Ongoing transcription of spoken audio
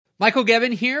Michael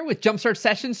Gebbin here with Jumpstart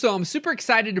Sessions. So I'm super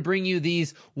excited to bring you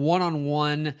these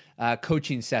one-on-one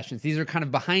coaching sessions. These are kind of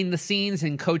behind the scenes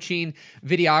in coaching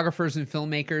videographers and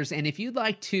filmmakers. And if you'd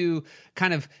like to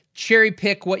kind of cherry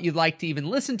pick what you'd like to even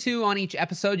listen to on each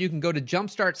episode, you can go to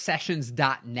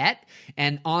jumpstartsessions.net.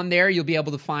 And on there, you'll be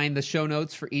able to find the show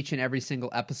notes for each and every single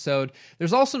episode.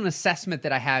 There's also an assessment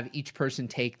that I have each person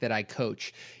take that I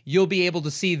coach. You'll be able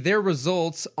to see their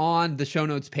results on the show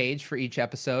notes page for each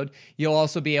episode. You'll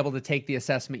also be able to take the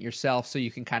assessment yourself so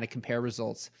you can kind of compare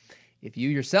results. If you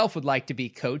yourself would like to be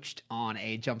coached on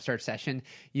a Jumpstart session,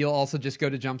 you'll also just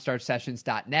go to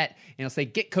jumpstartsessions.net and it'll say,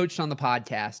 get coached on the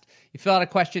podcast. You fill out a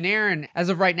questionnaire, and as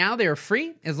of right now, they are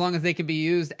free as long as they can be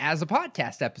used as a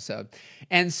podcast episode.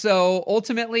 And so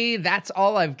ultimately, that's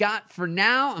all I've got for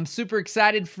now. I'm super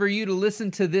excited for you to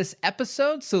listen to this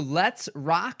episode. So let's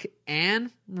rock and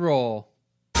roll.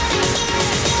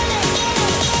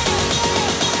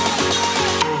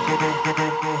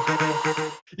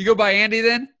 You go by Andy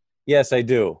then? Yes, I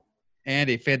do.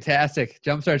 Andy, fantastic.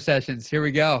 Jumpstart Sessions. Here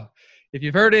we go. If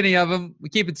you've heard any of them, we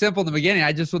keep it simple in the beginning.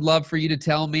 I just would love for you to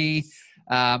tell me.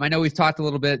 I know we've talked a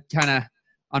little bit kind of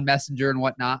on Messenger and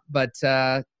whatnot, but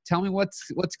tell me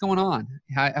what's going on.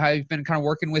 How you've been kind of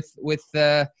working with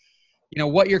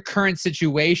what your current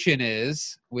situation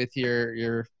is with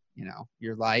your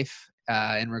life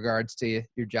in regards to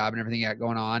your job and everything you got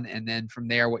going on, and then from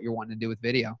there, what you're wanting to do with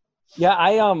video. Yeah,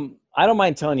 I don't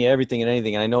mind telling you everything and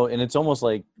anything. And I know, and it's almost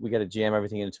like we got to jam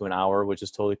everything into an hour, which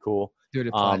is totally cool. Dude,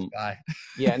 it flies by.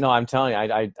 Yeah, no, I'm telling you,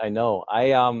 I know.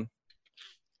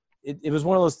 It was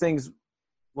one of those things,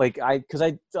 like because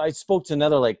I spoke to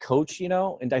another like coach,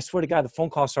 and I swear to God, the phone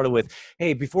call started with,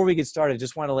 "Hey, before we get started,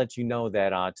 just want to let you know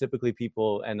that typically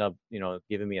people end up,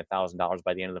 giving me $1,000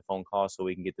 by the end of the phone call so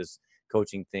we can get this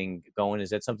coaching thing going.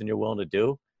 Is that something you're willing to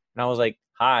do?" And I was like,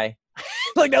 "Hi."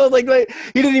 Like that was like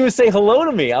he didn't even say hello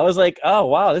to me. I was like, oh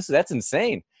wow, that's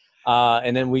insane.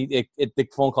 And then the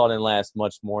phone call didn't last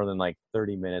much more than like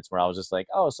 30 minutes, where I was just like,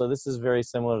 oh, so this is very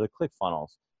similar to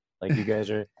ClickFunnels, like you guys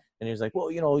are. And he was like, well,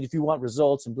 if you want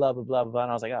results and blah blah blah blah.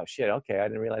 And I was like, oh shit, okay, I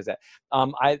didn't realize that.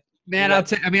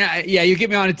 You get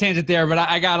me on a tangent there, but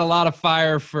I got a lot of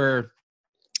fire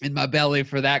in my belly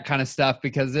for that kind of stuff,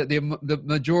 because the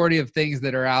majority of things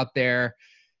that are out there,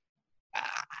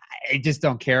 I just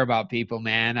don't care about people,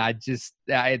 man. I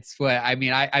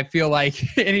feel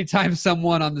like anytime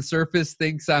someone on the surface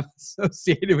thinks I'm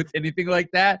associated with anything like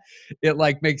that, it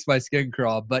like makes my skin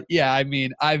crawl. But yeah,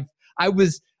 I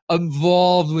was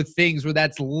involved with things where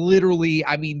that's literally,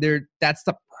 that's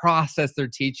the process they're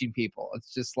teaching people.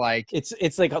 It's just like,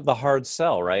 it's like the hard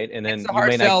sell, right? And then it's the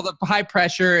hard sell, the high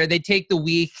pressure. They take the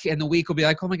week, and the week will be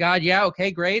like, oh my God, yeah,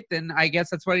 okay, great. Then I guess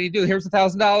that's what I need to do. Here's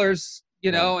 $1,000.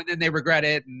 And then they regret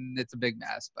it, and it's a big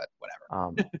mess, but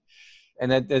whatever.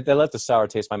 And that left a sour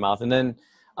taste in my mouth. And then,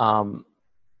 I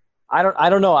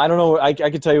don't know. I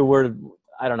could tell you where,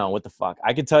 I don't know what the fuck.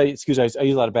 I could tell you, excuse me, I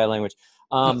use a lot of bad language.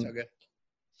 That's so good.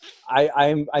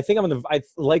 I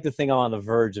like to think I'm on the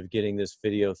verge of getting this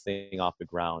video thing off the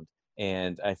ground.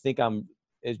 And I think I'm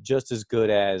just as good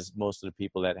as most of the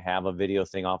people that have a video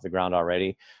thing off the ground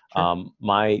already. Sure.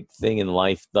 My thing in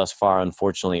life thus far,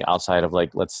 unfortunately, outside of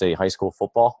like, let's say high school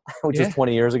football, which is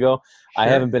 20 years ago, sure, I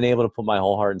haven't been able to put my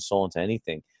whole heart and soul into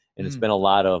anything. And it's been a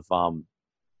lot of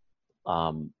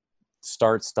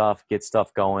start stuff, get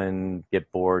stuff going,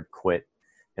 get bored, quit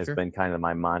has been kind of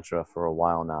my mantra for a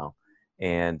while now.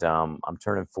 And I'm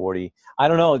turning 40. I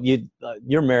don't know.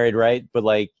 You're married, right? But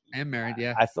like, I am married,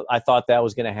 yeah. I thought that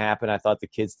was going to happen. I thought the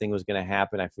kids thing was going to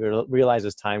happen. I realize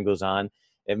as time goes on,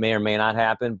 it may or may not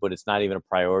happen, but it's not even a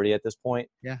priority at this point.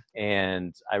 Yeah.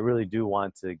 And I really do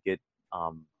want to get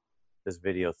this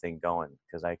video thing going,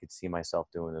 because I could see myself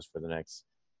doing this for the next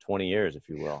 20 years, if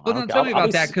you will. Well, tell me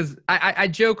about that, because I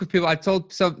joke with people. I've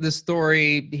told this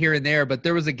story here and there, but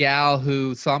there was a gal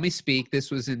who saw me speak.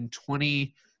 This was in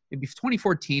maybe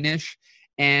 2014-ish,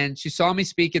 and she saw me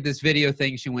speak at this video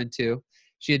thing she went to.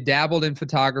 She had dabbled in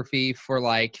photography for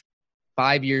like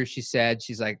 5 years, she said.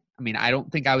 She's like, I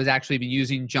don't think I was actually even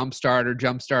using Jumpstart or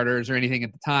Jumpstarters or anything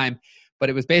at the time, but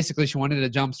it was basically she wanted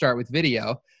to jumpstart with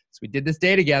video. So we did this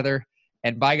day together,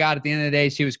 and by God, at the end of the day,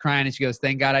 she was crying, and she goes,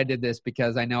 thank God I did this,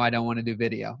 because I know I don't want to do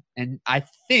video. And I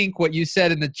think what you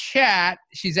said in the chat,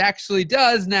 she's actually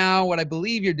does now what I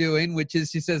believe you're doing, which is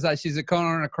she says she's a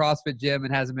co-owner in a CrossFit gym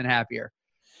and hasn't been happier.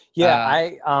 Yeah,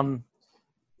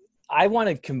 I want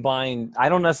to combine. I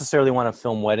don't necessarily want to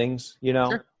film weddings, Sure.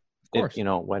 Of course.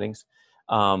 Weddings.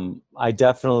 I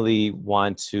definitely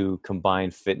want to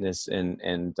combine fitness and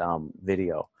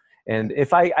video. And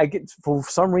if I get, for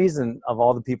some reason, of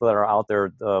all the people that are out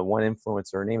there, the one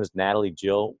influencer, her name is Natalie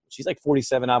Jill. She's like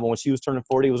 47 now, but when she was turning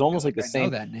 40, it was almost like the I know same.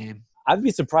 that name. I'd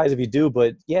be surprised if you do,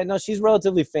 but yeah, no, she's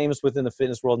relatively famous within the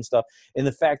fitness world and stuff. And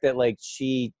the fact that like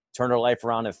she turned her life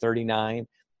around at 39,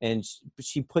 and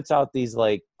she puts out these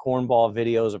like cornball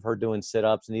videos of her doing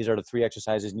sit-ups, and these are the 3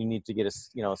 exercises you need to get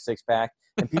a six pack,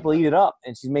 and people eat it up,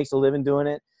 and she makes a living doing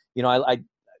it. You know, I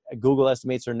Google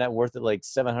estimates her net worth at like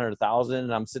 700,000,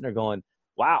 and I'm sitting there going,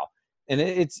 wow. And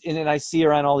then I see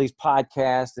her on all these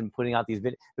podcasts and putting out these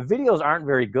videos. The videos aren't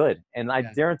very good, and I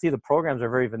guarantee the programs are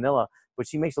very vanilla, but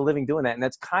she makes a living doing that, and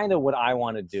that's kind of what I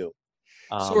want to do.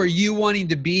 So are you wanting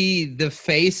to be the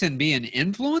face and be an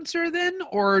influencer then,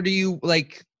 or do you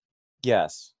like?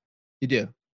 Yes, you do.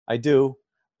 I do,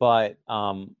 but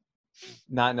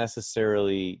not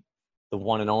necessarily the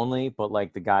one and only, but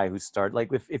like the guy who started.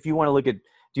 Like if you want to look at,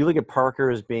 do you look at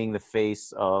Parker as being the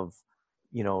face of,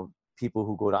 people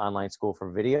who go to online school for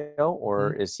video,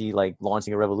 or is he like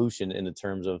launching a revolution in the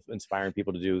terms of inspiring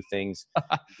people to do things,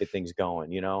 get things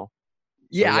going,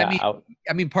 Yeah,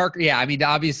 I mean, Parker. Yeah, I mean,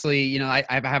 obviously, I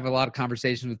have a lot of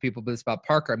conversations with people about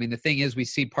Parker. I mean, the thing is, we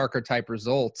see Parker type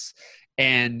results,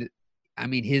 and I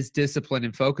mean, his discipline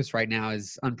and focus right now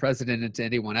is unprecedented to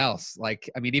anyone else. Like,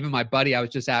 I mean, even my buddy I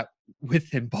was just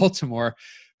with in Baltimore,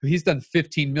 he's done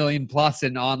 15 million plus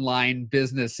in online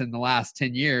business in the last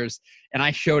 10 years. And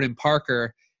I showed him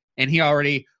Parker, and he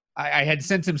already, I had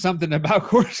sent him something about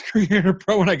Course Creator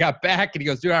Pro when I got back, and he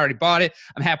goes, dude, I already bought it.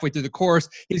 I'm halfway through the course.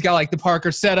 He's got like the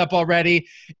Parker setup already.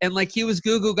 And like, he was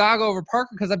goo goo gaga over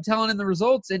Parker because I'm telling him the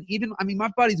results. And even, I mean,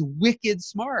 my buddy's wicked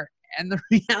smart. And the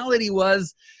reality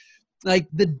was, like,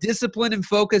 the discipline and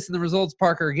focus and the results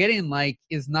Parker are getting, like,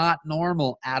 is not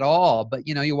normal at all. But,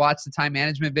 you watch the time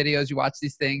management videos, you watch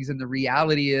these things, and the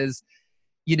reality is,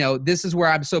 this is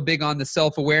where I'm so big on the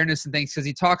self-awareness and things, because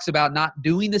he talks about not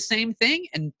doing the same thing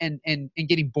and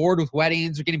getting bored with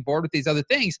weddings or getting bored with these other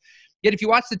things. Yet if you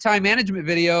watch the time management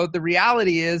video, the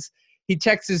reality is he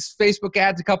checks his Facebook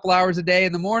ads a couple hours a day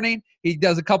in the morning. He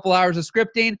does a couple hours of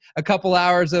scripting, a couple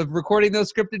hours of recording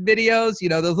those scripted videos,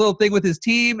 those little thing with his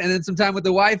team, and then some time with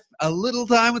the wife, a little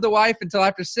time with the wife until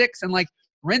after 6, and like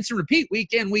rinse and repeat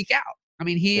week in, week out. I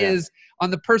mean, he is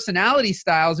on the personality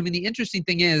styles. I mean, the interesting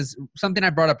thing is, something I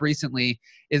brought up recently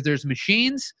is there's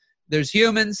machines, there's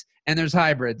humans, and there's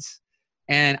hybrids.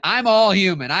 And I'm all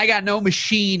human. I got no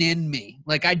machine in me.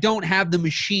 Like, I don't have the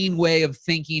machine way of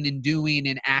thinking and doing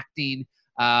and acting.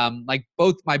 Like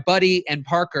both my buddy and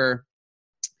Parker,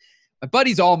 my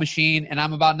buddy's all machine, and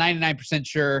I'm about 99%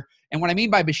 sure. And what I mean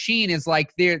by machine is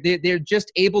like they're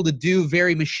just able to do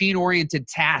very machine-oriented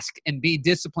tasks and be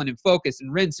disciplined and focused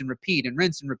and rinse and repeat and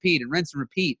rinse and repeat and rinse and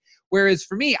repeat. Whereas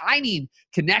for me, I need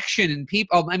connection and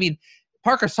people. I mean,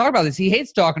 Parker's talking about this. He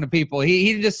hates talking to people.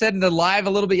 He just said in the live a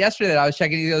little bit yesterday that I was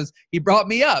checking. He brought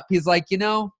me up. He's like,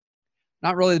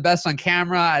 not really the best on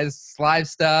camera as live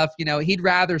stuff. He'd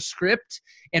rather script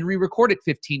and re-record it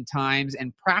 15 times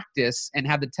and practice and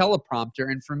have the teleprompter.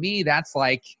 And for me, that's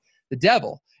like the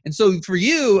devil. And so for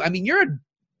you, I mean, you're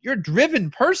a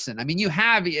driven person. I mean, you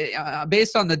have,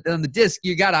 based on the disc,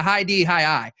 you got a high D, high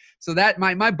I. So that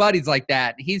my buddy's like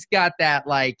that. He's got that,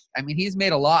 like, I mean, he's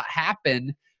made a lot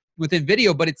happen within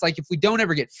video, but it's like, if we don't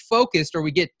ever get focused or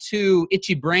we get too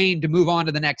itchy brain to move on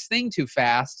to the next thing too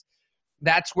fast,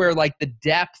 that's where like the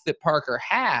depth that Parker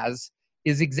has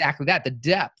is exactly that, the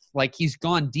depth. Like, he's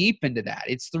gone deep into that.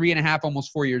 It's 3.5,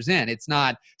 almost 4 years in. It's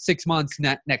not 6 months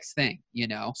next thing,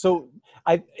 So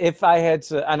if I had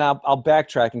to, and I'll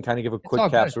backtrack and kind of give a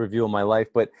quick capsule review of my life,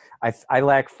 but I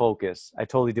lack focus. I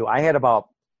totally do. I had about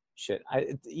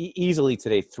easily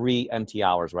today 3 empty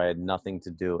hours where I had nothing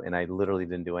to do, and I literally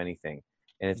didn't do anything.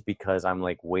 And it's because I'm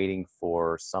like waiting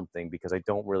for something, because I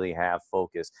don't really have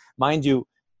focus. Mind you,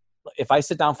 if I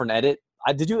sit down for an edit,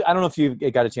 I don't know if you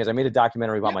got a chance. I made a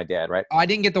documentary about my dad, right? Oh, I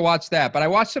didn't get to watch that, but I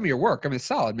watched some of your work. I mean, it's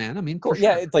solid, man. I mean, cool. Sure.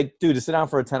 Yeah, it's like, dude, to sit down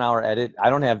for a 10-hour edit, I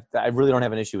really don't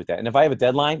have an issue with that. And if I have a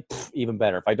deadline, even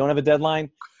better. If I don't have a deadline,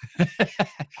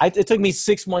 it took me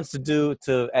 6 months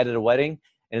to edit a wedding,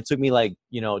 and it took me like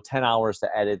 10 hours to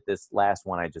edit this last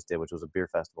one I just did, which was a beer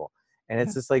festival. And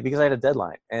it's just like, because I had a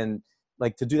deadline, and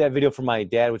like to do that video for my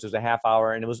dad, which was a half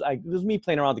hour, and it was me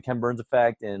playing around with the Ken Burns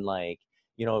effect and like,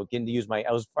 getting to use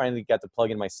I was finally got to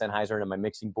plug in my Sennheiser into my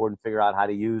mixing board and figure out how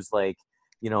to use like,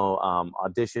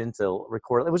 Audition to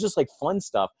record. It was just like fun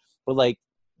stuff. But like,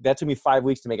 that took me 5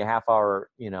 weeks to make a half hour,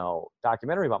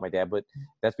 documentary about my dad. But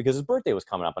that's because his birthday was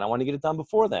coming up and I wanted to get it done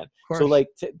before then. So like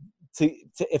to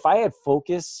if I had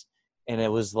focus and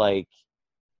it was like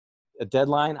a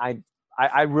deadline,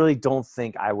 I really don't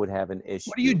think I would have an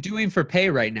issue. What are you doing for pay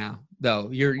right now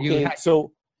though?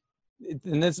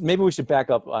 and this, maybe we should back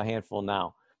up a handful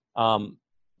now.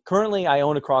 Currently I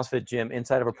own a CrossFit gym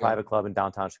inside of a private club in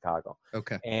downtown Chicago.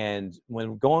 Okay. And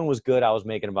when going was good, I was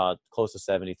making about close to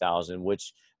 70,000,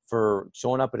 which for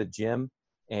showing up at a gym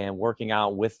and working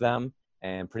out with them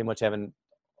and pretty much having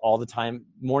all the time,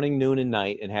 morning, noon, and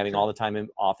night, and having all the time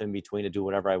off in between to do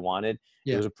whatever I wanted.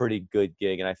 It was a pretty good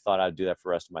gig. And I thought I'd do that for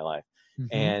the rest of my life.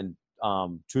 And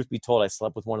truth be told, I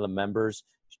slept with one of the members.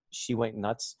 She went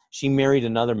nuts. She married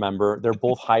another member. They're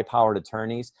both high-powered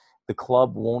attorneys. The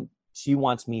club she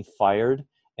wants me fired,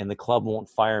 and the club won't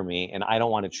fire me, and I don't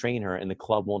want to train her, and the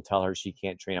club won't tell her she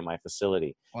can't train at my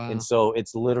facility. Wow. And so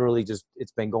it's literally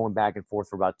it's been going back and forth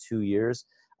for about 2 years.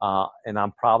 And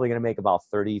I'm probably going to make about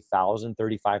 30,000,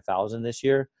 35,000 this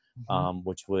year,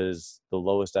 which was the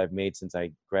lowest I've made since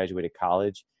I graduated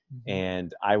college.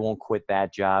 And I won't quit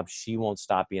that job. She won't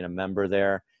stop being a member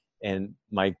there. And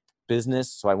my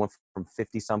business, so I went from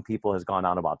 50 some people, has gone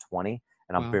down to about 20,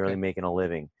 and I'm barely making a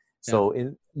living. So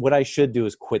what I should do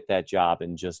is quit that job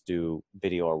and just do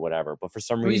video or whatever. But for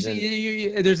some reason,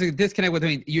 there's a disconnect with,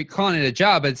 you're calling it a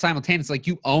job, but simultaneously, like,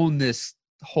 you own this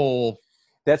whole.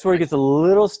 That's where it gets a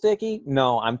little sticky.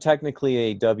 No, I'm technically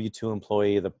a W-2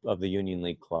 employee of the Union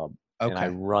League Club. And I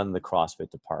run the CrossFit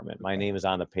department. My name is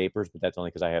on the papers, but that's only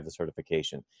because I have the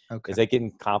certification. Is that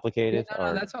getting complicated?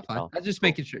 No, that's all fine. I'm just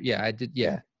making sure. Yeah, I did.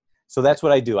 Yeah. So that's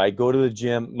what I do. I go to the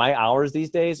gym. My hours these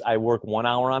days, I work 1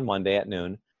 hour on Monday at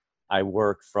noon. I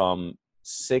work from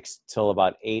 6 till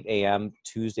about 8 a.m.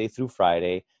 Tuesday through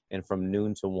Friday, and from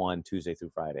noon to 1 Tuesday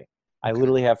through Friday. I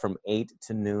literally have from 8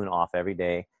 to noon off every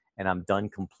day, and I'm done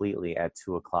completely at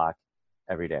 2 o'clock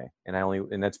every day.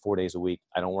 And that's 4 days a week.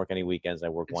 I don't work any weekends. I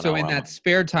work 1 hour. So in that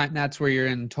spare time, that's where you're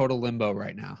in total limbo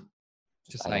right now.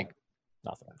 Just like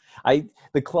nothing.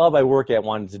 The club I work at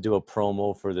wanted to do a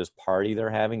promo for this party they're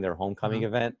having, their homecoming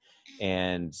event.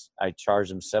 And I charged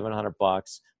them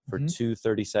 $700 for 2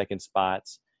 30-second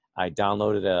spots. I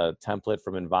downloaded a template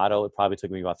from Envato. It probably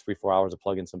took me about 3-4 hours to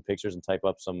plug in some pictures and type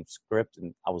up some script,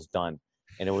 and I was done.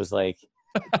 And it was like,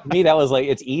 to me, that was like,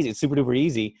 it's easy. It's super duper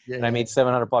easy. And I made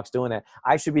 $700 doing that.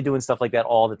 I should be doing stuff like that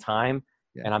all the time.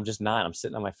 And I'm just not. I'm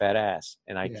sitting on my fat ass,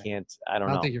 and I can't. I don't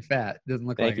know. I don't think you're fat. It doesn't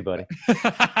look Thank like you, buddy.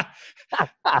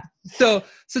 So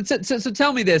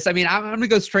tell me this. I mean, I'm going to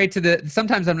go straight to the.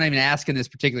 Sometimes I'm not even asking this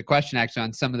particular question actually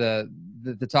on some of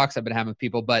the talks I've been having with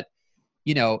people, but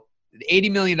the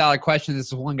 $80 million question. This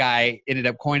is one guy ended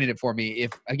up coining it for me.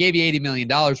 If I gave you $80 million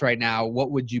right now,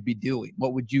 what would you be doing?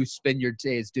 What would you spend your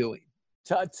days doing?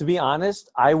 To be honest,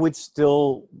 I would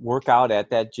still work out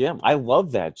at that gym. I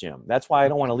love that gym. That's why I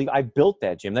don't want to leave. I built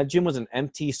that gym. That gym was an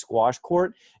empty squash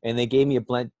court, and they gave me a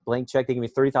blank check. They gave me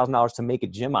 $30,000 to make a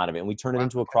gym out of it, and we turned it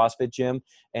into a CrossFit gym.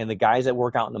 And the guys that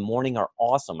work out in the morning are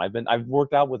awesome. I've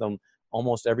worked out with them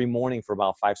almost every morning for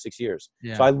about 5-6 years.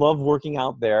 So I love working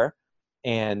out there.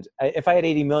 And if I had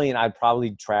 80 million, I'd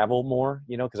probably travel more,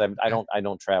 because I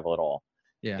don't travel at all.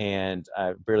 And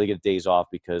I barely get days off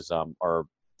because or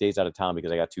days out of town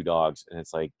because I got 2 dogs, and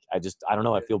it's like I don't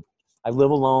know. I live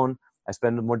alone. I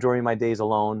spend the majority of my days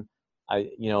alone.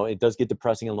 It does get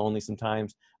depressing and lonely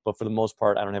sometimes, but for the most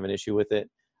part, I don't have an issue with it.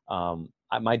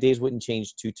 My days wouldn't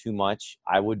change too much.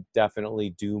 I would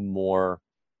definitely do more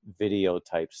video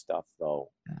type stuff though.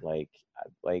 Like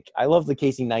I love the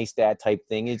Casey Neistat type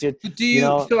thing. It's just,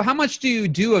 so how much do you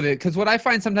do of it? Because what I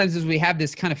find sometimes is we have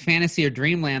this kind of fantasy or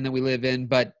dreamland that we live in,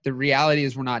 but the reality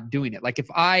is we're not doing it. Like if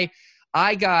I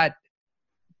got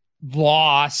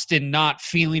lost and not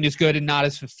feeling as good and not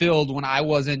as fulfilled when I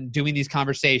wasn't doing these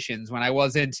conversations, when I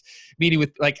wasn't meeting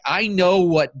with, I know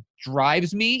what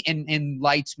drives me and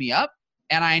lights me up.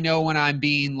 And I know when I'm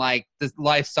being like, the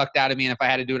life sucked out of me, and if I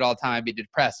had to do it all the time, I'd be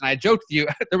depressed. And I joked with you,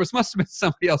 must have been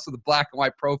somebody else with a black and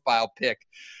white profile pic.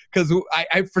 Because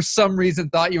I, for some reason,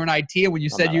 thought you were in IT. And when you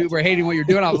said you were hating what you're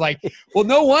doing, I was like, well,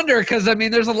 no wonder. Because,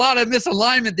 there's a lot of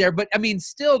misalignment there. But,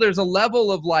 still, there's a level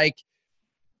of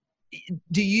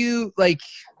do you,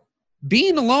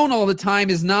 being alone all the time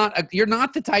is you're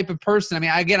not the type of person.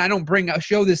 Again, I don't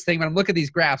show this thing, but I'm looking at these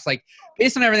graphs.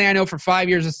 Based on everything I know for 5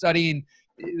 years of studying,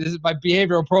 this is my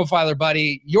behavioral profiler,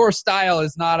 buddy, your style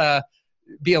is not a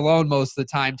be alone most of the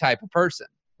time type of person.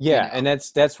 Yeah, and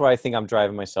that's where I think I'm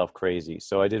driving myself crazy.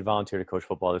 So I did volunteer to coach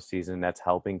football this season. That's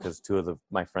helping because 2 of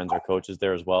my friends are coaches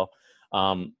there as well.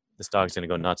 This dog's going to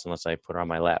go nuts unless I put her on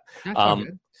my lap.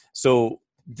 So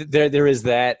there is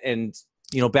that. And,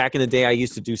 back in the day, I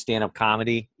used to do stand-up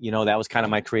comedy. That was kind of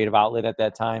my creative outlet at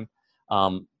that time.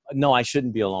 No, I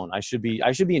shouldn't be alone. I should be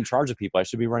in charge of people. I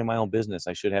should be running my own business.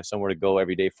 I should have somewhere to go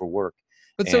every day for work.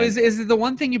 But so is it the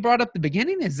one thing you brought up at the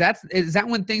beginning? Is that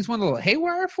when things went a little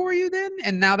haywire for you then?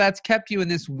 And now that's kept you in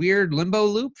this weird limbo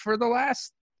loop for the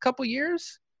last couple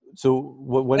years? So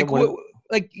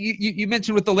Like you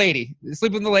mentioned with the lady,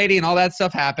 sleeping with the lady and all that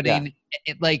stuff happening.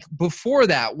 Yeah. Like before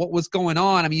that, what was going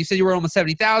on? I mean, you said you were almost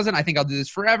 70,000. I think I'll do this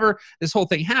forever. This whole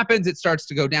thing happens. It starts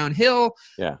to go downhill.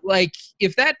 Yeah. Like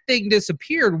if that thing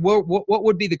disappeared, what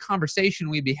would be the conversation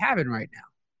we'd be having right now?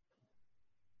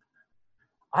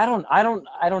 I don't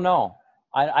know.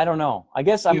 I don't know. I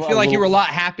guess you feel like you were a lot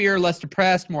happier, less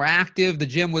depressed, more active. The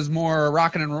gym was more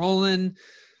rocking and rolling.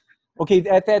 Okay.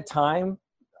 At that time,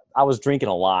 I was drinking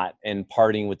a lot and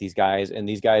partying with these guys, and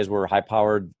these guys were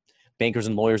high-powered bankers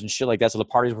and lawyers and shit like that. So the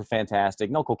parties were fantastic.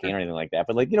 No cocaine or anything like that,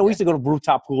 but like, we used to go to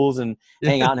rooftop pools and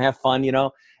hang out and have fun,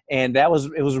 and it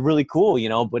was really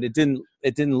cool, but it didn't,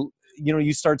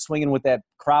 you start swinging with that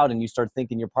crowd and you start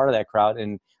thinking you're part of that crowd.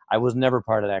 And I was never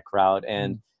part of that crowd.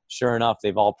 And sure enough,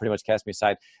 they've all pretty much cast me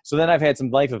aside. So then I've had some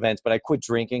life events, but I quit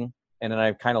drinking. And then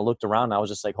I kind of looked around and I was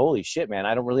just like, holy shit, man,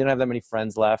 I don't have that many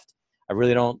friends left. I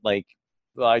really don't like,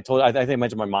 I think I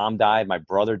mentioned my mom died, my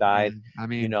brother died. I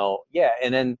mean,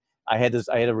 And then I had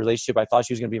a relationship. I thought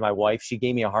she was going to be my wife. She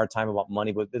gave me a hard time about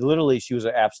money, but literally she was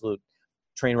an absolute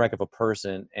train wreck of a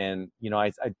person. And,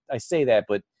 I say that,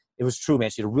 but it was true, man.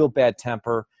 She had a real bad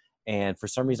temper. And for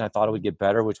some reason I thought it would get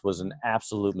better, which was an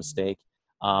absolute mistake.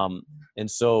 And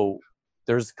so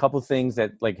there's a couple of things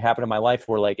that like happened in my life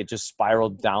where like it just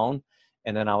spiraled down.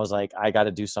 And then I was like, I got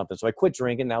to do something. So I quit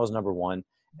drinking. That was number one.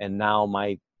 And now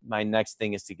my next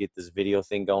thing is to get this video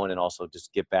thing going and also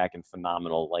just get back in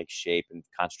phenomenal like shape and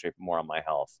concentrate more on my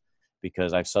health,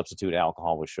 because I've substituted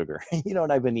alcohol with sugar,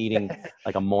 and I've been eating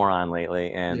like a moron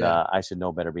lately, and I should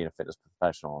know better being a fitness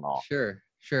professional and all.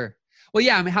 Sure. Well,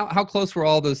 yeah. I mean, how close were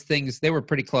all those things? They were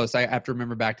pretty close. I have to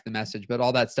remember back to the message, but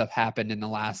all that stuff happened in the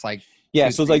last like. Yeah.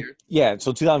 So it's like,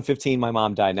 so 2015, my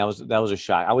mom died. And that was a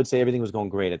shock. I would say everything was going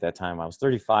great at that time. I was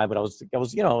 35, but I was,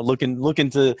 looking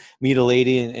to meet a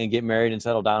lady and get married and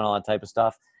settle down and all that type of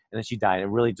stuff. And then she died. It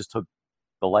really just took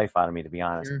the life out of me, to be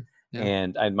honest. Sure. Yeah.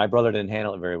 And my brother didn't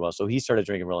handle it very well. So he started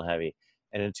drinking real heavy.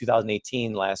 And in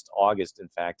 2018, last August, in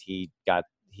fact, he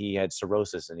had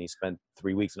cirrhosis and he spent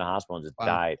 3 weeks in the hospital and just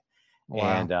died.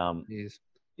 Wow. And,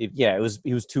 he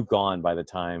was too gone by the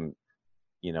time,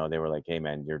 they were like, hey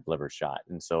man, your liver's shot.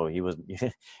 And so he was,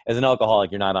 as an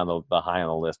alcoholic, you're not on the high on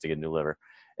the list to get a new liver.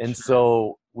 And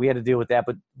so we had to deal with that,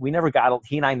 but he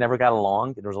and I never got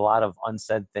along. There was a lot of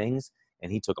unsaid things,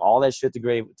 and he took all that shit to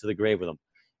the grave with him.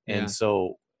 And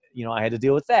so, I had to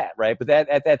deal with that. Right. But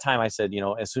at that time I said,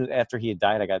 as soon after he had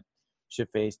died, I got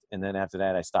shit-faced. And then after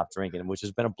that, I stopped drinking, which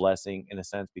has been a blessing in a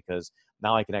sense, because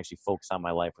now I can actually focus on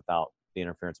my life without the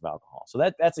interference of alcohol.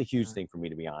 So that's a huge thing for me,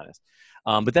 to be honest.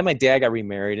 But then my dad got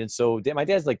remarried. And so my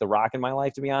dad's like the rock in my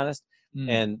life, to be honest.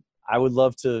 And I would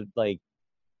love to like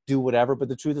do whatever. But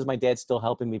the truth is my dad's still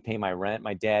helping me pay my rent.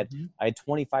 My dad, I had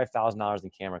 $25,000 in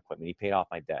camera equipment. He paid off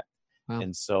my debt. Wow.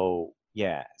 And so,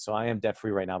 so I am debt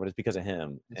free right now, but it's because of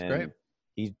him. That's great.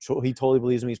 He totally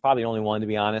believes in me. He's probably the only one, to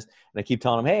be honest. And I keep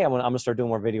telling him, hey, I'm gonna start doing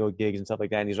more video gigs and stuff like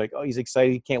that. And he's like, oh, he's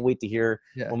excited. He can't wait to hear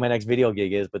what my next video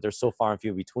gig is. But they're so far and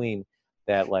few between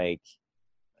that, like,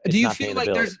 do you feel like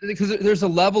there's a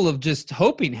level of just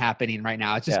hoping happening right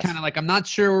now? It's just kind of like, I'm not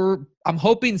sure. I'm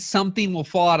hoping something will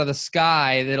fall out of the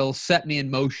sky that'll set me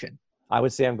in motion. I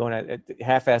would say I'm going at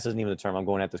half-ass isn't even the term. I'm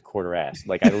going at this quarter-ass.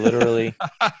 Like I literally.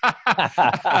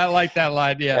 I like that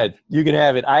line. Yeah, you can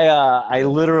have it. I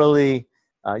literally.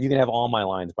 You can have all my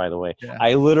lines, by the way. Yeah.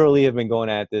 I literally have been going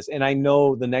at this, and I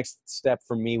know the next step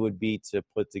for me would be to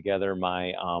put together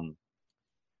my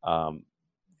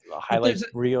highlights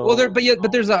reel. Well,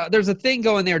 but there's a thing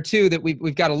going there too that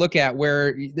we've got to look at,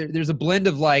 where there's a blend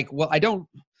of like, well, I don't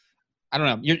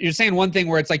know. You're saying one thing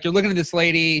where it's like you're looking at this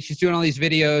lady, she's doing all these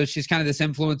videos, she's kind of this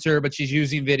influencer, but she's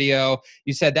using video.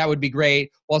 You said that would be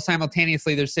great. While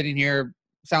simultaneously they're sitting here,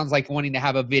 sounds like wanting to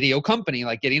have a video company,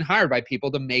 like getting hired by people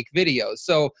to make videos.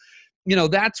 So,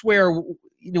 that's where,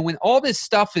 when all this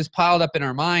stuff is piled up in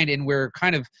our mind and we're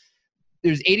kind of,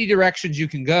 there's 80 directions you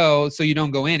can go, so you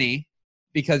don't go any,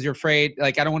 because you're afraid,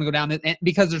 like, I don't want to go down that,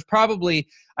 because there's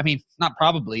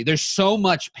there's so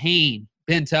much pain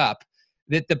pent up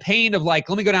that the pain of like,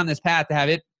 let me go down this path to have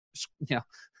it,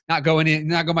 not go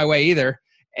my way either.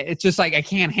 It's just like I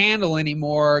can't handle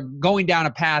anymore going down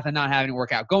a path and not having it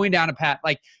work out. Going down a path,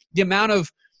 like the amount of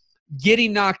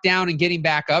getting knocked down and getting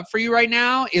back up for you right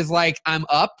now is like, I'm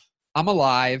up, I'm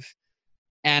alive,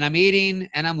 and I'm eating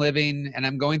and I'm living and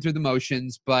I'm going through the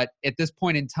motions. But at this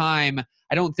point in time,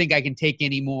 I don't think I can take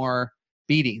any more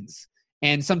beatings.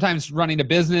 And sometimes running a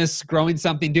business, growing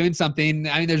something, doing something,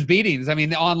 I mean, there's beatings. I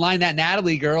mean, online, that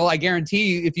Natalie girl, I guarantee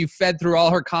you, if you fed through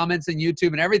all her comments and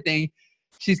YouTube and everything,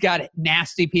 she's got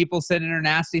nasty people sending her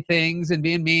nasty things and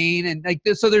being mean. And like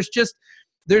this. So there's just,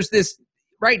 there's this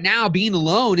right now, being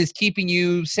alone is keeping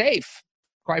you safe,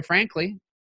 quite frankly.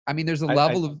 I mean, there's a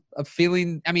level of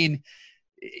feeling, I mean,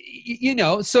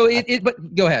 so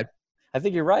but go ahead. I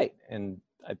think you're right. And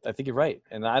I think you're right.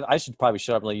 And I should probably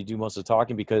shut up and let you do most of the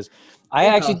talking, because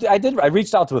I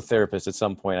reached out to a therapist at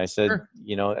some point. I said, Sure.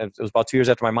 It was about 2 years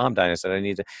after my mom died. I said, I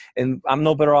need to, and I'm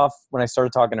no better off when I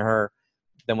started talking to her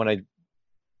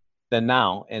than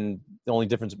now. And the only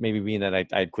difference maybe being that I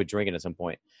had quit drinking at some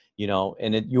point,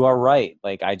 and you are right.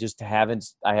 Like, I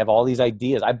have all these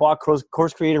ideas. I bought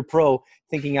Course Creator Pro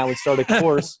thinking I would start a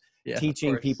course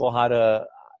teaching people how to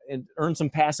and earn some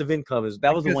passive income.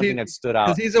 That was the one thing that stood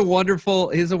out. Because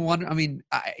I mean,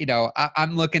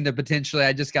 I'm looking to potentially,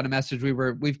 I just got a message.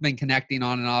 We've been connecting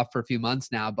on and off for a few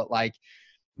months now, but like,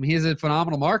 I mean, he's a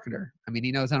phenomenal marketer. I mean,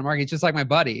 he knows how to market. He's just like my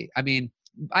buddy. I mean,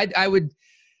 I would,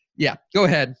 go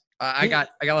ahead. I got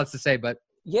lots to say, but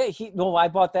I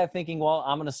bought that thinking, well,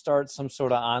 I'm going to start some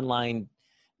sort of online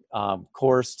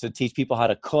course to teach people how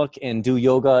to cook and do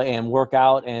yoga and work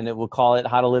out, and it will call it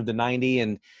How to Live to 90,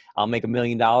 and I'll make $1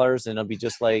 million, and it'll be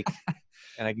just like,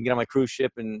 and I can get on my cruise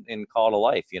ship and call it a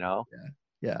life, and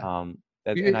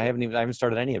I haven't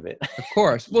started any of it. Of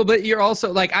course. Well, but you're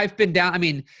also like, I've been down. I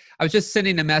mean, I was just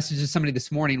sending a message to somebody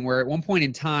this morning where at one point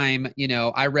in time,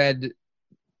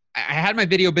 I had my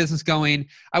video business going.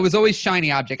 I was always shiny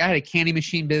object. I had a candy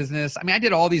machine business. I mean, I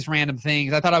did all these random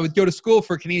things. I thought I would go to school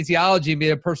for kinesiology and be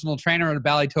a personal trainer at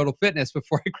Bally Total Fitness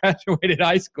before I graduated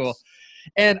high school.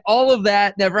 And all of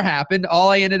that never happened. All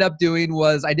I ended up doing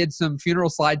was I did some funeral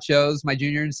slideshows my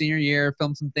junior and senior year,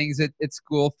 filmed some things at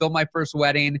school, filmed my first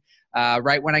wedding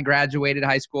right when I graduated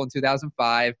high school in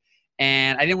 2005.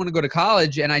 And I didn't want to go to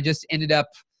college, and I just ended up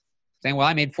saying, well,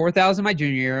 I made $4,000 my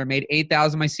junior year, made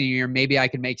 $8,000 my senior year. Maybe I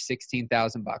could make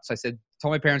 $16,000 bucks. I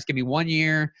told my parents, give me 1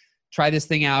 year, try this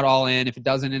thing out all in. If it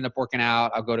doesn't end up working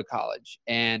out, I'll go to college.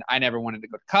 And I never wanted to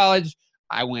go to college.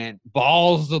 I went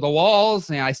balls to the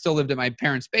walls, and I still lived in my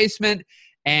parents' basement,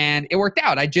 and it worked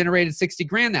out. I generated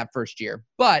 $60,000 that first year.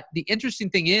 But the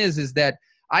interesting thing is that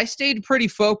I stayed pretty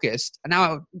focused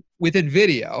now within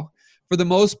video. For the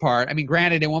most part. I mean,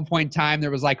 granted, at one point in time,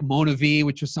 there was like MonaV,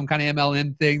 which was some kind of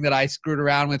MLM thing that I screwed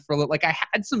around with for a little. Like, I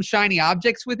had some shiny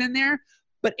objects within there,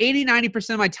 but 80-90%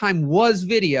 of my time was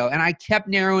video. And I kept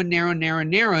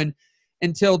narrowing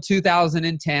until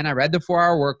 2010. I read The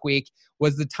 4-Hour Workweek,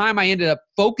 was the time I ended up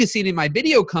focusing in my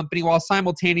video company while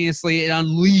simultaneously it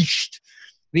unleashed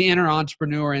the inner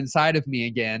entrepreneur inside of me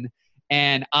again.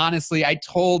 And honestly, I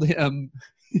told him,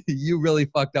 you really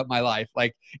fucked up my life.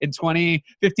 Like in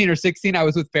 2015 or 16, I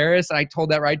was with Ferris, and I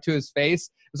told that right to his face.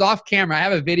 It was off camera. I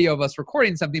have a video of us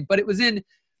recording something, but it was in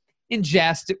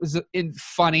jest. It was in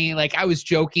funny. Like, I was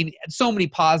joking. So many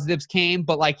positives came,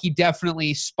 but like, he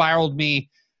definitely spiraled me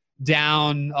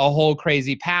down a whole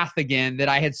crazy path again that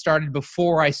I had started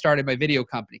before I started my video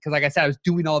company. Cause like I said, I was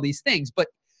doing all these things, but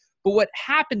what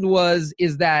happened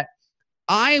is that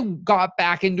I got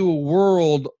back into a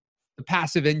world, the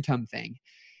passive income thing.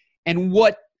 And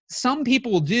what some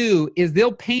people will do is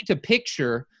they'll paint a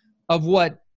picture of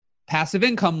what passive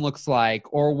income looks like,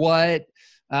 or what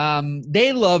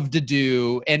they love to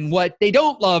do and what they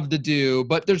don't love to do.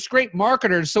 But there's great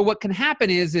marketers. So what can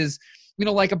happen is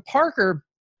like a Parker,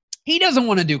 he doesn't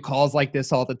want to do calls like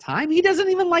this all the time. He doesn't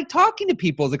even like talking to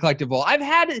people as a collective whole. I've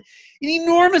had an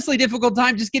enormously difficult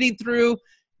time just getting through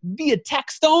via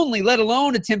text only, let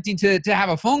alone attempting to have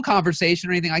a phone conversation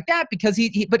or anything like that, because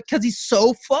because he's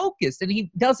so focused and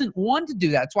he doesn't want to do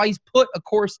that. That's why he's put a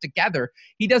course together.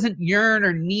 He doesn't yearn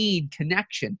or need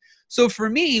connection. So for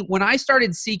me, when I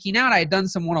started seeking out, I had done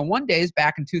some one-on-one days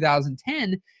back in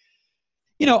 2010.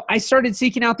 I started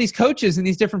seeking out these coaches and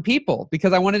these different people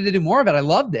because I wanted to do more of it. I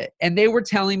loved it. And they were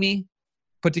telling me,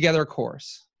 put together a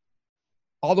course.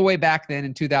 All the way back then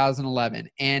in 2011.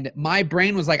 And my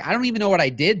brain was like, I don't even know what I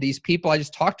did. These people, I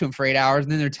just talked to them for 8 hours,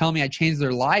 and then they're telling me I changed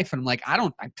their life. And I'm like, how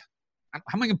am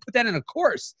I going to put that in a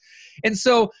course? And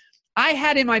so I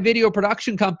had in my video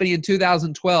production company in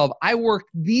 2012, I worked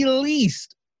the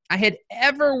least I had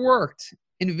ever worked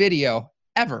in video,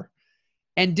 ever,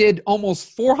 and did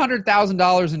almost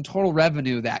 $400,000 in total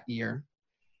revenue that year.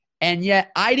 And yet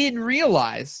I didn't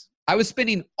realize I was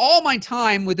spending all my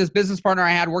time with this business partner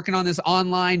I had working on this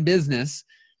online business.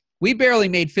 We barely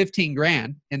made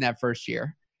 $15,000 in that first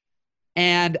year.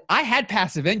 And I had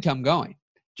passive income going.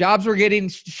 Jobs were getting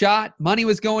shot. Money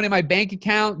was going in my bank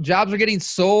account. Jobs were getting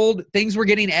sold. Things were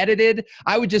getting edited.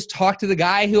 I would just talk to the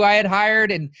guy who I had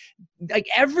hired, and like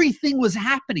everything was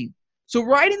happening. So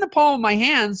right in the palm of my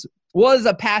hands, was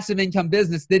a passive income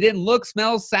business that didn't look,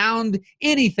 smell, sound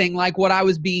anything like what I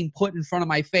was being put in front of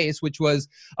my face, which was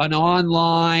an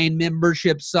online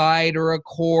membership site or a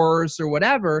course or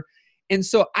whatever. And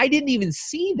so I didn't even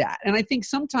see that. And I think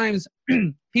sometimes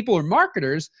people or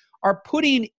marketers are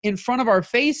putting in front of our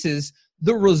faces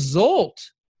the result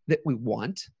that we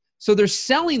want. So they're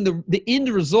selling the end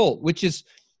result, which is,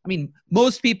 I mean,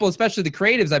 most people, especially the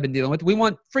creatives I've been dealing with, we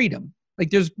want freedom. Like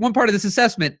there's one part of this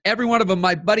assessment, every one of them,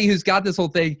 my buddy who's got this whole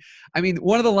thing, I mean,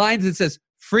 one of the lines that says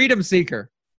freedom seeker.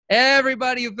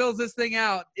 Everybody who fills this thing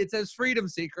out, it says freedom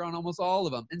seeker on almost all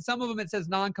of them. And some of them it says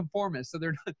nonconformist. So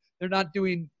they're not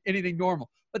doing anything normal.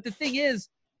 But the thing is,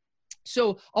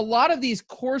 so a lot of these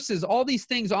courses, all these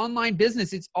things, online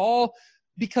business, it's all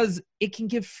because it can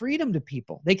give freedom to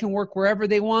people. They can work wherever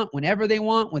they want, whenever they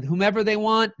want, with whomever they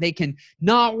want. They can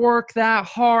not work that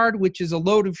hard, which is a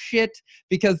load of shit,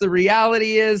 because the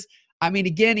reality is, I mean,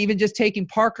 again, even just taking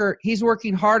Parker, he's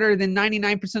working harder than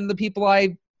 99% of the people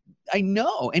I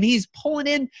know. And he's pulling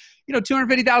in,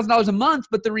 $250,000 a month.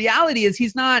 But the reality is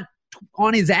he's not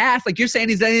on his ass. Like you're saying,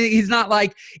 he's not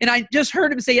like, and I just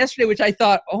heard him say yesterday, which I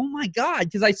thought, oh my God,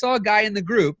 because I saw a guy in the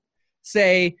group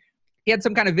say, he had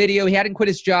some kind of video. He hadn't quit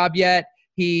his job yet.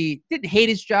 He didn't hate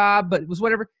his job, but it was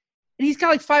whatever. And he's got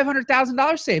like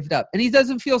 $500,000 saved up, and he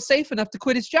doesn't feel safe enough to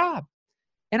quit his job.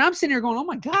 And I'm sitting here going, oh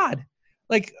my God,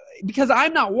 like, because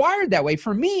I'm not wired that way.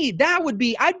 For me,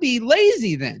 I'd be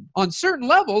lazy then. On certain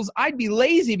levels, I'd be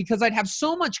lazy because I'd have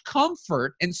so much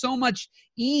comfort and so much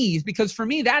ease, because for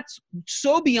me, that's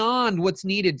so beyond what's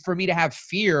needed for me to have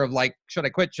fear of like, should I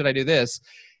quit? Should I do this?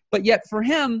 But yet for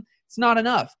him, it's not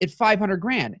enough. It's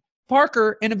 $500,000.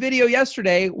 Parker in a video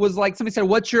yesterday was like, somebody said,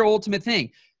 what's your ultimate thing?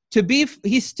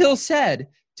 He still said,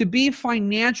 to be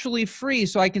financially free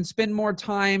so I can spend more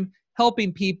time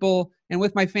helping people and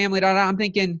with my family. I'm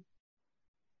thinking,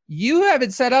 you have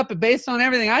it set up based on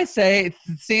everything I say,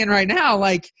 seeing right now,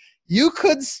 like you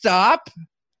could stop.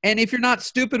 And if you're not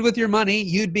stupid with your money,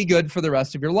 you'd be good for the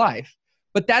rest of your life.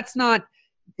 But that's not,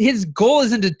 his goal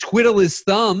isn't to twiddle his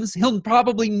thumbs. He'll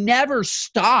probably never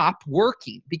stop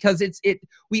working because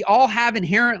we all have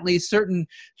inherently certain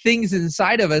things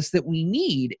inside of us that we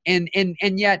need. And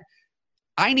yet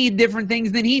I need different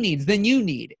things than he needs, than you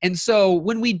need. And so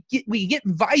when we get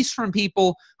advice from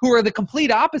people who are the complete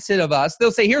opposite of us,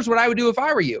 they'll say, here's what I would do if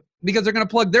I were you, because they're going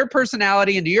to plug their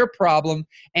personality into your problem.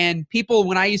 And people,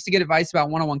 when I used to get advice about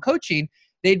one-on-one coaching,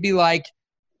 they'd be like,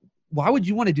 why would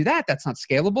you want to do that? That's not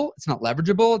scalable. It's not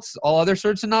leverageable. It's all other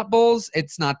sorts of not bulls.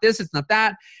 It's not this. It's not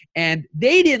that. And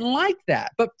they didn't like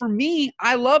that. But for me,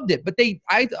 I loved it. But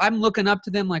I'm looking up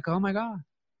to them like, oh my God,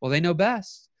 well, they know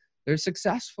best. They're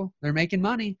successful. They're making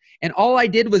money. And all I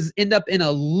did was end up in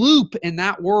a loop in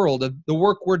that world of the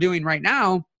work we're doing right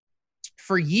now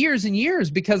for years and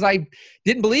years, because I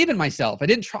didn't believe in myself. I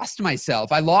didn't trust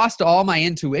myself. I lost all my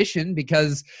intuition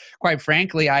because, quite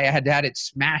frankly, I had had it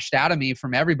smashed out of me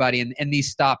from everybody in these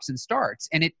stops and starts.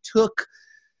 And it took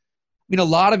a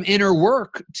lot of inner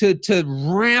work to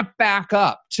ramp back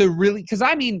up, to really, because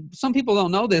I mean, some people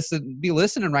don't know this and be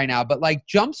listening right now, but like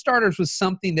Jump Starters was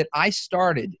something that I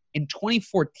started in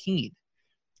 2014.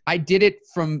 I did it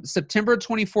from September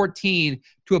 2014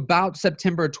 to about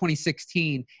September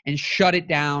 2016 and shut it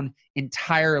down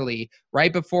entirely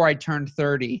right before I turned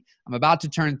 30. I'm about to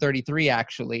turn 33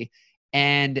 actually,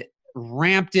 and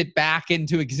ramped it back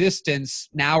into existence.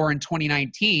 Now we're in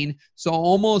 2019. So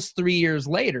almost 3 years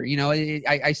later,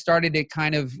 I started it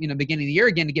kind of, beginning of the year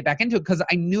again to get back into it because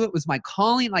I knew it was my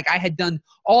calling. Like I had done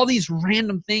all these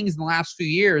random things in the last few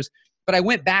years, but I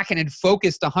went back and had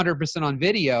focused 100% on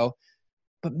video.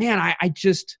 But man, I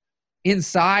just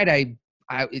inside,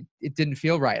 it didn't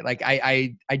feel right. Like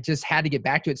I just had to get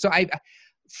back to it. So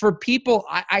for people,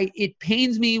 it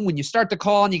pains me when you start the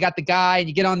call and you got the guy and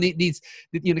you get on these,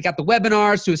 got the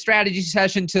webinars to a strategy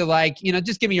session to like,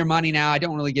 just give me your money now. I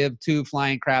don't really give two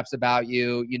flying craps about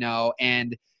you,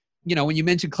 and, when you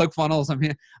mention ClickFunnels, I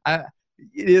mean,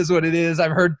 it is what it is.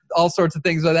 I've heard all sorts of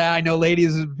things with that. I know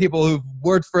ladies and people who've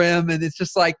worked for him, and it's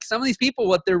just like some of these people,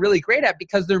 what they're really great at,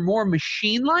 because they're more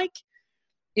machine-like,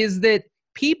 is that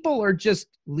people are just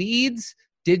leads,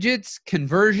 digits,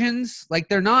 conversions. Like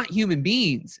they're not human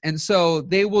beings. And so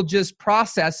they will just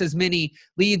process as many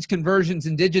leads, conversions,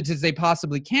 and digits as they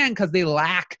possibly can because they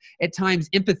lack at times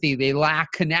empathy. They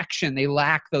lack connection. They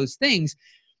lack those things.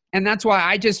 And that's why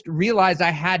I just realized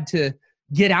I had to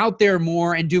get out there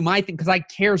more and do my thing because I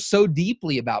care so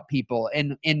deeply about people.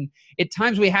 And at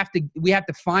times we have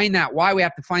to find that why, we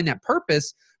have to find that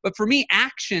purpose. But for me,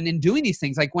 action in doing these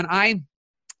things, like when I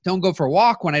don't go for a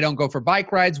walk, when I don't go for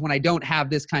bike rides, when I don't have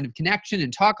this kind of connection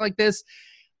and talk like this,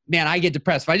 man, I get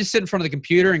depressed. If I just sit in front of the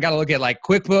computer and got to look at like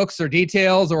QuickBooks or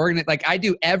details or like I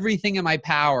do everything in my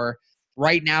power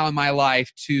right now in my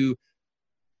life to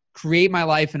create my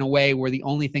life in a way where the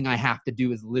only thing I have to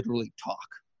do is literally talk.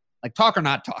 Like talk or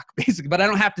not talk, basically. But I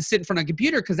don't have to sit in front of a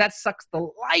computer because that sucks the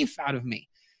life out of me.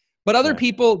 But other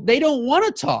people, they don't want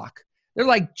to talk. They're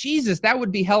like, Jesus, that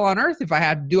would be hell on earth if I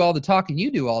had to do all the talking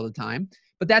you do all the time.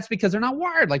 But that's because they're not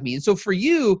wired like me. And so for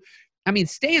you, I mean,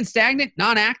 staying stagnant,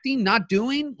 not acting, not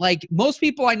doing, like most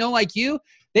people I know like you,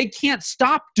 they can't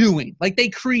stop doing. Like they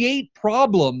create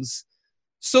problems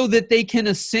so that they can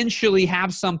essentially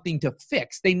have something to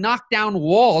fix. They knock down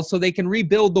walls so they can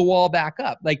rebuild the wall back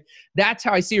up. Like that's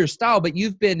how I see your style. But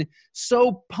you've been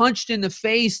so punched in the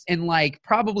face and like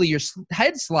probably your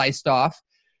head sliced off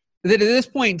that at this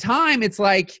point in time, it's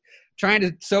like trying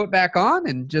to sew it back on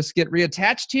and just get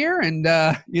reattached here and,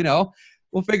 you know,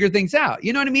 we'll figure things out.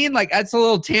 You know what I mean? Like that's a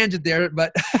little tangent there,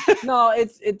 but. No,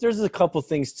 there's a couple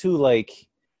things too. Like,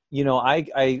 you know,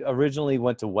 I originally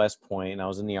went to West Point and I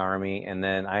was in the Army, and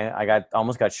then I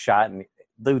almost got shot. And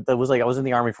that was like, I was in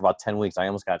the Army for about 10 weeks. I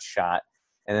almost got shot,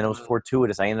 and then it was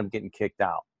fortuitous. I ended up getting kicked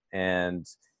out, and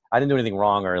I didn't do anything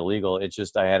wrong or illegal. It's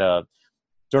just, during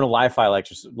a live fire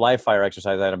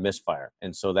exercise, I had a misfire.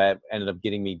 And so that ended up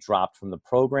getting me dropped from the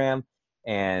program.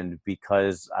 And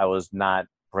because I was not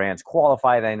branch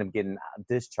qualified, I ended up getting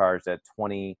discharged at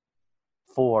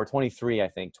 23, I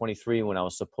think, 23, when I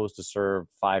was supposed to serve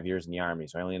 5 years in the Army.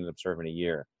 So I only ended up serving a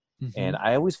year. Mm-hmm. And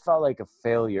I always felt like a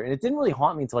failure. And it didn't really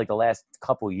haunt me until like the last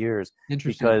couple of years.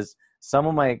 Because some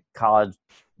of my college,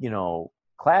 you know,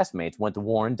 classmates went to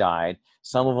war and died.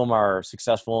 Some of them are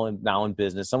successful and now in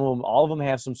business. Some of them, all of them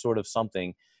have some sort of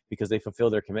something because they fulfill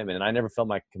their commitment. And I never felt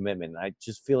my commitment. I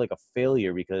just feel like a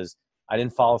failure because I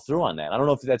didn't follow through on that. I don't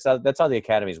know if that's how the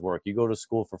academies work. You go to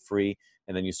school for free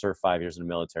and then you serve 5 years in the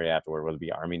military afterward, whether it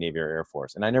be Army, Navy, or Air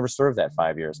Force. And I never served that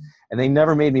 5 years. And they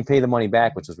never made me pay the money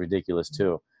back, which was ridiculous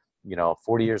too. You know,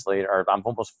 40 years later, or I'm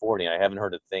almost 40 and I haven't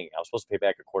heard a thing. I was supposed to pay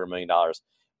back $250,000.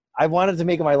 I wanted to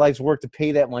make it my life's work to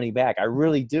pay that money back. I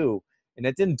really do. And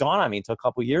that didn't dawn on me until a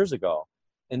couple of years ago.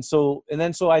 And so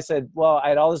I said, well, I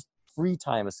had all this free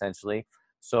time essentially.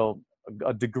 So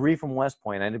a degree from West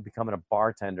Point, I ended up becoming a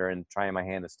bartender and trying my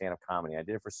hand at stand-up comedy. I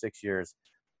did it for 6 years.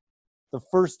 The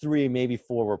first 3, maybe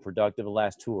 4 were productive. The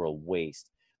last 2 were a waste.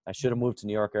 I should have moved to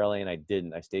New York or LA and I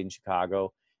didn't. I stayed in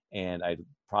Chicago and I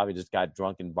probably just got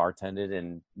drunk and bartended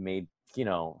and made, you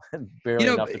know, barely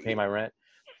enough to pay my rent.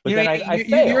 But then I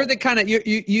failed. You're the kind of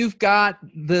you've got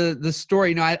the story.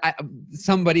 You know, I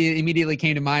somebody immediately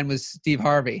came to mind was Steve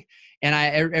Harvey,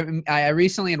 and I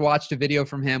recently had watched a video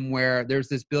from him where there's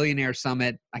this billionaire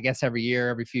summit, I guess every year,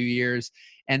 every few years,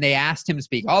 and they asked him to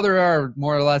speak. All there are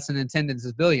more or less in attendance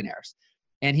is billionaires,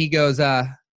 and he goes,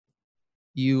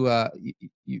 "You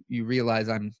realize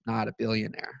I'm not a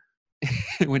billionaire."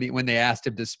 when they asked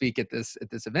him to speak at this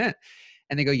event.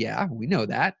 And they go, yeah, we know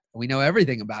that. We know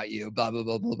everything about you, blah, blah,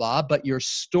 blah, blah, blah. But your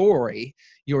story,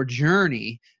 your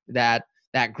journey, that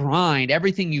grind,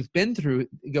 everything you've been through,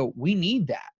 you go, we need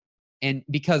that. And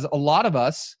because a lot of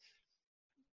us,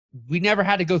 we never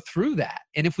had to go through that.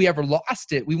 And if we ever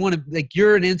lost it, we want to, like,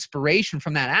 you're an inspiration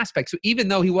from that aspect. So even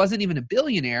though he wasn't even a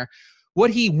billionaire,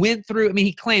 what he went through, I mean,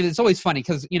 he claimed, it's always funny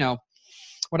because, you know,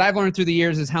 what I've learned through the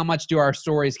years is how much do our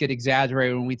stories get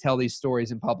exaggerated when we tell these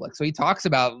stories in public. So he talks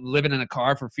about living in a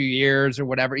car for a few years or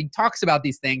whatever. He talks about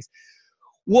these things.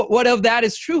 What of that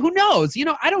is true? Who knows? You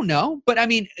know, I don't know. But I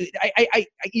mean,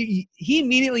 he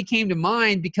immediately came to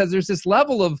mind because there's this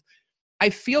level of, I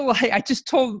feel like I just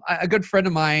told a good friend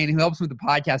of mine who helps with the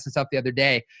podcast and stuff the other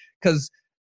day, because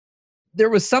there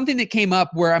was something that came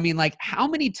up where, I mean, like, how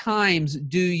many times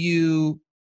do you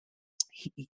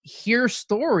hear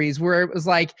stories where it was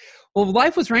like, well,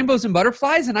 life was rainbows and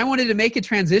butterflies and I wanted to make a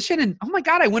transition and oh my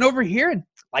God, I went over here and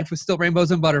life was still rainbows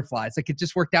and butterflies. Like it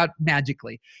just worked out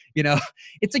magically. You know,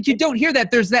 it's like, you don't hear that.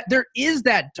 There is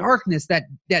that darkness,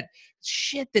 that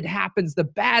shit that happens, the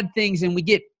bad things, and we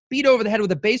get beat over the head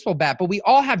with a baseball bat, but we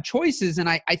all have choices. And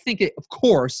I think of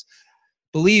course,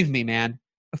 believe me, man,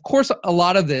 of course, a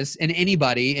lot of this, and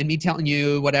anybody and me telling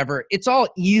you whatever, it's all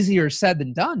easier said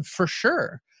than done for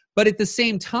sure. But at the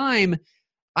same time,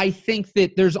 I think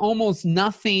that there's almost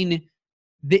nothing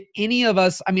that any of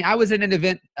us, I mean, I was at an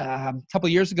event a couple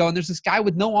of years ago and there's this guy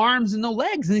with no arms and no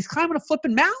legs and he's climbing a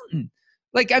flipping mountain.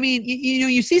 Like, I mean, you know,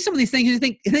 you see some of these things and you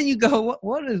think, and then you go,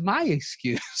 what is my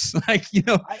excuse? Like, you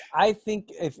know, I think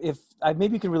if I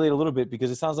maybe you can relate a little bit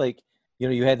because it sounds like, you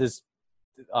know, you had this,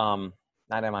 not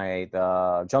MIA,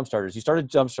 the jump starters. You started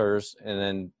jump starters and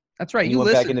then that's right. You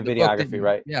went back into videography,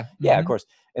 right? Yeah. Yeah, of course.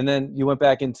 And then you went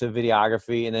back into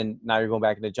videography and then now you're going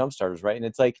back into jump starters, right? And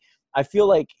it's like, I feel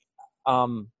like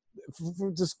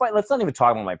despite, let's not even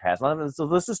talk about my past. So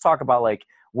let's just talk about like,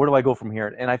 where do I go from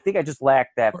here? And I think I just lack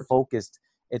that focused.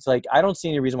 It's like, I don't see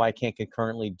any reason why I can't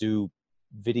concurrently do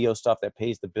video stuff that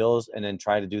pays the bills and then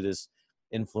try to do this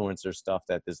influencer stuff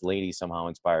that this lady somehow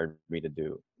inspired me to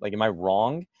do. Like, am I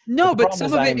wrong? No, but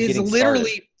some of it is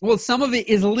literally, well, some of it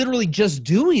is literally just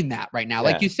doing that right now.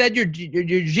 Like you said, your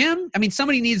gym. I mean,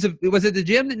 somebody needs was it the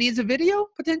gym that needs a video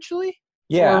potentially?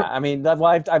 Yeah. I mean, I've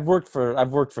worked for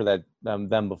that,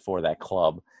 them before, that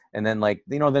club. And then like,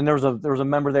 then there was a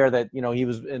member there that,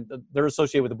 they're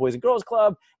associated with the Boys and Girls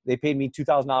Club. They paid me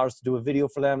 $2,000 to do a video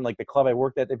for them. Like the club I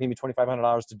worked at, they paid me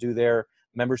 $2,500 to do their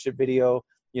membership video,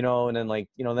 and then like,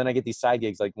 then I get these side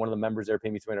gigs. Like one of the members there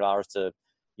paid me $300 to,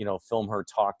 film her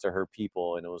talk to her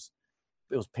people. And it was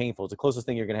painful. It's the closest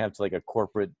thing you're going to have to like a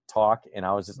corporate talk. And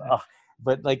I was just,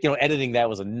 but like, editing that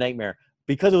was a nightmare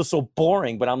because it was so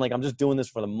boring, but I'm like, I'm just doing this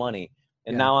for the money.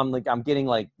 And now I'm getting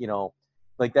like,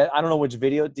 like that. I don't know which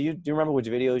video. Do you remember which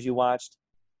videos you watched?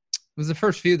 It was the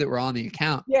first few that were on the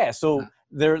account. Yeah. So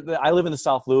I live in the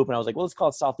South Loop, and I was like, well, let's call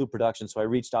it South Loop Productions. So I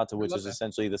reached out to, which is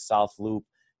essentially the South Loop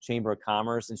Chamber of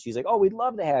Commerce. And she's like, oh, we'd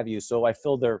love to have you. So I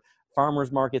filled their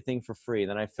farmers market thing for free.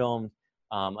 Then I filmed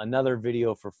another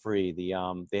video for free.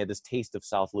 They had this taste of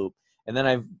South Loop. And then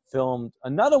I filmed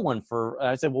another one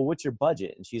I said, well, what's your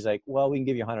budget? And she's like, well, we can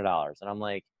give you $100. And I'm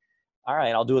like, all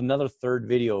right, I'll do another third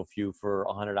video for you for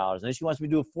 $100. And then she wants me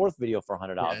to do a fourth video for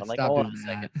 $100. I'm like, hold on a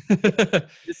second.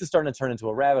 This is starting to turn into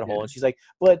a rabbit hole. And she's like,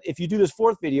 but if you do this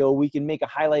fourth video, we can make a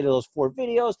highlight of those 4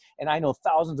 videos. And I know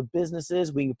thousands of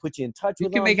businesses. We can put you in touch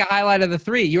with them. You can make a highlight of the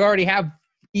 3. You already have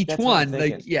each one.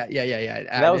 Like, yeah.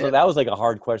 That was like a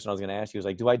hard question I was going to ask you. It was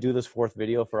like, do I do this fourth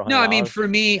video for $100? No, I mean, for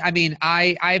me,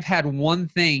 I've had one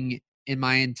thing in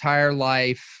my entire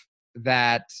life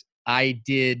that I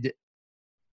did.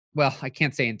 Well, I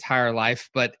can't say entire life,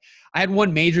 but I had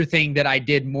one major thing that I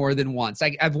did more than once.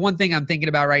 I have one thing I'm thinking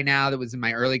about right now that was in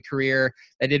my early career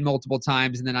that I did multiple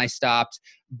times and then I stopped.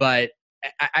 But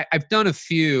I've done a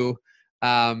few,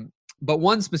 but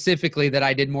one specifically that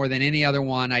I did more than any other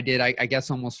one, I did, I guess,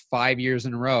 almost 5 years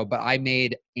in a row. But I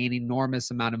made an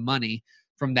enormous amount of money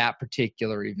from that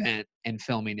particular event and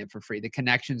filming it for free, the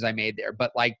connections I made there.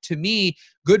 But like, to me,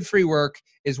 good free work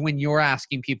is when you're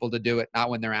asking people to do it,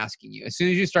 not when they're asking you. As soon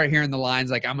as you start hearing the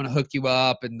lines like, I'm going to hook you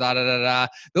up and da, da, da, da,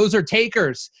 those are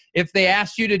takers. If they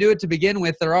asked you to do it to begin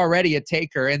with, they're already a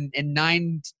taker. And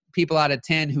 9 people out of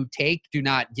 10 who take do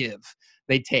not give.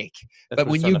 They take. But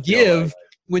when you give,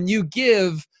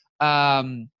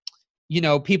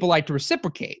 people like to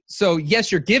reciprocate. So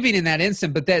yes, you're giving in that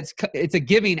instant, but it's a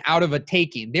giving out of a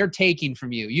taking. They're taking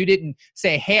from you. You didn't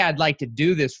say, hey, I'd like to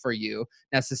do this for you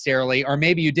necessarily. Or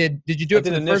maybe you did. Did you do it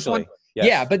for the first one? Yes.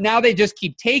 Yeah, but now they just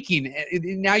keep taking.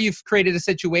 Now you've created a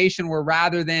situation where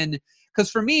rather than,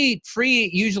 because for me, free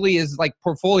usually is like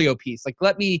portfolio piece. Like,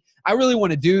 I really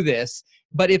want to do this.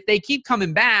 But if they keep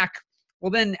coming back, well,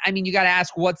 then, I mean, you got to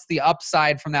ask, what's the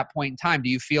upside from that point in time? Do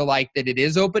you feel like that it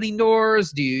is opening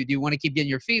doors? Do you want to keep getting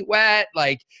your feet wet?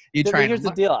 Like, here's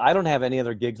the deal. I don't have any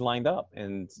other gigs lined up,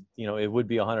 and it would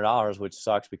be $100, which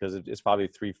sucks because it's probably a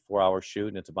 3-4 hour shoot,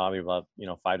 and it's probably about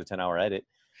 5 to 10 hour edit.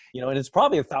 And it's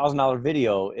probably $1,000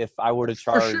 video if I were to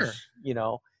charge. For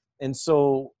sure. And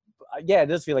so. Yeah, it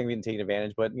does feel like we've been taking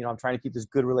advantage, but I'm trying to keep this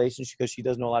good relationship because she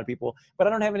does know a lot of people, but I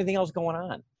don't have anything else going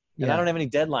on. And I don't have any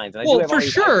deadlines. And well, for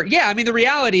sure. Yeah. I mean, the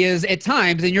reality is at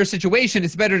times in your situation,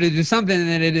 it's better to do something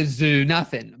than it is to do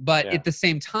nothing. But at the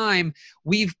same time,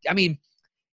 I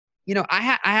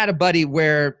had a buddy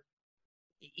where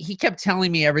he kept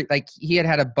telling me he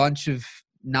had a bunch of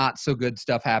not so good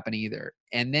stuff happen either.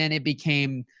 And then it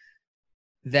became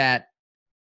that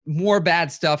more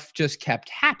bad stuff just kept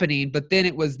happening. But then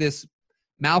it was this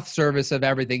mouth service of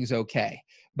everything's okay.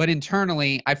 But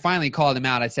internally, I finally called him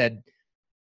out. I said,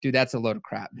 dude, that's a load of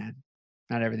crap, man.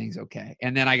 Not everything's okay.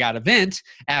 And then I got a vent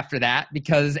after that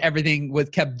because everything was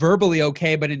kept verbally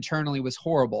okay, but internally was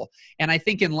horrible. And I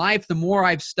think in life, the more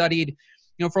I've studied,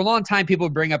 for a long time, people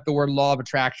bring up the word law of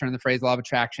attraction and the phrase law of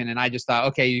attraction. And I just thought,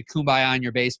 okay, you kumbaya in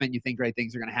your basement, you think great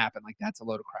things are going to happen. Like, that's a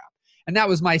load of crap. And that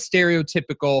was my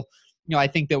stereotypical, I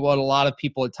think that what a lot of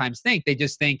people at times think, they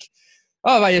just think,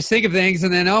 oh, I just think of things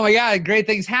and then, oh my God, great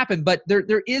things happen. But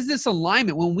there is this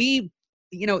alignment when we,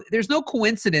 there's no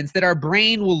coincidence that our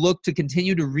brain will look to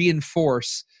continue to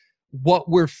reinforce what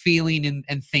we're feeling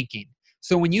and thinking.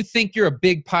 So when you think you're a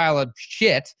big pile of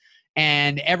shit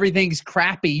and everything's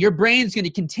crappy, your brain's going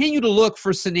to continue to look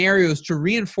for scenarios to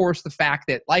reinforce the fact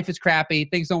that life is crappy,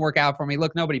 things don't work out for me,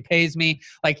 look, nobody pays me,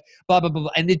 like blah, blah, blah,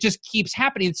 blah. And it just keeps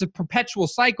happening. It's a perpetual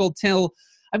cycle till,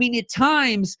 at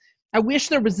times, I wish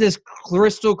there was this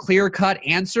crystal clear-cut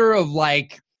answer of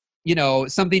like, you know,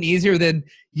 something easier than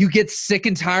you get sick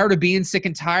and tired of being sick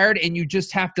and tired, and you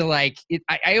just have to like,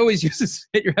 I always use this,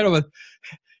 hit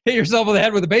yourself on the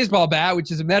head with a baseball bat,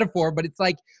 which is a metaphor, but it's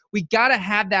like, we got to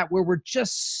have that where we're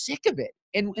just sick of it.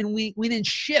 And we then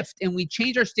shift and we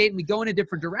change our state and we go in a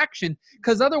different direction,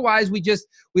 because otherwise we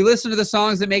listen to the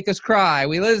songs that make us cry.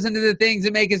 We listen to the things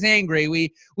that make us angry.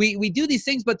 We do these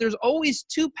things, but there's always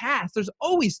two paths. There's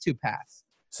always two paths.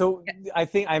 So I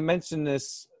think I mentioned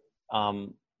this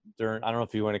during, I don't know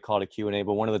if you want to call it a Q&A,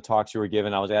 but one of the talks you were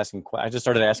giving, I just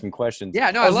started asking questions.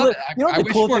 Yeah, no, I love it. You know, I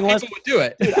wish more people would do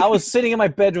it. Dude, I was sitting in my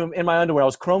bedroom in my underwear. I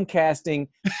was Chromecasting.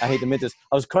 I hate to admit this.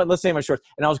 Let's say my shorts.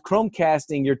 And I was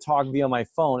Chromecasting your talk via my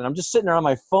phone. And I'm just sitting there on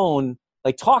my phone,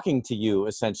 like talking to you,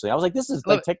 essentially. I was like, this is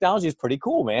like, technology is pretty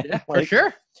cool, man. Yeah, like, for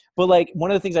sure. But like,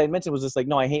 one of the things I mentioned was just like,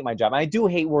 no, I hate my job. And I do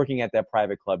hate working at that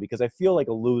private club because I feel like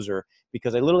a loser,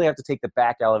 because I literally have to take the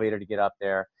back elevator to get up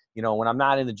there. You know, when I'm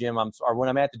not in the gym, or when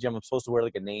I'm at the gym, I'm supposed to wear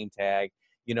like a name tag.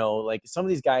 You know, like some of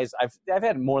these guys, I've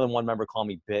had more than one member call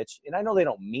me bitch, and I know they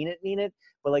don't mean it,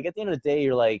 but like at the end of the day,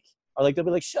 you're like, or like they'll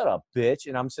be like, shut up, bitch,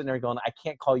 and I'm sitting there going, I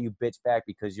can't call you bitch back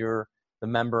because you're the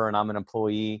member and I'm an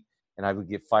employee, and I would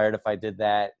get fired if I did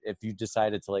that. If you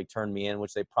decided to like turn me in,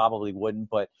 which they probably wouldn't,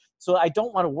 but so I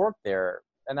don't want to work there.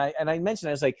 And I mentioned,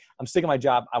 I was like, I'm sick of my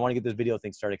job. I want to get this video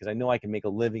thing started because I know I can make a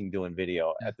living doing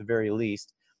video at the very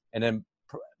least, and then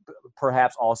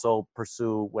perhaps also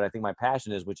pursue what I think my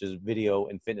passion is, which is video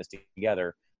and fitness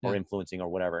together, or influencing or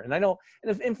whatever. And I know,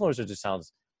 and if influencer just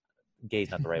sounds gay,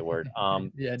 is not the right word.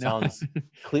 Sounds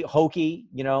hokey.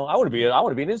 You know, I want to be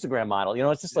an Instagram model. You know,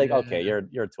 it's just like, okay,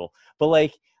 you're a tool. But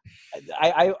like,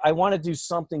 I want to do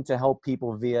something to help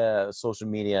people via social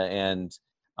media and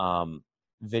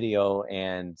video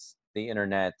and the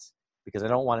internet, because I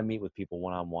don't want to meet with people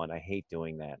one-on-one. I hate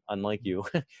doing that, unlike you.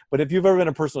 But if you've ever been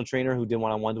a personal trainer who did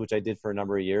one-on-ones, which I did for a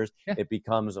number of years, it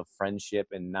becomes a friendship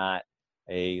and not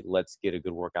a let's get a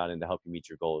good workout in to help you meet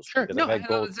your goals. Sure. Because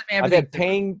No, I've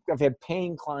had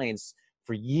paying clients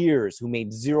for years who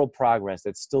made zero progress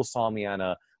that still saw me on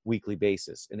a weekly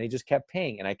basis. And they just kept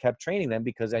paying. And I kept training them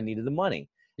because I needed the money.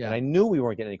 Yeah. And I knew we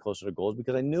weren't getting any closer to goals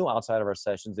because I knew outside of our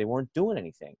sessions, they weren't doing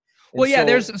anything. Well,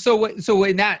 yeah, so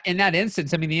in that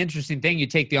instance, I mean, the interesting thing, you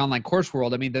take the online course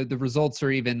world, I mean, the results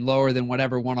are even lower than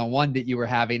whatever one-on-one that you were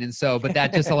having. And so, but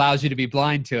that just allows you to be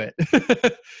blind to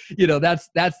it. You know, that's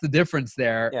the difference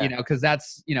there, you know, because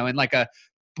that's, you know, in like a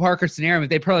Parker scenario, if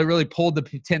they probably really pulled the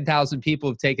 10,000 people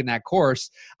who've taken that course,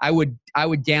 I would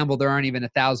gamble there aren't even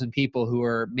 1,000 people who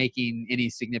are making any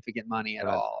significant money at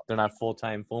all. They're not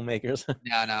full-time filmmakers.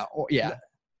 No. Yeah.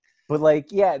 But like,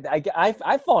 yeah,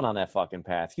 I've fallen on that fucking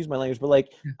path. Excuse my language, but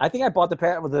like, I think I bought the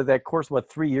path with that course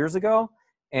 3 years ago,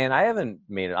 and I haven't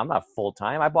made it. I'm not full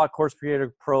time. I bought Course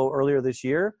Creator Pro earlier this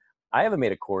year. I haven't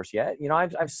made a course yet. You know,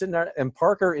 I've sitting there, and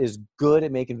Parker is good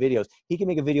at making videos. He can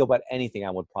make a video about anything.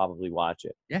 I would probably watch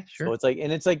it. Yeah, sure. So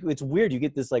it's weird. You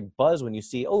get this like buzz when you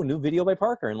see, oh, new video by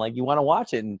Parker, and like you want to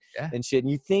watch it and shit.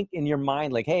 And you think in your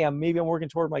mind like, hey, maybe I'm working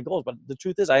toward my goals, but the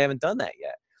truth is I haven't done that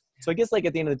yet. So I guess like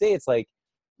at the end of the day, it's like,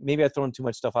 maybe I've thrown too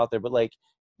much stuff out there, but like,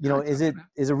 you know, is it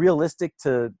realistic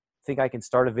to think I can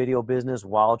start a video business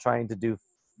while trying to do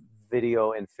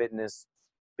video and fitness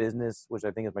business, which I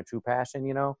think is my true passion?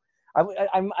 You know,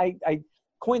 I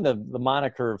coined the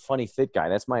moniker funny fit guy.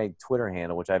 That's my Twitter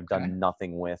handle, which I've done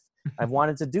nothing with. I've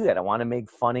wanted to do that. I want to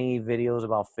make funny videos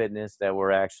about fitness that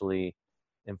were actually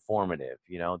informative.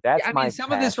 You know, that's my passion.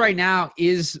 Some of this right now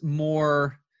is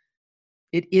more,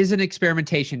 it is an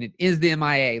experimentation. It is the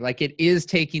MIA. Like it is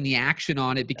taking the action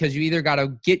on it, because you either got to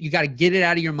get it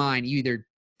out of your mind. You either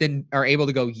then are able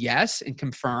to go yes and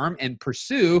confirm and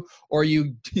pursue, or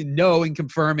you know and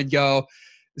confirm and go,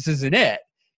 this isn't it.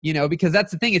 You know, because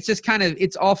that's the thing. It's just kind of,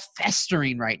 it's all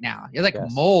festering right now. You're like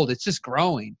mold. It's just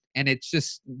growing, and it's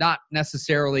just not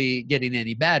necessarily getting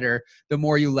any better the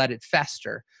more you let it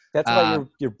fester. That's why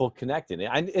your book connected.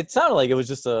 It sounded like it was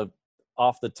just a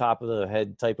off the top of the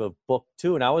head type of book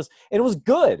too, and it was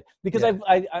good because I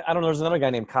don't know. There's another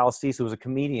guy named Kyle Cease who was a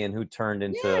comedian who turned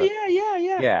into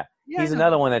he's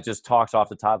another one that just talks off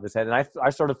the top of his head, and I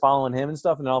started following him and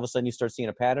stuff, and then all of a sudden you start seeing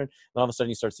a pattern, and all of a sudden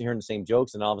you start hearing the same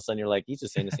jokes, and all of a sudden you're like, he's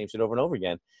just saying the same shit over and over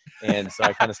again, and so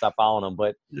I kind of stopped following him.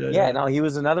 But he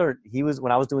was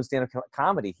when I was doing stand-up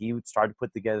comedy, he started to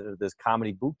put together this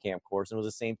comedy boot camp course, and it was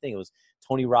the same thing. It was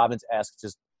Tony Robbins-esque,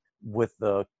 just with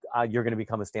the you're going to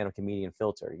become a stand-up comedian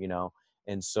filter, you know.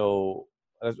 And so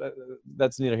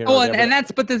that's neither here nor there.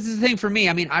 But this is the thing for me.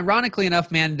 I mean, ironically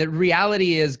enough, man, the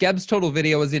reality is Geb's Total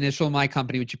Video was the initial of my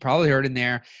company, which you probably heard in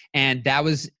there, and that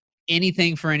was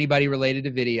anything for anybody related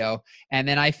to video. And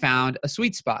then I found a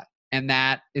sweet spot, and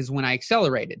that is when I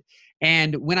accelerated.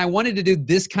 And when I wanted to do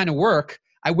this kind of work,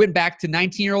 I went back to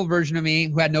 19-year-old version of me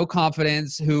who had no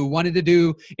confidence, who wanted to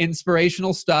do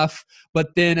inspirational stuff,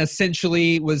 but then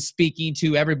essentially was speaking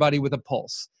to everybody with a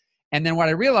pulse. And then what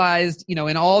I realized,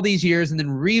 in all these years and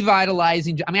then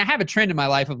revitalizing, I mean, I have a trend in my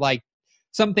life of like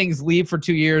some things leave for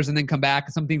 2 years and then come back,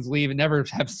 and some things leave and never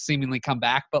have seemingly come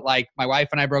back. But like my wife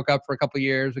and I broke up for a couple of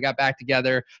years. We got back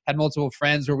together, had multiple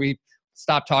friends where we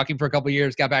stopped talking for a couple of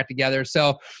years, got back together.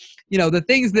 So, the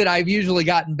things that I've usually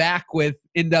gotten back with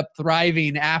end up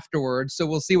thriving afterwards. So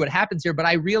we'll see what happens here. But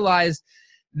I realized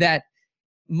that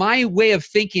my way of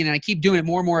thinking, and I keep doing it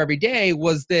more and more every day,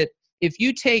 was that if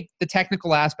you take the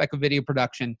technical aspect of video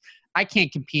production, I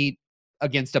can't compete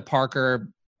against a Parker.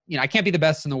 I can't be the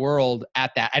best in the world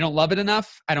at that. I don't love it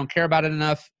enough. I don't care about it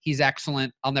enough. He's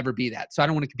excellent. I'll never be that. So I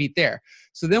don't want to compete there.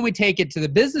 So then we take it to the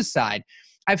business side.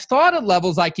 I've thought of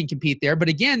levels I can compete there, but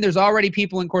again, there's already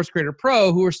people in Course Creator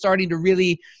Pro who are starting to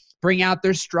really bring out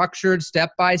their structured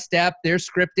step-by-step, their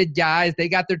scripted guys. They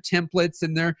got their templates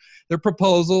and their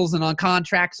proposals and on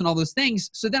contracts and all those things.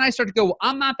 So then I start to go, well,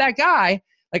 I'm not that guy.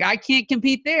 Like I can't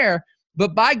compete there.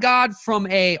 But by God, from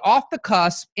a off the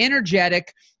cusp,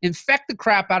 energetic, infect the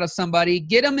crap out of somebody,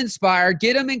 get them inspired,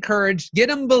 get them encouraged, get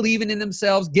them believing in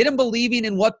themselves, get them believing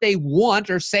in what they want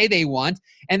or say they want,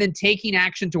 and then taking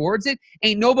action towards it.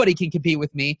 Ain't nobody can compete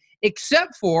with me,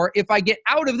 except for if I get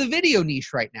out of the video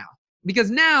niche right now. Because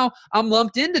now I'm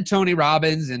lumped into Tony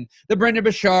Robbins and the Brendon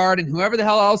Burchard and whoever the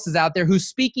hell else is out there who's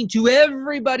speaking to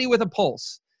everybody with a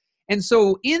pulse. And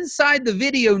so inside the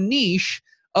video niche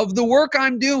of the work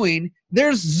I'm doing,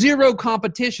 there's zero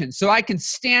competition. So I can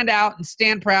stand out and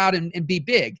stand proud and be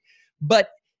big.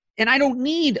 And I don't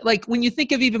need, like when you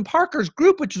think of even Parker's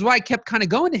group, which is why I kept kind of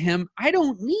going to him, I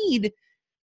don't need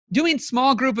doing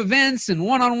small group events and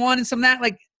one-on-one and some of that.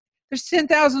 Like there's 8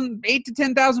 to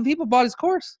 10,000 people bought his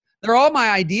course. They're all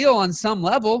my ideal on some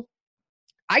level.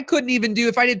 I couldn't even do,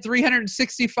 if I did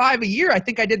 365 a year, I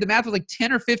think I did the math with like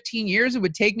 10 or 15 years. It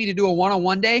would take me to do a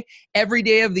one-on-one day every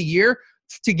day of the year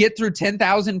to get through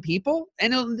 10,000 people.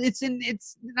 And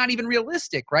it's not even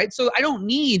realistic, right? So I don't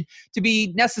need to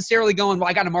be necessarily going, well,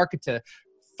 I got to market to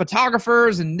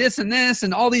photographers and this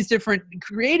and all these different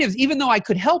creatives, even though I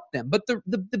could help them. But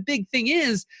the big thing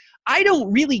is, I don't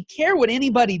really care what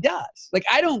anybody does. Like,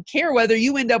 I don't care whether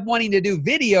you end up wanting to do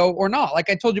video or not. Like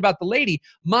I told you about the lady,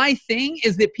 my thing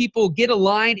is that people get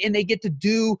aligned and they get to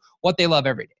do what they love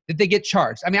every day, that they get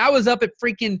charged. I mean, I was up at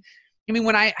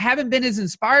when I haven't been as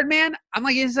inspired, man, I'm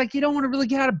like, it's like, you don't want to really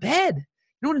get out of bed. You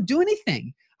don't want to do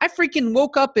anything. I freaking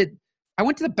woke up I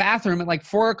went to the bathroom at like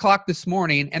 4:00 this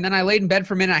morning, and then I laid in bed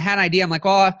for a minute. I had an idea. I'm like,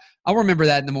 oh, I'll remember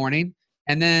that in the morning.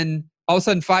 And then all of a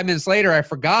sudden, 5 minutes later, I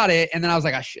forgot it. And then I was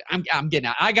like, I'm getting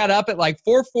out. I got up at like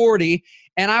 4:40,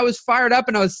 and I was fired up,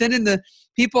 and I was sending the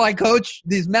people I coach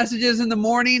these messages in the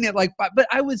morning at like 5. But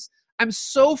I'm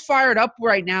so fired up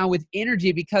right now with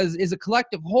energy because as a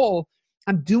collective whole,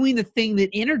 I'm doing the thing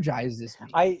that energizes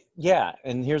me.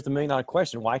 And here's the $1 million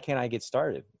question. Why can't I get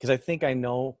started? Because I think I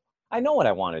know what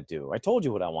I want to do. I told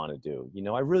you what I want to do.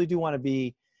 I really do want to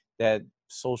be that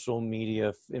social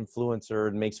media influencer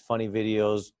and makes funny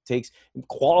videos, takes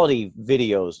quality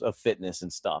videos of fitness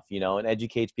and stuff, and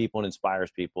educates people and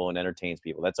inspires people and entertains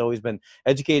people. That's always been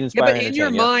educate, inspire, but in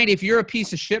your mind, if you're a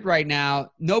piece of shit right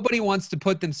now, nobody wants to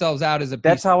put themselves out as a piece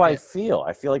That's how of I shit. feel.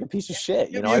 I feel like a piece of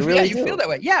shit. I really do. You feel that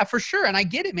way. Yeah, for sure. And I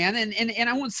get it, man. And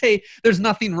I won't say there's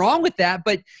nothing wrong with that,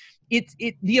 but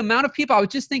the amount of people. I was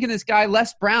just thinking this guy,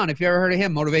 Les Brown, if you ever heard of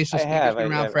him, motivational speaker, has been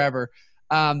around forever.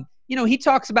 He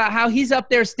talks about how he's up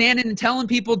there standing and telling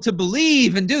people to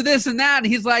believe and do this and that. And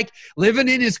he's like living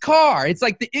in his car. It's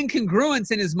like the incongruence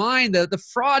in his mind, the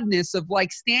fraudness of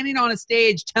like standing on a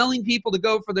stage, telling people to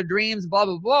go for their dreams, blah,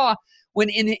 blah, blah. When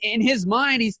in his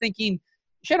mind, he's thinking,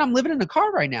 shit, I'm living in a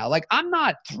car right now. Like I'm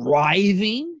not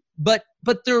thriving, but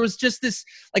there was just this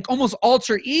like almost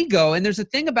alter ego. And there's a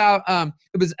thing about,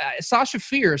 it was Sasha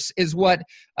Fierce is what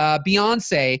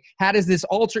Beyonce had as this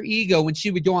alter ego when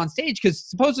she would go on stage, because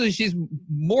supposedly she's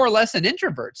more or less an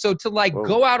introvert. So to like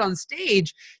go out on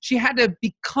stage, she had to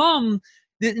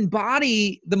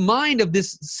embody the mind of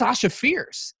this Sasha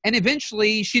Fierce. And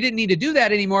eventually she didn't need to do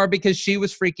that anymore because she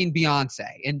was freaking Beyonce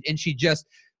and she just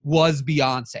was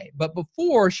Beyonce. But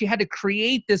before, she had to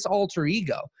create this alter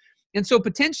ego. And so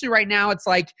potentially right now it's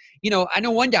like, I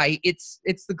know one guy, it's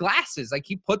the glasses. Like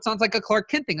he puts on like a Clark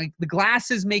Kent thing. Like the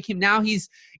glasses make him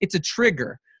it's a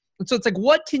trigger. And so it's like,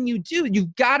 what can you do?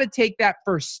 You've got to take that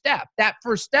first step. That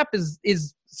first step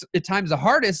is at times the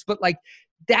hardest, but like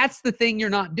that's the thing you're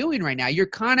not doing right now. You're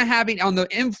kind of having on the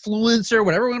influencer,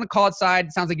 whatever we're going to call it side,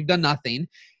 it sounds like you've done nothing.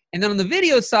 And then on the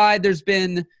video side, there's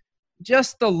been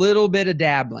just a little bit of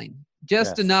dabbling.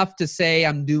 just Yes. enough to say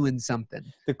I'm doing something.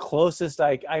 The closest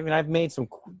I mean, I've made some,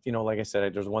 like I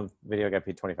said, there's one video I got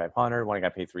paid 2,500, one I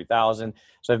got paid 3,000.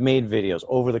 So I've made videos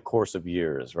over the course of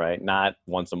years, right? Not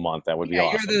once a month. That would be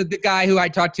awesome. You're the guy who I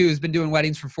talked to who's been doing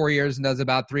weddings for 4 years and does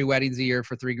about 3 weddings a year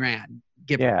for $3,000.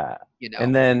 Yeah.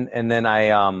 And then I,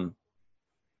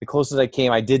 the closest I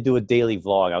came, I did do a daily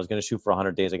vlog. I was going to shoot for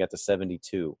 100 days. I got to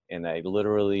 72. And I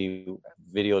literally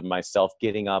videoed myself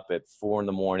getting up at 4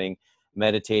 a.m,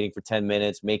 meditating for 10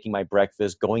 minutes, making my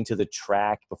breakfast, going to the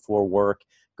track before work,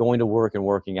 going to work and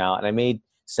working out. And I made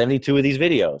 72 of these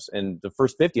videos. And the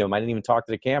first 50 of them, I didn't even talk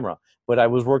to the camera, but I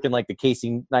was working like the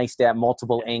Casey Neistat,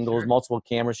 multiple angles, multiple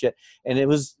camera shit. And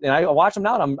I watch them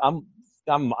now and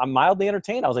I'm mildly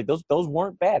entertained. I was like, those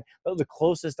weren't bad. That was the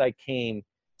closest I came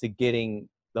to getting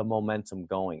the momentum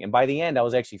going. And by the end, I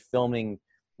was actually filming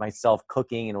myself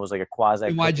cooking, and it was like a quasi.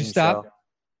 And why'd you stop? Show.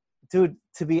 Dude,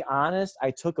 to be honest,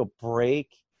 I took a break,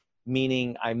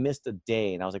 meaning I missed a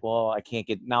day, and I was like, well, I can't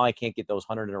get those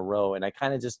 100 in a row. And I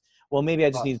kind of maybe I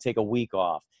just need to take a week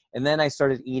off. And then I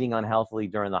started eating unhealthily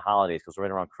during the holidays because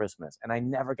right around Christmas, and I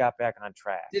never got back on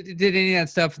track. Did any of that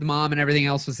stuff, the mom and everything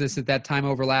else, was this at that time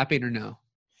overlapping or no?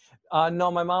 No,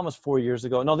 my mom was 4 years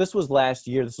ago. No, this was last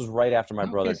year. This was right after my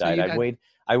brother died.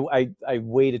 I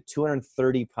weighed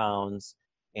 230 pounds,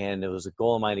 and it was a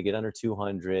goal of mine to get under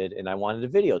 200, and I wanted to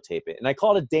videotape it. And I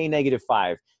called it day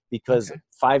 -5 because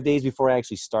 5 days before I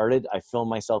actually started, I filmed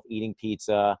myself eating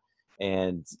pizza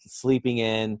and sleeping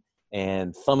in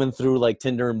and thumbing through like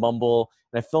Tinder and Bumble.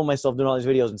 And I filmed myself doing all these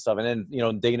videos and stuff. And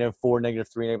then, day -4,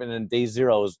 -3, and then day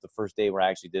 0 was the first day where I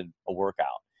actually did a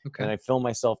workout. Okay. And I filmed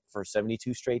myself for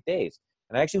 72 straight days.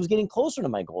 And I actually was getting closer to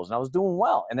my goals, and I was doing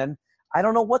well. And then I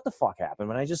don't know what the fuck happened,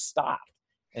 but I just stopped.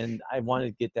 And I wanted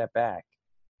to get that back.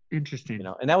 Interesting.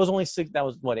 And that was only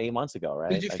 8 months ago,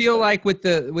 right? Did you feel like with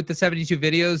the 72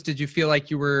 videos, did you feel like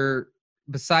you were,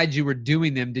 besides you were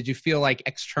doing them, did you feel like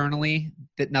externally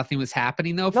that nothing was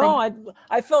happening though? No,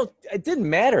 I felt it didn't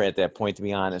matter at that point, to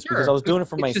be honest, because I was doing it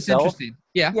for myself. Just interesting.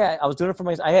 Yeah. Yeah, I was doing it for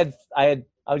myself.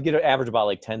 I would get an average about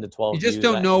like 10 to 12 views. You just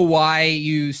don't know why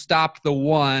you stopped the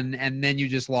one and then you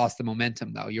just lost the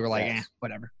momentum though. You were like,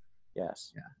 whatever.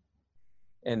 Yes.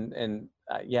 Yeah. And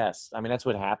yes, I mean, that's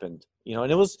what happened,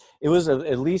 and it was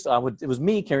at least it was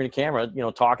me carrying a camera,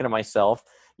 talking to myself,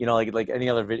 like any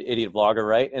other idiot vlogger.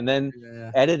 Right. And then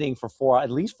editing for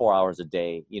at least 4 hours a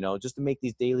day, just to make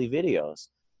these daily videos.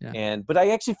 Yeah. But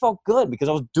I actually felt good because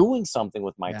I was doing something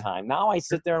with my time. Now I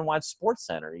sit there and watch Sports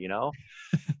Center,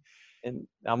 and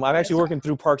I'm actually working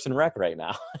through Parks and Rec right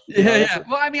now. Yeah.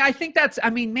 Well, I mean, I think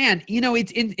man,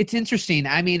 it's interesting.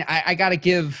 I mean, I got to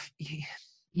give,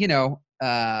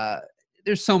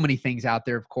 there's so many things out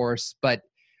there, of course, but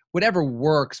whatever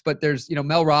works. But there's,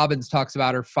 Mel Robbins talks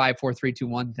about her 5, 4, 3, 2,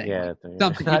 1 thing. Yeah.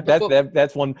 Something.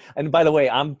 That's one. And by the way,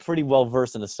 I'm pretty well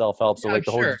versed in the self-help. So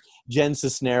the whole Jen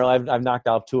Cisnero, I've knocked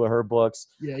out 2 of her books.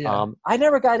 Yeah. I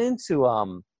never got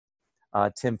into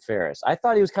Tim Ferriss. I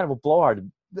thought he was kind of a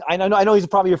blowhard. I know he's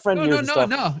probably your friend. No.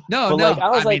 I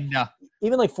was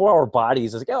even like 4 Hour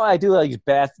Bodies. I was like, I do like these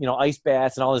baths, ice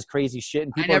baths and all this crazy shit,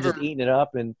 and people are just eating it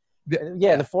up. And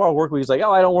the 4 Hour Work Week is like,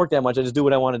 I don't work that much. I just do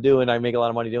what I want to do, and I make a lot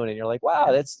of money doing it. And you're like,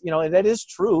 wow, that's that is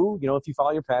true. If you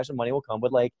follow your passion, money will come.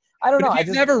 But like, I don't know. If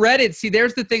you've never read it, see,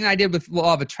 there's the thing I did with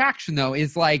Law of Attraction, though,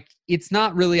 is like, it's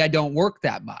not really I don't work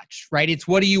that much, right? It's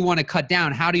what do you want to cut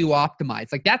down? How do you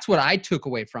optimize? Like, that's what I took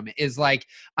away from it is like,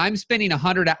 I'm spending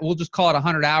we'll just call it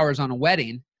 100 hours on a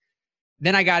wedding.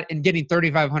 Then getting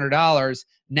 $3,500.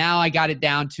 Now I got it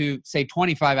down to say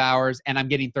 25 hours and I'm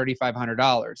getting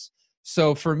 $3,500.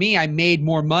 So for me, I made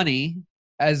more money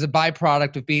as a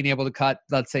byproduct of being able to cut,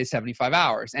 let's say 75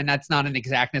 hours. And that's not an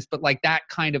exactness, but like that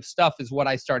kind of stuff is what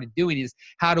I started doing is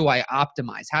how do I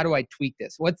optimize? How do I tweak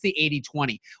this? What's the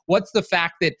 80-20? What's the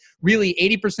fact that really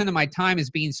 80% of my time is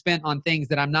being spent on things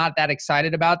that I'm not that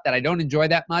excited about, that I don't enjoy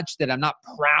that much, that I'm not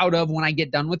proud of when I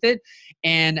get done with it.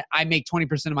 And I make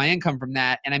 20% of my income from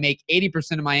that. And I make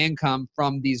 80% of my income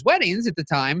from these weddings at the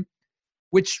time,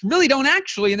 which really don't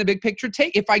actually in the big picture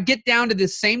if I get down to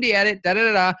this same day edit,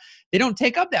 they don't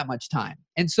take up that much time.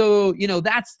 And so,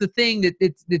 that's the thing that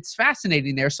it's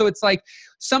fascinating there. So it's like,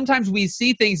 sometimes we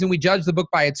see things and we judge the book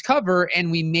by its cover and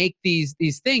we make these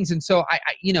things. And so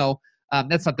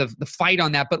that's not the fight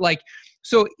on that, but like,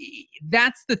 so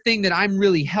that's the thing that I'm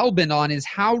really hellbent on is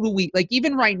how do we, like,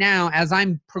 even right now, as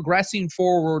I'm progressing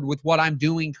forward with what I'm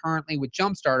doing currently with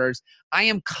Jumpstarters, I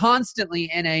am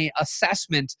constantly in a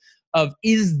assessment of,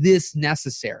 is this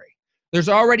necessary? There's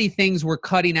already things we're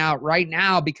cutting out right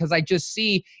now because I just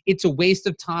see it's a waste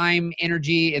of time,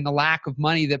 energy, and the lack of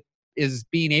money that is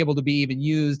being able to be even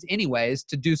used anyways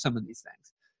to do some of these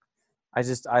things.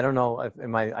 I don't know if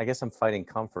I guess I'm fighting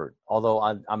comfort. Although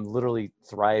I'm literally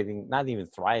thriving, not even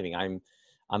thriving. I'm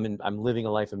living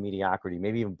a life of mediocrity,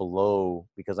 maybe even below,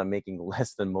 because I'm making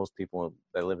less than most people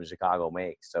that live in Chicago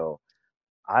make. So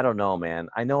I don't know, man.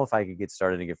 I know if I could get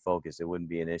started and get focused, it wouldn't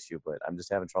be an issue, but I'm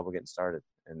just having trouble getting started.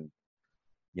 And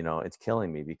it's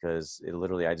killing me because it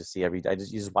literally, I just see you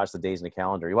just watch the days in the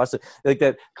calendar. You watch like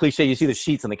that cliche, you see the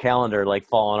sheets on the calendar like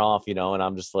falling off, and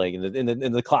I'm just like, and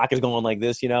the clock is going like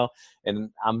this, and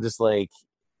I'm just like,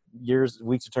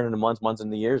 weeks are turning into months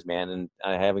into years, man. And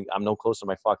I'm no closer to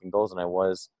my fucking goals than I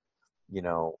was,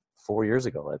 4 years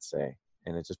ago, let's say.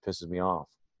 And it just pisses me off.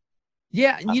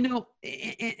 Yeah.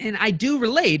 And I do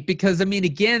relate because, I mean,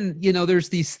 again, there's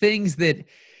these things that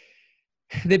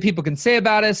people can say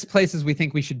about us, places we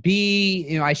think we should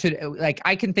be. I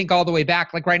can think all the way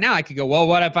back. Like right now I could go, well,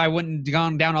 what if I wouldn't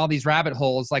gone down all these rabbit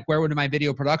holes? Like where would my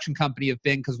video production company have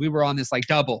been? Because we were on this like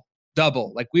double,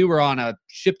 like we were on a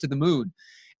ship to the moon.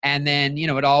 And then,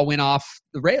 it all went off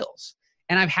the rails.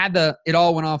 And I've had it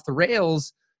all went off the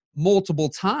rails multiple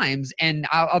times. And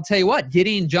I'll tell you what,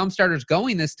 getting Jumpstarters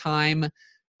going this time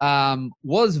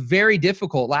was very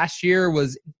difficult. Last year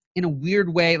was, in a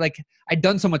weird way, like I'd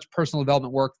done so much personal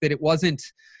development work that it wasn't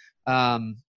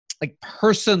like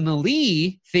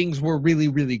personally things were really,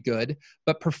 really good,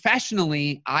 but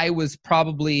professionally I was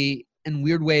probably in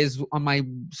weird ways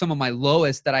on some of my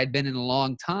lowest that I'd been in a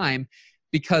long time,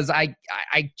 because I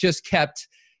just kept,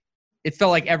 it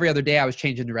felt like every other day I was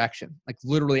changing direction. Like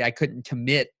literally I couldn't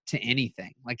commit to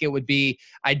anything. Like it would be,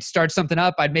 I'd start something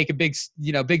up, I'd make a big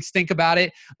stink about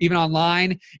it, even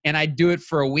online, and I'd do it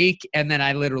for a week, and then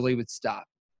I literally would stop.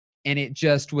 And it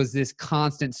just was this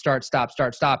constant start,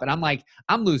 stop. And I'm like,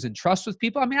 I'm losing trust with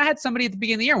people. I mean, I had somebody at the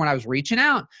beginning of the year when I was reaching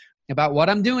out about what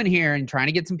I'm doing here and trying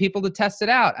to get some people to test it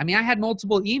out. I mean, I had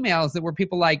multiple emails that were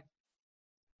people like,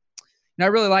 I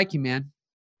really like you, man,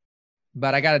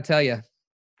 but I got to tell you,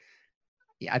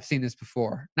 yeah, I've seen this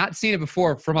before. Not seen it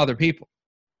before from other people.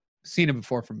 Seen it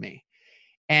before from me.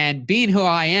 And being who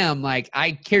I am, like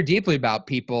I care deeply about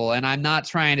people, and I'm not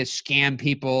trying to scam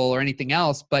people or anything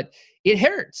else, but it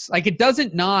hurts. Like it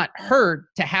doesn't not hurt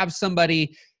to have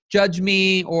somebody judge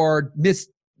me or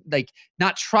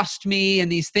not trust me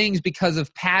and these things because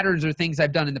of patterns or things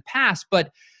I've done in the past.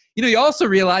 But you also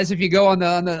realize if you go on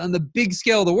the big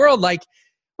scale of the world, like,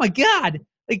 oh my God,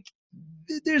 like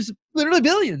there's literally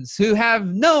billions who have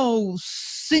no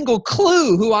single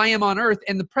clue who I am on earth.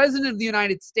 And the president of the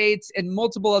United States and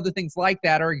multiple other things like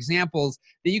that are examples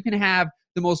that you can have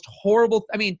the most horrible.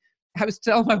 I mean, I was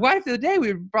telling my wife the other day,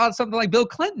 we brought something like Bill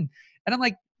Clinton. And I'm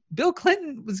like, Bill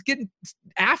Clinton was getting,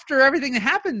 after everything that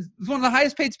happened, was one of the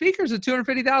highest paid speakers at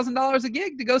 $250,000 a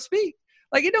gig to go speak.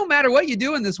 Like, it don't matter what you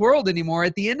do in this world anymore.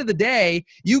 At the end of the day,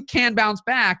 you can bounce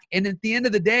back. And at the end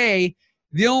of the day,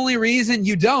 the only reason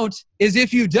you don't is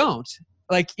if you don't.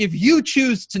 Like, if you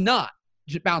choose to not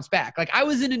bounce back. Like, I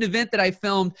was in an event that I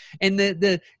filmed, and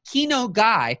the keynote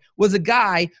guy was a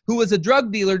guy who was a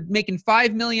drug dealer making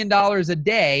 $5 million a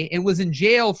day and was in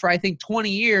jail for, I think, 20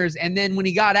 years. And then when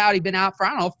he got out, he'd been out for,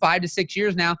 5 to 6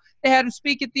 years now. They had him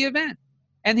speak at the event.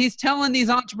 And he's telling these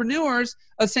entrepreneurs,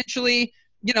 essentially,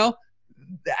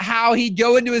 how he'd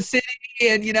go into a city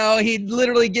and, he'd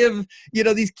literally give,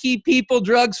 these key people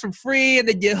drugs for free, and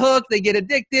they get hooked, they get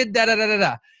addicted,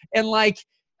 da-da-da-da-da. And like,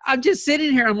 I'm just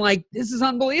sitting here, I'm like, this is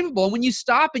unbelievable. And when you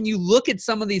stop and you look at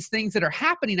some of these things that are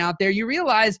happening out there, you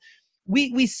realize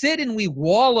we sit and we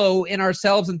wallow in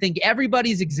ourselves and think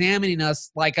everybody's examining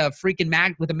us like a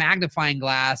freaking with a magnifying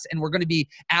glass, and we're going to be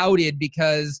outed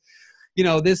because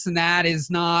this and that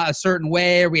is not a certain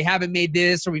way, or we haven't made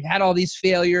this, or we've had all these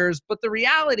failures. But the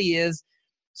reality is,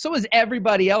 so is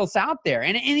everybody else out there.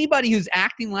 And anybody who's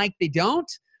acting like they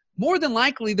don't, more than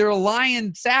likely they're a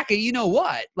lying sack of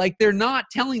what. Like, they're not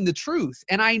telling the truth.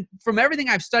 And from everything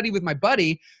I've studied with my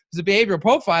buddy, who's a behavioral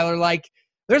profiler, like,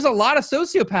 there's a lot of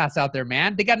sociopaths out there,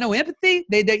 man. They got no empathy.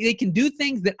 They can do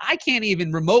things that I can't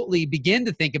even remotely begin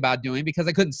to think about doing because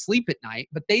I couldn't sleep at night,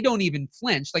 but they don't even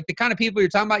flinch. Like the kind of people you're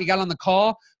talking about, you got on the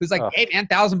call who's like, hey man,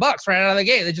 $1,000 right out of the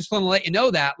gate. They just want to let you know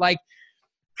that. Like,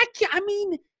 I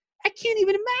can't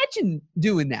even imagine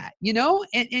doing that,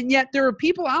 and yet there are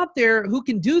people out there who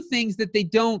can do things that they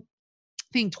don't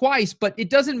think twice. But it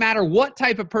doesn't matter what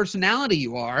type of personality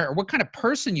you are or what kind of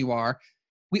person you are.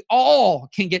 We all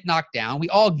can get knocked down. We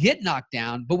all get knocked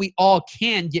down, but we all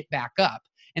can get back up.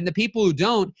 And the people who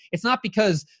don't, it's not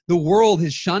because the world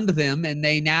has shunned them and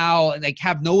they now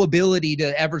have no ability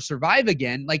to ever survive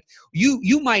again. Like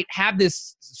you might have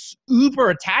this uber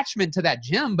attachment to that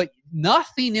gym, but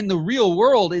nothing in the real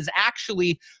world is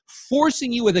actually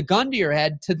forcing you with a gun to your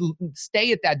head to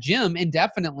stay at that gym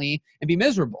indefinitely and be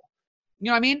miserable. You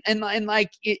know what I mean? And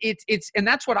like it's and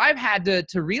that's what I've had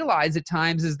to realize at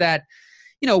times is that,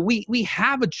 you know, we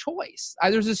have a choice.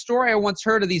 There's a story I once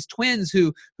heard of these twins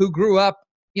who grew up,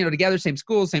 you know, together, same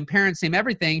school, same parents, same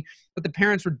everything, but the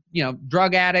parents were, you know,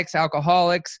 drug addicts,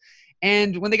 alcoholics.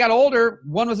 And when they got older,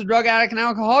 one was a drug addict and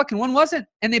alcoholic and one wasn't.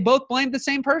 And they both blamed the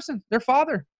same person, their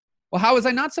father. Well, how was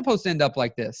I not supposed to end up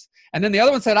like this? And then the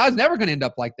other one said, I was never going to end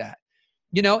up like that.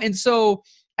 You know, and so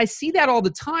I see that all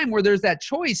the time where there's that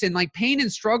choice, and like pain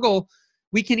and struggle,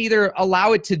 we can either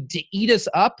allow it to eat us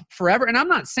up forever. And I'm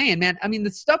not saying, man, I mean,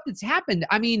 the stuff that's happened,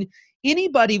 I mean,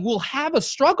 anybody will have a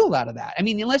struggle out of that. I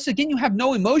mean, unless, again, you have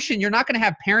no emotion, you're not going to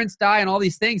have parents die and all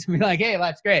these things and be like, hey,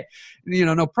 that's great, you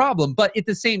know, no problem. But at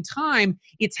the same time,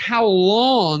 it's how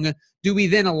long do we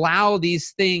then allow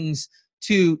these things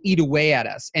to eat away at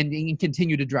us and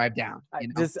continue to drive down? You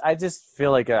know? I just feel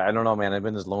like, I don't know, man, I've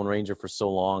been this Lone Ranger for so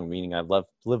long, meaning I've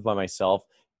lived by myself.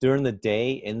 During the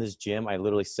day in this gym, I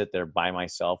literally sit there by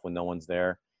myself when no one's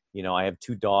there. You know, I have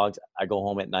 2 dogs. I go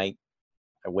home at night.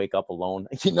 I wake up alone,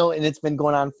 you know, and it's been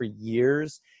going on for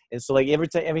years. And so like every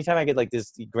time I get like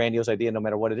this grandiose idea, no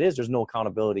matter what it is, there's no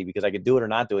accountability because I could do it or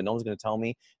not do it. No one's going to tell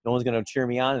me, no one's going to cheer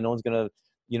me on, and no one's going to,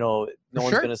 you know, no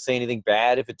one's going to say anything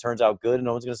bad if it turns out good, and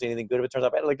no one's going to say anything good if it turns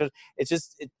out bad. Like it's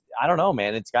just, I don't know,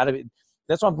 man. It's gotta be,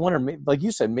 that's what I'm wondering. Like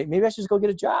you said, maybe I should just go get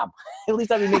a job. At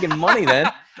least I'd be making money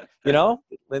then, you know?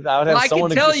 I would have I can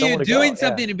tell you doing go.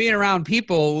 something and being around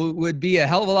people would be a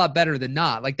hell of a lot better than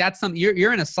not. Like that's something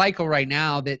you're in a cycle right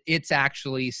now that it's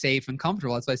actually safe and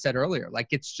comfortable. As I said earlier, like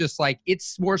it's just like,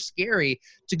 it's more scary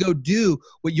to go do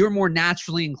what you're more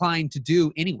naturally inclined to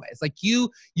do anyways. Like you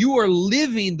are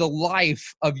living the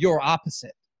life of your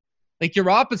opposite. Like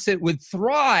your opposite would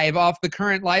thrive off the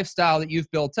current lifestyle that you've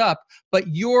built up,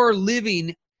 but you're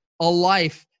living a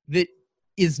life that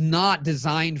is not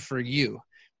designed for you.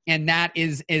 And that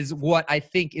is what I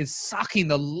think is sucking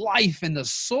the life and the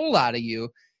soul out of you.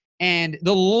 And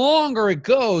the longer it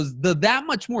goes, that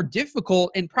much more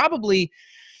difficult, and probably,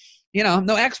 you know, I'm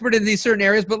no expert in these certain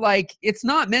areas, but like it's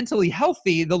not mentally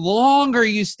healthy the longer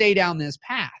you stay down this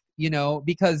path. You know,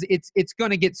 because it's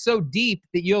going to get so deep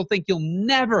that you'll think you'll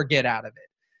never get out of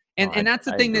it. And that's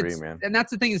the thing that's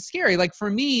the thing that's scary. Like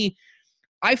for me,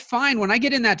 I find when I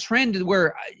get in that trend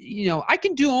where, you know, I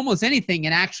can do almost anything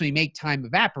and actually make time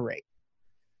evaporate.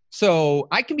 So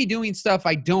I can be doing stuff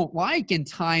I don't like in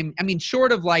time. I mean,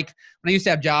 short of like when I used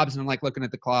to have jobs and I'm like looking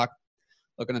at the clock,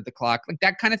 like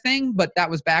that kind of thing. But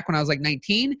that was back when I was like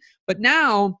 19. But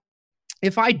now,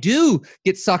 if I do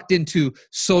get sucked into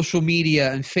social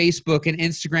media and Facebook and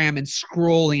Instagram and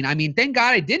scrolling, I mean, thank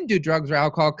God I didn't do drugs or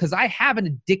alcohol because I have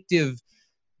an addictive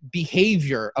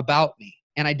behavior about me.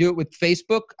 And I do it with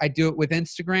Facebook. I do it with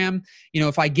Instagram. You know,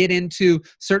 if I get into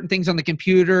certain things on the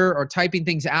computer or typing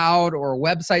things out or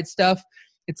website stuff,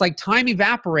 it's like time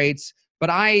evaporates,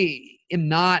 but I am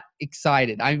not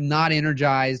excited. I'm not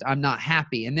energized. I'm not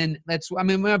happy. And then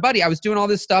my buddy, I was doing all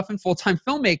this stuff in Full-Time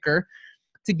Filmmaker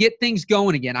to get things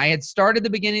going again. I had started the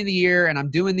beginning of the year and I'm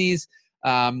doing these,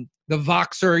 the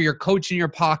Voxer, your coach in your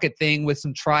pocket thing with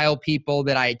some trial people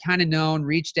that I had kind of known,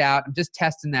 reached out. I'm just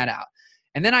testing that out.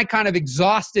 And then I kind of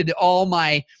exhausted all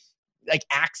my like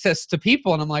access to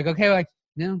people. And I'm like, okay, like,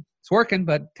 you know, it's working,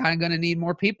 but kind of going to need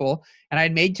more people. And I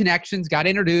had made connections, got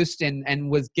introduced and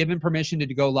was given permission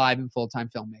to go live in Full-Time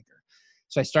Filmmaker.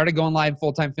 So I started going live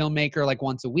Full-Time Filmmaker like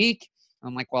once a week.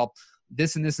 I'm like, well,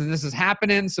 this and this and this is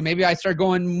happening. So maybe I start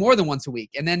going more than once a week.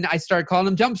 And then I started calling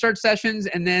them jumpstart sessions.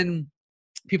 And then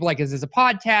people like, is this a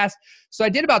podcast? So I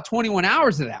did about 21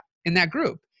 hours of that in that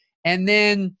group. And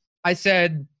then I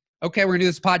said, okay, we're gonna do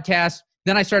this podcast.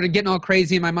 Then I started getting all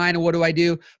crazy in my mind of what do I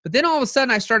do? But then all of a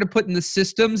sudden I started putting the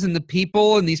systems and the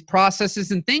people and these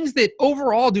processes and things that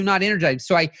overall do not energize.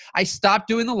 So I stopped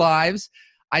doing the lives.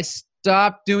 I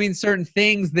stopped doing certain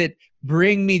things that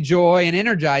bring me joy and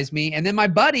energize me. And then my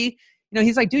buddy, you know,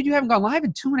 he's like, dude, you haven't gone live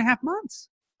in 2.5 months.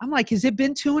 I'm like, has it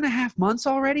been 2.5 months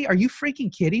already? Are you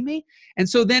freaking kidding me? And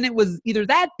so then it was either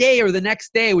that day or the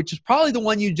next day, which is probably the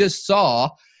one you just saw,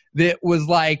 that was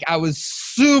like, I was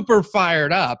super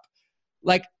fired up.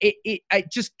 Like I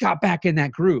just got back in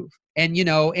that groove. And, you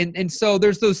know, and so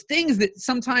there's those things that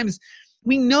sometimes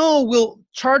we know will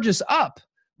charge us up.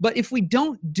 But if we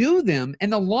don't do them,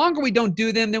 and the longer we don't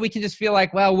do them, then we can just feel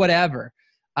like, well, whatever.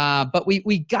 But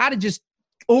we got to just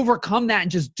overcome that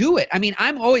and just do it. I mean,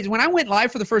 when I went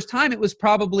live for the first time, it was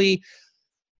probably,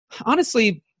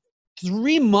 honestly,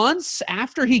 3 months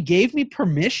after he gave me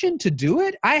permission to do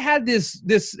it. I had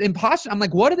this imposter. I'm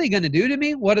like, what are they going to do to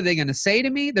me? What are they going to say to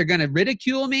me? They're going to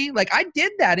ridicule me. Like I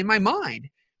did that in my mind.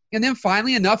 And then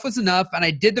finally enough was enough. And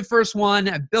I did the first one.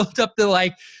 I built up the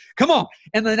like, come on.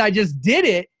 And then I just did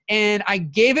it. And I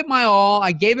gave it my all.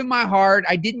 I gave it my heart.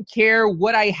 I didn't care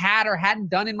what I had or hadn't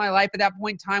done in my life at that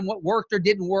point in time, what worked or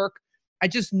didn't work. I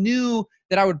just knew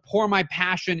that I would pour my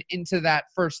passion into that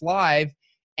first live,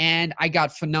 and I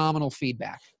got phenomenal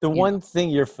feedback. The one thing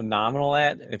you're phenomenal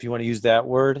at, if you want to use that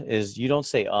word, is you don't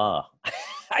say I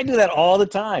do that all the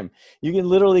time. You can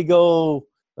literally go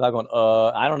without going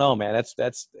I don't know, man.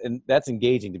 That's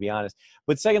engaging, to be honest.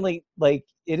 But secondly, like,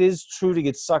 it is true to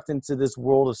get sucked into this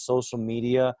world of social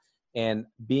media, and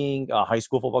being a high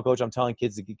school football coach, I'm telling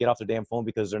kids to get off their damn phone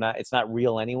because it's not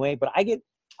real anyway. But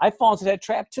I fall into that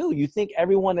trap too. You think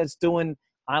everyone that's doing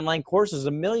online courses is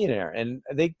a millionaire, and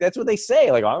that's what they say.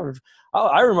 Like,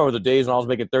 I remember the days when I was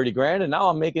making 30 grand and now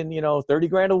I'm making, 30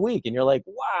 grand a week. And you're like,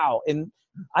 wow. And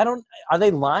are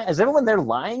they lying? Is everyone there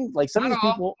lying? Like, some of these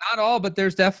people, not all, but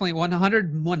there's definitely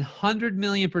 100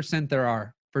 million% there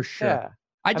are, for sure. Yeah.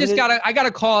 I got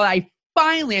a call.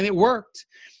 It worked.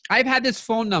 I've had this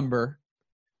phone number.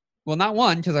 Well, not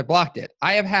one, because I blocked it.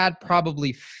 I have had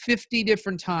probably 50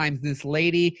 different times this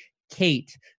lady,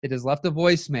 Kate, that has left a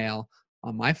voicemail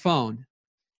on my phone,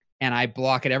 and I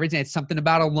block it every day. It's something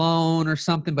about a loan or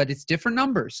something, but it's different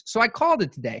numbers. So I called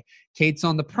it today. Kate's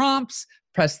on the prompts.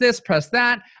 Press this, press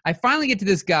that. I finally get to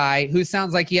this guy who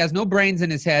sounds like he has no brains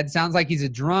in his head, sounds like he's a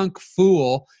drunk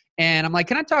fool. And I'm like,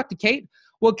 can I talk to Kate?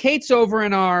 Well, Kate's over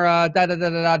in our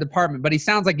department, but he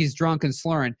sounds like he's drunk and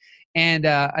slurring. And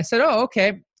I said, oh,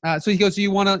 okay. So he goes, so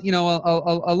you want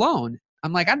a loan?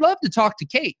 I'm like, I'd love to talk to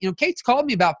Kate. Kate's called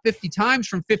me about 50 times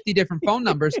from 50 different phone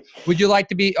numbers. Would you like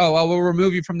to be, we'll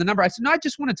remove you from the number. I said, no, I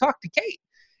just want to talk to Kate.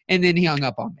 And then he hung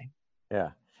up on me.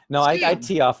 Yeah. No, I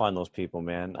tee off on those people,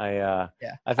 man. I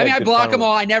block them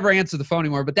all. I never answer the phone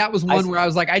anymore, but that was one where I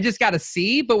was like, I just got to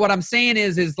see. But what I'm saying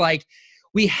is like,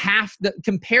 we have the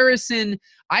comparison.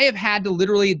 I have had to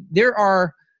literally,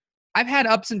 I've had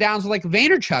ups and downs with like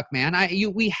Vaynerchuk, man.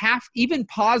 We have even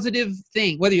positive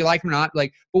thing, whether you like them or not,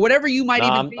 like, but whatever you might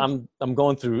think. I'm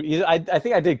going through, I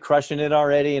think I did Crushing It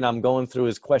already, and I'm going through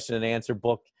his question and answer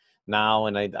book now.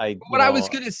 And I was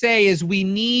going to say is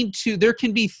there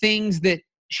can be things that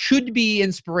should be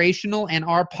inspirational and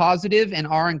are positive and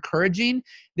are encouraging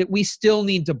that we still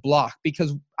need to block,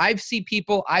 because I've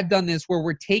done this where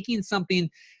we're taking something.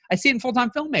 I see it in full-time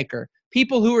filmmaker.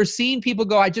 People who are seeing people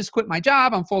go, I just quit my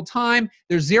job, I'm full-time.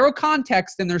 There's zero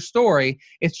context in their story.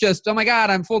 It's just, oh my God,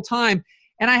 I'm full-time.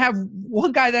 And I have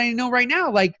one guy that I know right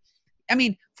now,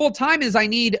 full-time is I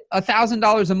need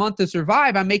 $1,000 a month to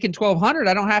survive. I'm making $1,200.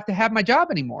 I don't have to have my job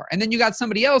anymore. And then you got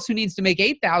somebody else who needs to make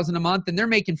 $8,000 a month and they're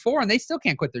making $4,000 and they still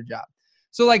can't quit their job.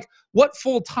 So like, what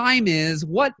full-time is,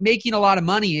 what making a lot of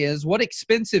money is, what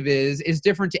expensive is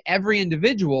different to every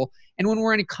individual. And when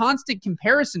we're in a constant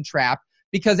comparison trap,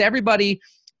 because everybody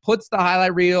puts the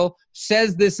highlight reel,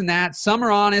 says this and that, some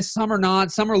are honest, some are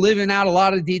not, some are living out a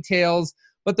lot of details.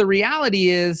 But the reality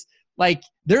is, like,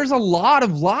 there's a lot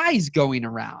of lies going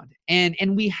around, and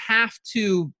we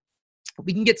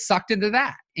can get sucked into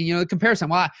that. And, the comparison,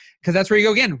 why? Because that's where you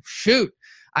go again. Shoot.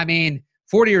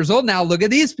 40 years old now, look at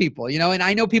these people, and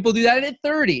I know people do that at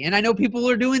 30, and I know people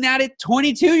are doing that at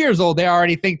 22 years old. They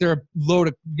already think they're a load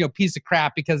of, piece of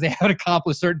crap because they haven't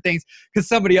accomplished certain things because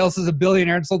somebody else is a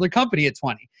billionaire and sold their company at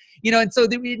 20, and so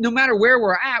no matter where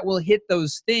we're at, we'll hit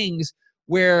those things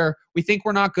where we think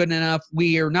we're not good enough.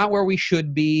 We are not where we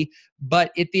should be.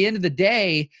 But at the end of the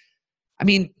day,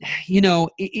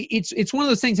 it's one of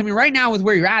those things. Right now with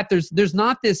where you're at, there's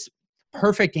not this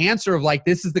perfect answer of like,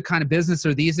 this is the kind of business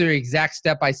or these are the exact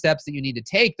step-by-steps that you need to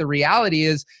take. The reality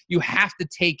is you have to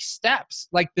take steps.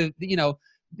 Like the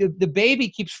baby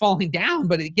keeps falling down,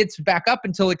 but it gets back up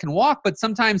until it can walk. But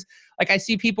sometimes, like, I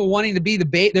see people wanting to be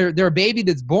they're a baby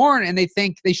that's born and they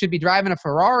think they should be driving a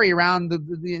Ferrari around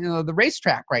the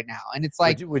racetrack right now. And it's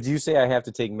like, would you say I have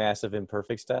to take massive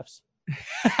imperfect steps?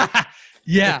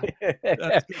 Yeah.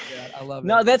 That's good, Dad. I love it.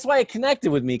 No, that's why it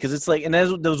connected with me. Cause it's like, and that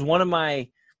was one of my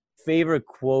favorite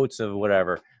quotes of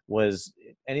whatever was,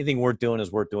 anything worth doing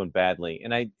is worth doing badly.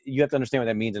 And you have to understand what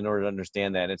that means in order to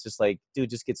understand that. It's just like,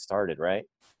 dude, just get started. Right.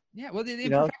 Yeah. Well,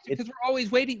 because we're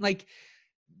always waiting. Like,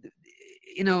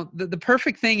 the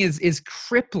perfect thing is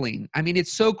crippling.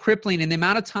 It's so crippling. And the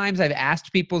amount of times I've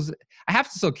asked I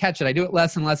have to still catch it. I do it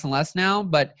less and less and less now,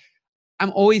 but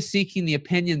I'm always seeking the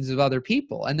opinions of other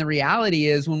people. And the reality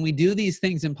is when we do these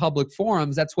things in public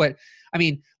forums, that's what,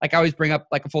 like I always bring up,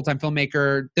 like a full-time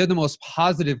filmmaker, they're the most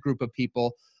positive group of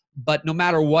people, but no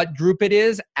matter what group it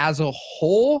is, as a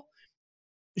whole,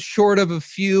 short of a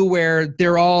few where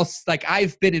they're all like,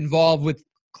 I've been involved with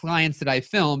clients that I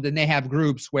filmed and they have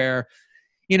groups where,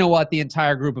 the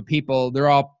entire group of people, they're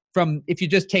all if you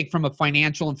just take from a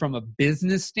financial and from a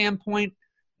business standpoint,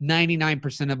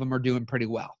 99% of them are doing pretty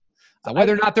well. Now,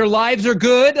 whether or not their lives are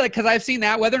good, like, because I've seen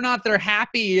that, whether or not they're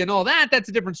happy and all that, that's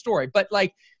a different story. But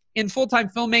like in full-time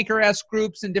filmmaker-esque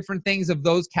groups and different things of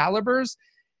those calibers,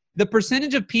 the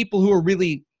percentage of people who are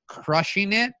really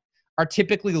crushing it are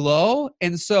typically low.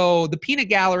 And so the peanut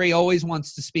gallery always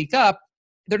wants to speak up.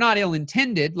 They're not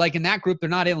ill-intended. Like in that group, they're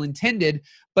not ill-intended,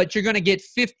 but you're going to get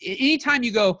 50. Anytime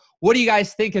you go, what do you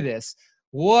guys think of this?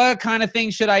 What kind of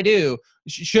things should I do?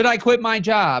 Should I quit my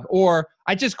job? Or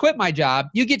I just quit my job.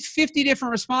 You get 50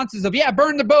 different responses of, yeah,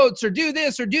 burn the boats or do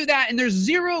this or do that. And there's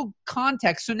zero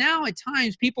context. So now at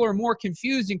times people are more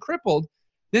confused and crippled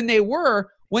than they were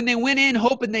when they went in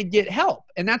hoping they'd get help.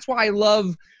 And that's why I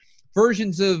love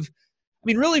versions of, I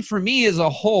mean, really for me as a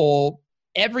whole,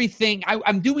 everything,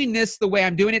 I'm doing this the way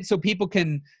I'm doing it so people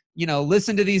can, you know,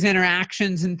 listen to these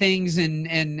interactions and things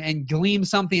and glean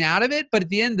something out of it. But at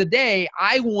the end of the day,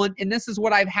 I want, and this is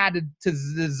what I've had to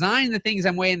design the things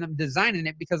I'm designing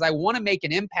it, because I want to make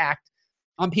an impact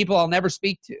on people I'll never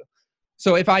speak to.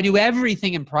 So if I do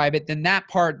everything in private, then that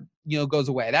part, you know, goes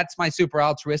away. That's my super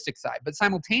altruistic side. But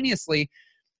simultaneously,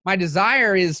 my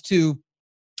desire is to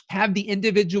have the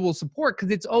individual support,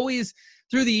 because it's always,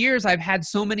 through the years, I've had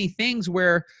so many things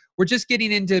where we're just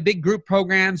getting into big group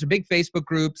programs or big Facebook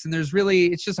groups, and there's really,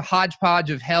 it's just a hodgepodge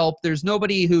of help. There's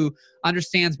nobody who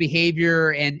understands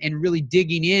behavior and really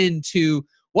digging into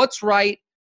what's right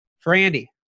for Andy.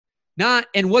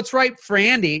 And what's right for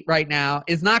Andy right now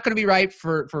is not going to be right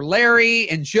for Larry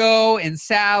and Joe and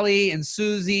Sally and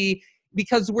Susie,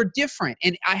 because we're different.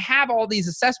 And I have all these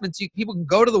assessments. People can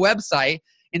go to the website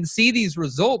and see these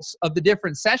results of the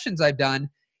different sessions I've done.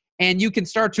 And you can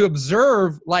start to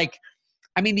observe, like,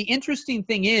 I mean, the interesting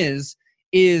thing is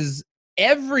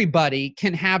everybody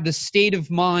can have the state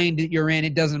of mind that you're in.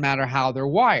 It doesn't matter how they're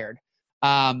wired.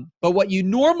 But what you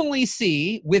normally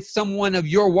see with someone of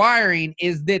your wiring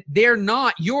is that they're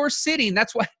not, you're sitting.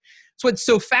 That's what's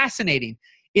so fascinating.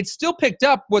 It's still picked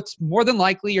up what's more than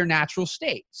likely your natural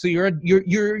state. So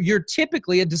you're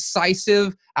typically a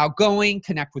decisive, outgoing,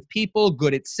 connect with people,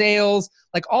 good at sales,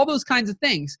 like all those kinds of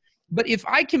things. But if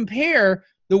I compare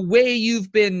the way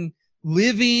you've been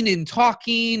living and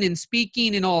talking and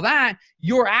speaking and all that,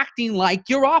 you're acting like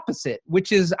your opposite,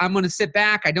 which is, I'm going to sit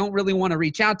back. I don't really want to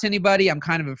reach out to anybody. I'm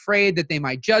kind of afraid that they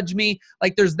might judge me.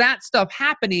 Like there's that stuff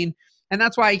happening. And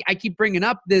that's why I keep bringing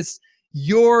up this,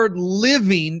 you're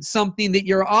living something that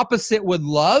your opposite would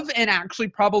love and actually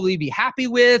probably be happy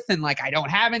with. And like, I don't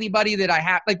have anybody that I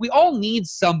have. Like we all need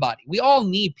somebody. We all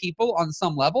need people on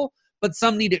some level, but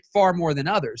some need it far more than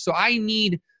others. So I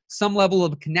need some level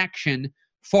of connection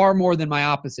far more than my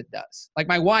opposite does. Like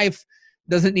my wife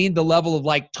doesn't need the level of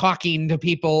like talking to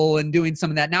people and doing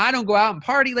some of that. Now I don't go out and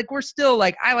party. Like we're still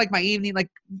like, I like my evening. Like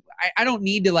I don't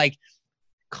need to like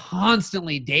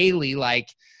constantly daily, like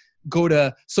go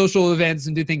to social events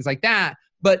and do things like that.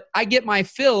 But I get my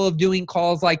fill of doing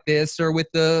calls like this or with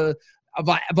the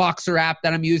Voxer app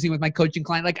that I'm using with my coaching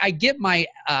client. Like I get my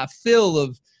fill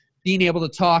of being able to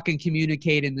talk and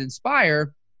communicate and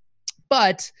inspire.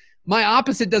 But my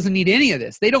opposite doesn't need any of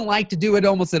this. They don't like to do it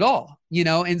almost at all, you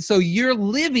know? And so you're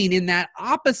living in that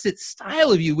opposite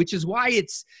style of you, which is why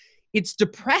it's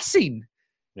depressing.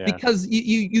 Yeah. Because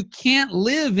you can't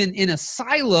live in a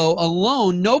silo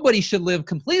alone. Nobody should live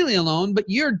completely alone, but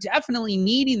you're definitely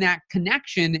needing that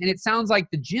connection. And it sounds like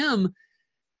the gym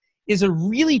is a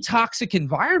really toxic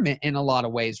environment in a lot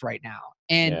of ways right now.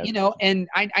 And, yeah, you know, and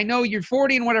I know you're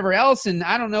 40 and whatever else. And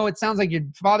I don't know, it sounds like your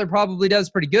father probably does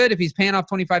pretty good if he's paying off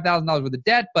 $25,000 worth of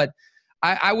debt, but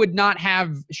I would not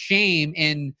have shame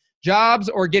in jobs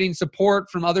or getting support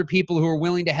from other people who are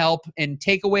willing to help and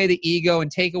take away the ego and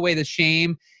take away the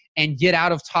shame and get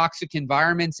out of toxic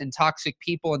environments and toxic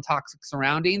people and toxic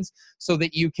surroundings so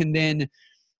that you can then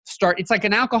start. It's like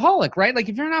an alcoholic, right? Like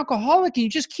if you're an alcoholic and you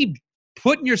just keep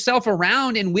putting yourself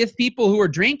around and with people who are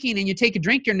drinking and you take a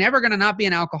drink, you're never going to not be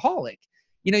an alcoholic.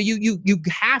 You know, you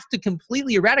have to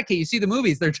completely eradicate. You see the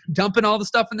movies, they're dumping all the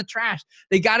stuff in the trash.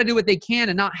 They got to do what they can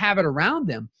and not have it around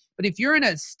them. But if you're in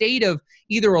a state of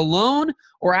either alone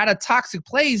or at a toxic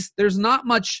place, there's not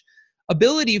much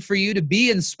ability for you to be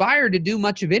inspired to do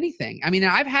much of anything. I mean,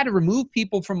 I've had to remove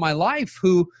people from my life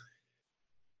who,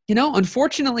 you know,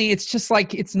 unfortunately, it's just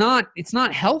like, it's not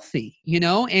healthy, you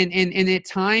know, and at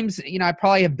times, you know, I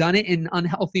probably have done it in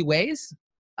unhealthy ways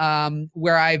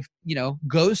where I've, you know,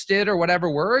 ghosted or whatever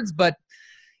words, but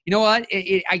you know what,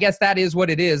 I guess that is what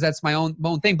it is. That's my own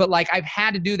thing. But like, I've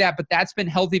had to do that, but that's been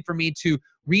healthy for me to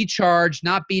recharge,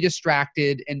 not be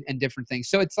distracted and different things.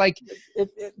 So it's like,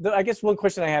 I guess one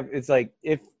question I have is like,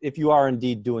 if you are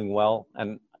indeed doing well,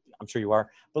 and I'm sure you are,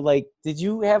 but like, did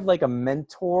you have like a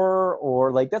mentor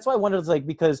or like, that's why I wondered, like,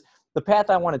 because the path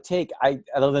I want to take,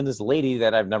 other than this lady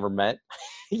that I've never met,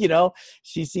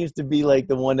 she seems to be like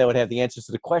the one that would have the answers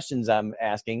to the questions I'm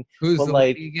asking. Who's But the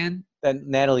like lady again? that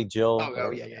Natalie Jill.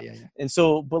 Oh, yeah. And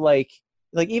so, but like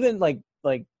even like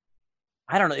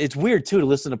I don't know. It's weird too to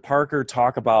listen to Parker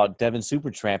talk about Devin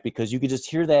Supertramp, because you could just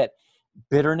hear that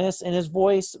bitterness in his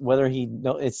voice, whether he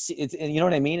know it's and you know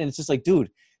what I mean. And it's just like, dude,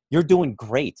 you're doing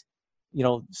great.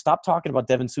 Stop talking about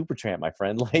Devin Supertramp, my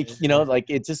friend. Like, like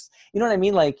it's just, you know what I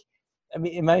mean? Like, I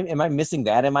mean, am I missing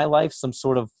that in my life? Some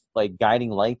sort of like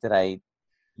guiding light that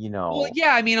Well,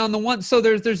 yeah, I mean, on the one, so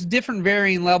there's different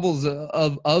varying levels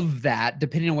of that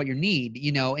depending on what you need,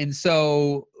 and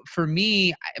so for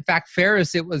me, in fact,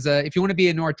 Ferris, it was if you want to be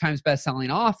a New York Times bestselling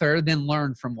author, then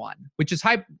learn from one, which is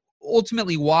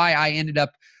ultimately why I ended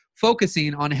up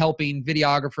focusing on helping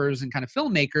videographers and kind of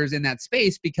filmmakers in that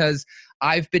space, because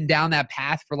I've been down that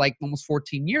path for like almost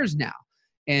 14 years now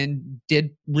and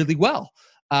did really well.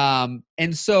 And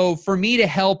so for me to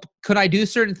help, could I do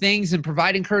certain things and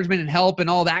provide encouragement and help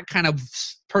and all that kind of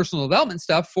personal development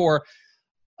stuff for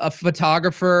a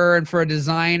photographer and for a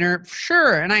designer?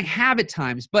 Sure. And I have at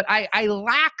times, but I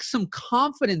lack some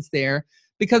confidence there,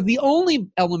 because the only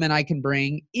element I can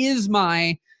bring is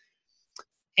my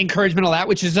encouragement, all that,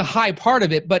 which is a high part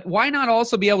of it. But why not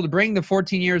also be able to bring the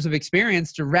 14 years of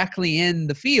experience directly in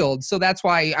the field? So that's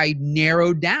why I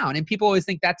narrowed down. And people always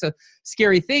think that's a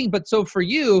scary thing. But so for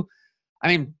you, I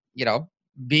mean,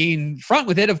 being front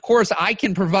with it, of course, I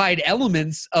can provide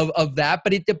elements of that,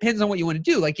 but it depends on what you want to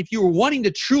do. Like if you were wanting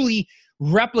to truly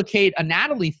replicate a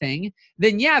Natalie thing,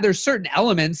 then yeah, there's certain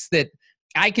elements that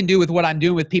I can do with what I'm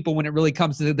doing with people when it really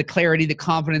comes to the clarity, the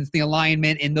confidence, the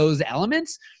alignment in those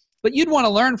elements. But you'd want to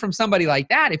learn from somebody like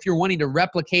that if you're wanting to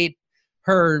replicate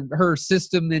her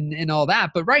system and all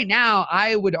that. But right now,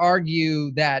 I would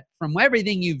argue that from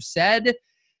everything you've said,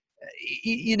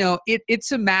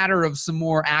 it's a matter of some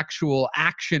more actual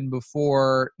action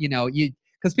before,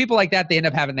 because people like that, they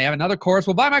have another course.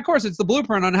 Well, buy my course. It's the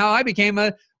blueprint on how I became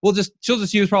she'll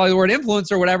just use probably the word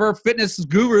influencer or whatever, fitness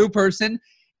guru person.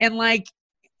 And like,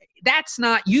 that's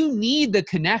not, you need the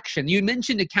connection. You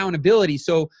mentioned accountability.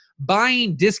 So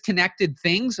buying disconnected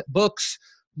things, books,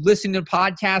 listening to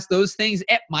podcasts, those things,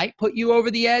 it might put you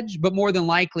over the edge, but more than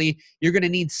likely you're going to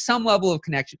need some level of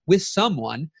connection with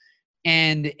someone.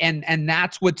 And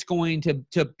that's what's going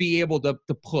to be able to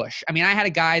push. I mean, I had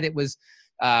a guy that was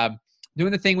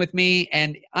doing the thing with me,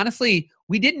 and honestly,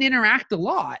 we didn't interact a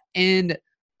lot. And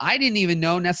I didn't even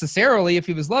know necessarily if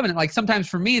he was loving it. Like sometimes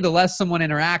for me, the less someone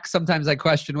interacts, sometimes I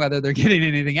question whether they're getting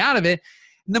anything out of it.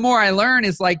 And the more I learn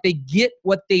is like they get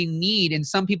what they need. And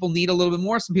some people need a little bit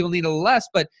more, some people need a little less.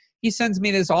 But he sends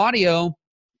me this audio,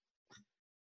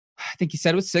 I think he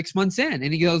said it was 6 months in.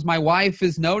 And he goes, my wife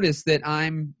has noticed that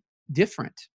I'm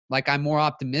different. Like I'm more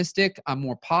optimistic. I'm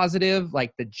more positive.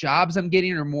 Like the jobs I'm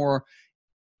getting are more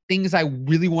things I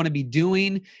really want to be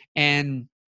doing. And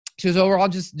she was overall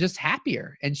just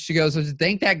happier. And she goes, so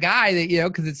thank that guy that,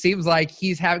 because it seems like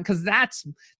he's having, because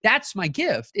that's my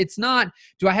gift. It's not,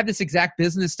 do I have this exact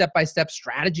business step-by-step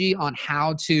strategy on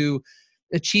how to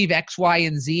achieve X, Y,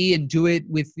 and Z and do it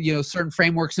with, certain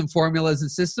frameworks and formulas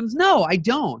and systems? No, I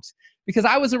don't. Because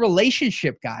I was a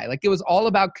relationship guy. Like it was all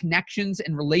about connections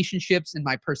and relationships and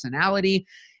my personality.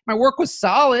 My work was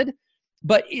solid,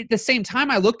 but at the same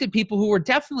time, I looked at people who were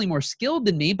definitely more skilled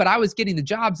than me, but I was getting the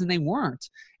jobs and they weren't.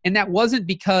 And that wasn't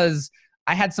because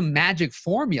I had some magic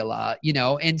formula,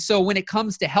 And so when it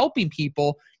comes to helping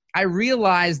people, I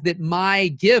realized that my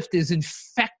gift is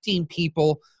infecting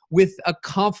people with a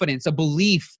confidence, a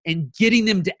belief, and getting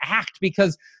them to act.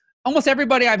 Because almost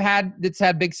everybody I've had that's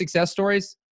had big success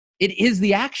stories, it is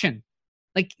the action.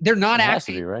 Like they're not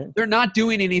acting, right? They're not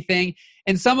doing anything.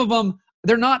 And some of them,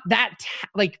 they're not that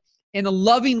in a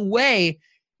loving way,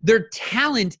 their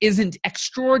talent isn't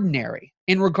extraordinary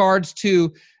in regards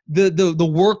to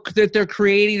the work that they're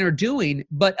creating or doing.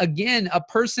 But again,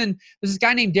 there's this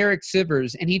guy named Derek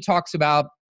Sivers, and he talks about,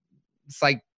 it's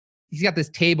like, he's got this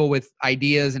table with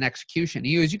ideas and execution.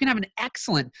 He goes, you can have an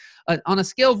excellent, on a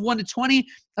scale of 1 to 20,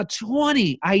 a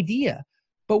 20 idea,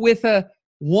 but with a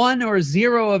 1 or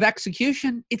 0 of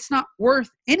execution, it's not worth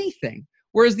anything.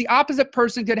 Whereas the opposite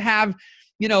person could have,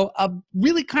 a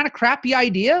really kind of crappy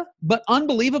idea, but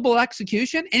unbelievable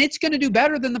execution, and it's going to do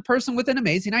better than the person with an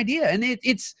amazing idea. And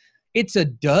it's a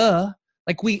duh.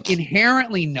 Like we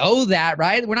inherently know that,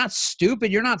 right? We're not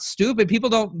stupid. You're not stupid. People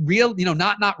don't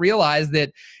not realize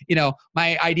that,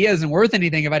 my idea isn't worth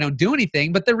anything if I don't do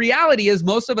anything. But the reality is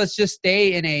most of us just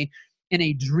stay in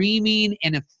a dreaming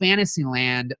and a fantasy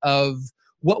land of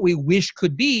what we wish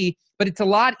could be. But it's a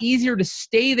lot easier to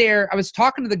stay there. I was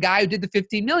talking to the guy who did the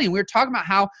 15 million. We were talking about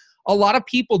how a lot of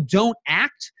people don't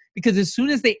act because as soon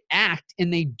as they act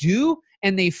and they do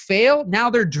and they fail, now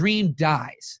their dream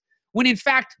dies. When in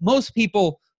fact, most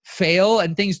people fail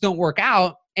and things don't work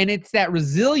out. And it's that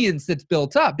resilience that's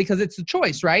built up because it's a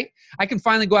choice, right? I can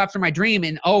finally go after my dream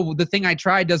and, oh, the thing I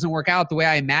tried doesn't work out the way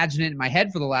I imagined it in my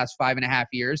head for the last 5.5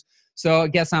 years. So I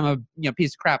guess I'm a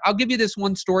piece of crap. I'll give you this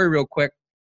one story real quick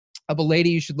of a lady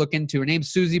you should look into. Her name's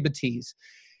Susie Batiz.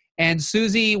 And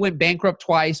Susie went bankrupt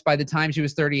twice by the time she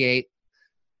was 38,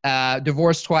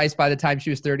 divorced twice by the time she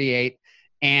was 38.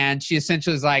 And she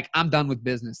essentially was like, I'm done with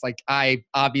business. Like, I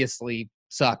obviously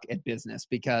suck at business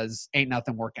because ain't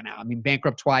nothing working out. I mean,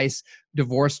 bankrupt twice,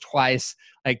 divorced twice.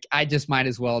 Like, I just might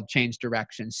as well change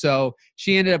direction. So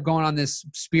she ended up going on this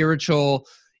spiritual,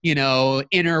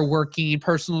 inner working,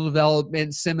 personal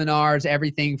development seminars,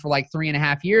 everything for like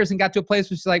 3.5 years, and got to a place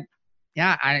where she's like,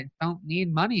 yeah, I don't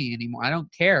need money anymore. I don't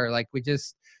care. Like,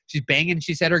 she's banging,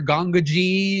 she said her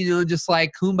Gangaji, just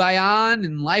like kumbaya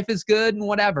and life is good and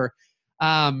whatever.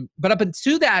 But up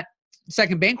until that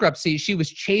second bankruptcy, she was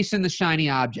chasing the shiny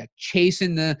object,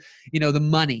 chasing the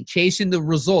money, chasing the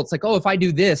results. Like, oh, if I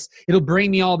do this, it'll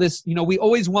bring me all this. We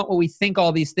always want what we think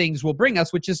all these things will bring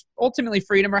us, which is ultimately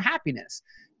freedom or happiness.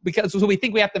 Because we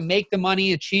think we have to make the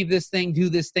money, achieve this thing, do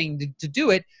this thing to do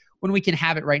it when we can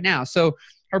have it right now. So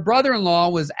her brother-in-law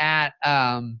was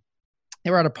they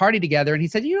were at a party together, and he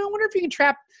said, I wonder if you can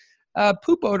trap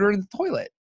poop odor in the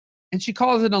toilet. And she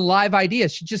calls it a live idea.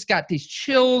 She just got these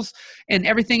chills and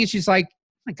everything. And she's like,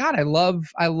 oh my God, I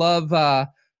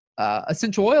love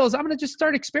essential oils. I'm going to just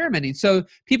start experimenting. So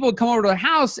people would come over to her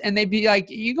house and they'd be like,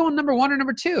 you going number 1 or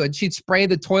number 2? And she'd spray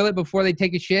the toilet before they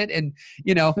take a shit. And,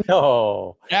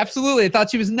 no, absolutely. I thought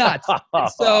she was nuts. And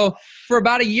so for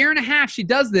about 1.5 years, she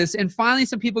does this. And finally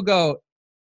some people go,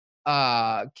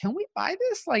 can we buy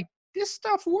this? Like, this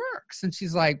stuff works. And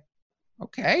she's like,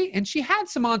 okay. And she had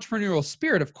some entrepreneurial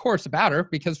spirit, of course, about her,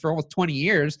 because for almost 20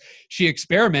 years, she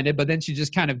experimented, but then she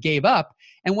just kind of gave up.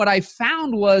 And what I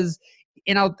found was,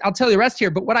 and I'll tell you the rest here,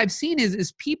 but what I've seen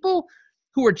is people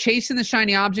who are chasing the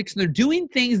shiny objects, and they're doing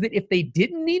things that if they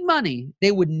didn't need money,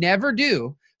 they would never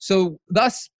do. So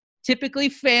thus typically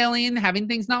failing, having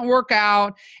things not work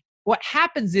out. What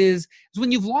happens is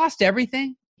when you've lost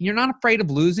everything, you're not afraid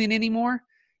of losing anymore.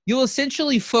 You'll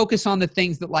essentially focus on the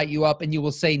things that light you up, and you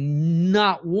will say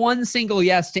not one single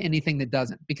yes to anything that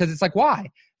doesn't, because it's like, why?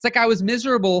 It's like, I was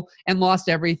miserable and lost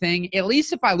everything. At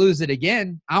least if I lose it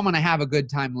again, I'm going to have a good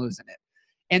time losing it.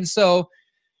 And so,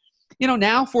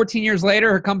 now 14 years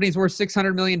later, her company's worth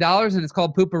 $600 million and it's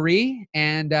called Poopery.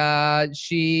 And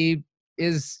she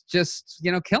is just,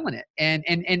 killing it.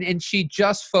 And she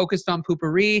just focused on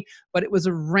Poopery, but it was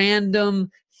a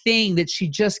random thing that she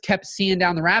just kept seeing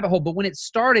down the rabbit hole. But when it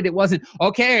started, it wasn't,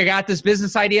 okay, I got this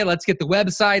business idea. Let's get the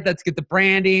website. Let's get the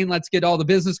branding. Let's get all the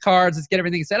business cards. Let's get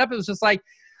everything set up. It was just like,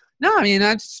 no, I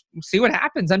just see what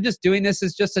happens. I'm just doing this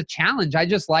as just a challenge. I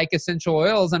just like essential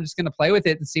oils. I'm just going to play with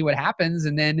it and see what happens.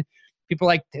 And then people are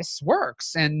like, this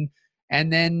works. And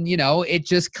then, it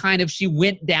just kind of, she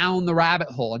went down the rabbit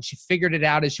hole and she figured it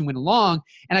out as she went along.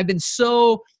 And I've been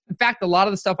in fact, a lot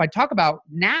of the stuff I talk about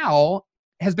now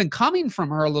has been coming from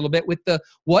her a little bit with the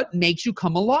what makes you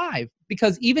come alive.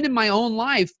 Because even in my own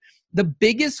life, the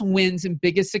biggest wins and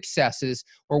biggest successes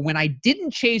were when I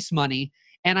didn't chase money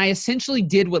and I essentially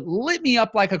did what lit me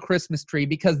up like a Christmas tree,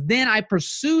 because then I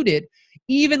pursued it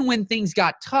even when things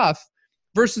got tough,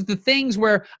 versus the things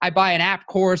where I buy an app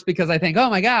course because I think, oh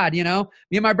my God, me and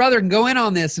my brother can go in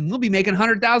on this and we'll be making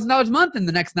 $100,000 a month in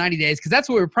the next 90 days because that's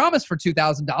what we were promised for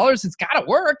 $2,000. It's got to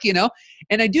work, and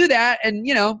I do that. And,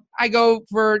 I go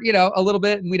for, a little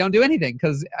bit and we don't do anything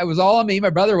because it was all on me. My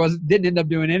brother didn't end up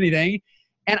doing anything.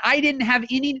 And I didn't have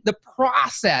the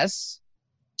process,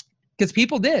 because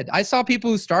people did. I saw people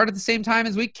who started at the same time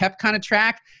as we, kept kind of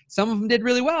track. Some of them did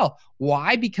really well.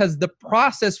 Why? Because the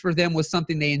process for them was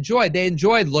something they enjoyed. They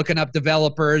enjoyed looking up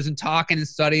developers and talking and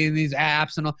studying these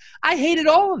apps and all. I hated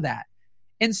all of that.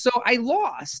 And so I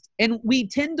lost. And we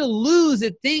tend to lose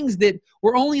at things that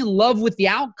we're only in love with the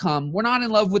outcome. We're not in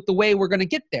love with the way we're going to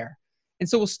get there. And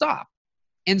so we'll stop.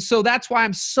 And so that's why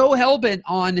I'm so hell-bent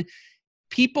on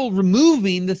people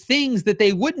removing the things that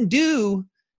they wouldn't do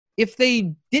if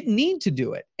they didn't need to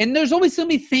do it. And there's always so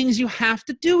many things you have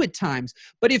to do at times.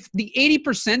 But if the 80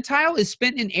 percentile is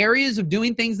spent in areas of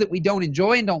doing things that we don't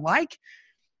enjoy and don't like,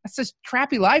 that's a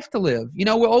crappy life to live.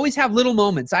 We'll always have little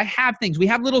moments. I have things. We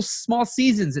have little small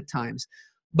seasons at times.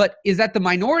 But is that the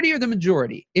minority or the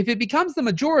majority? If it becomes the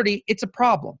majority, it's a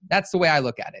problem. That's the way I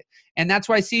look at it. And that's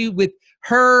what I see with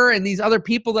her and these other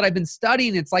people that I've been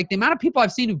studying. It's like the amount of people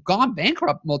I've seen who've gone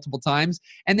bankrupt multiple times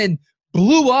and then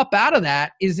blew up out of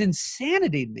that is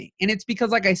insanity to me. And it's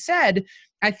because, like I said,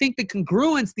 I think the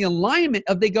congruence, the alignment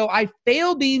of they go, I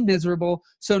failed being miserable.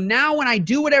 So now when I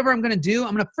do whatever I'm going to do,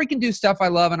 I'm going to freaking do stuff I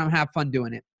love and I'm going to have fun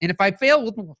doing it. And if I fail,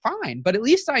 well, fine, but at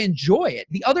least I enjoy it.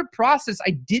 The other process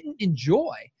I didn't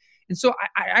enjoy. And so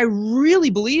I really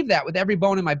believe that with every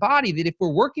bone in my body, that if we're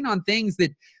working on things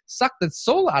that suck the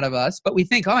soul out of us, but we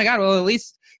think, oh my God, well, at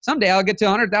least someday I'll get to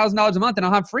 $100,000 a month and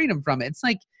I'll have freedom from it. It's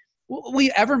like, will we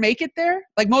ever make it there?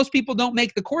 Like most people don't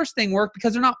make the course thing work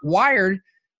because they're not wired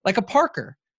like a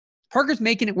Parker. Parker's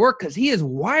making it work because he is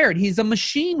wired. He's a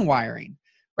machine wiring,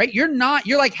 right? You're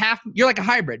like a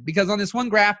hybrid, because on this one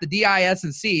graph, the D, I, S,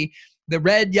 and C, the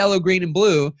red, yellow, green, and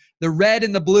blue, the red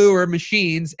and the blue are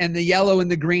machines and the yellow and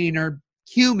the green are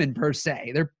human per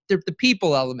se. They're the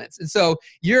people elements. And so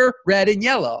you're red and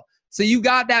yellow. So you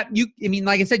got that,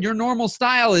 like I said, your normal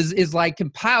style is like can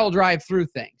pile drive through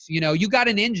things. You got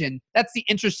an engine. That's the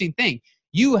interesting thing.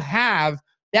 You have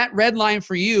that red line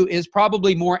for you is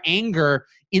probably more anger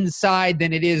inside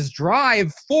than it is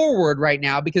drive forward right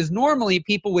now, because normally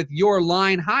people with your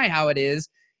line high, how it is,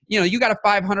 you got a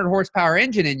 500 horsepower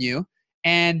engine in you,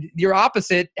 and your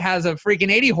opposite has a freaking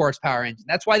 80 horsepower engine.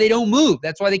 That's why they don't move.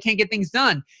 That's why they can't get things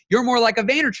done. You're more like a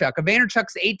Vaynerchuk. A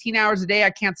Vaynerchuk's 18 hours a day. I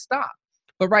can't stop.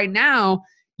 But right now,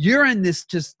 you're in this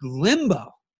just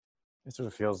limbo. That's what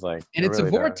it feels like. And it's really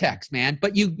a vortex, man.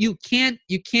 But you can't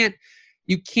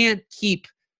keep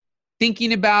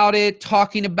thinking about it,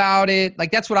 talking about it.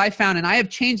 Like, that's what I found. And I have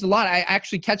changed a lot. I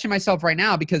actually catching myself right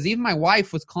now, because even my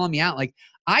wife was calling me out. Like,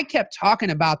 I kept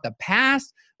talking about the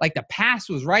past, like the past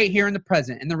was right here in the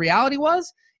present. And the reality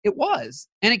was, it was.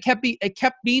 And it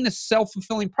kept being a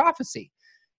self-fulfilling prophecy.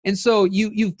 And so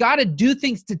you've got to do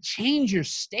things to change your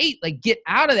state, like get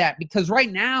out of that, because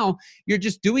right now you're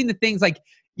just doing the things like,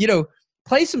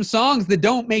 play some songs that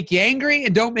don't make you angry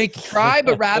and don't make you cry,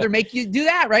 but rather make you do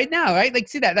that right now, right? Like,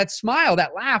 see that smile,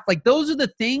 that laugh, like those are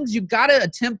the things you got to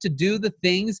attempt to do, the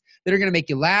things that are going to make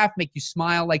you laugh, make you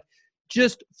smile. Like,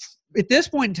 just at this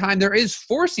point in time, there is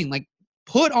forcing, like,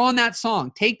 put on that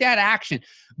song, take that action,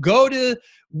 go to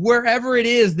wherever it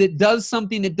is that does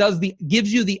something that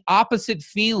gives you the opposite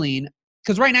feeling.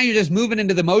 Because right now you're just moving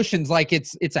into the motions like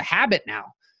it's a habit now.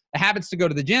 The habit's to go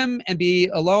to the gym and be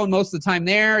alone most of the time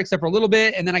there, except for a little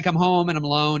bit. And then I come home and I'm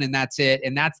alone, and that's it.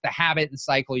 And that's the habit and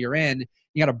cycle you're in.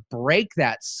 You got to break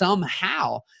that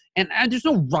somehow. And there's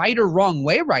no right or wrong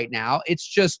way right now. It's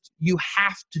just, you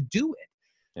have to do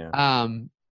it. Yeah.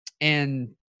 And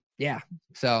yeah,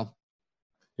 so.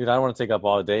 Dude, I don't want to take up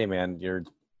all day, man. You're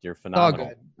phenomenal. Oh,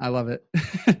 good. I love it.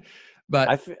 But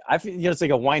I feel it's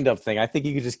like a wind-up thing. I think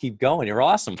you could just keep going. You're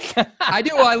awesome. I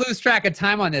do. Well, I lose track of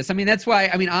time on this. That's why.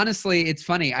 Honestly, it's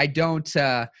funny. I don't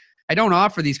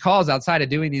offer these calls outside of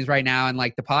doing these right now in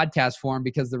like the podcast form,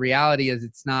 because the reality is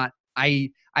it's not.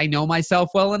 I know myself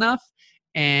well enough,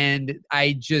 and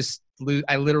I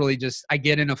literally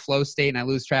get in a flow state and I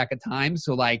lose track of time.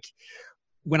 So like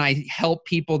when I help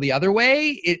people the other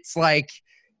way, it's like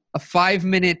a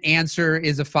 5-minute answer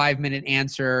is a 5-minute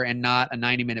answer and not a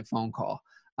 90-minute phone call.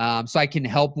 So I can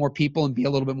help more people and be a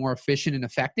little bit more efficient and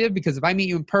effective, because if I meet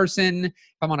you in person, if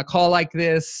I'm on a call like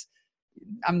this,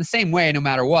 I'm the same way no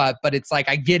matter what, but it's like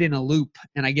I get in a loop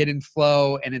and I get in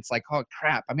flow, and it's like, oh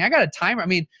crap. I got a timer.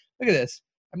 Look at this.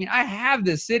 I have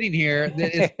this sitting here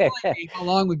that is telling me how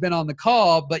long we've been on the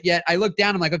call, but yet I look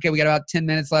down, I'm like, okay, we got about 10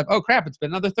 minutes left. Oh crap, it's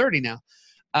been another 30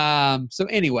 now. So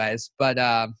anyways, but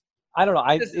I don't know.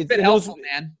 It's been helpful,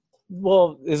 man.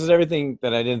 Well, this is everything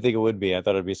that I didn't think it would be. I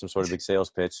thought it'd be some sort of big sales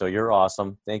pitch. So you're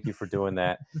awesome. Thank you for doing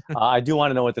that. I do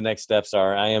want to know what the next steps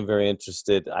are. I am very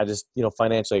interested. I just,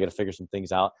 financially, I got to figure some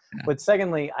things out. Yeah. But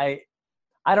secondly, I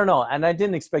don't know. And I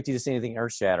didn't expect you to say anything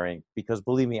earth shattering, because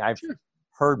believe me, I've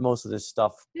heard most of this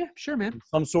stuff. Yeah, sure, man.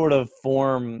 Some sort of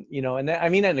form, and I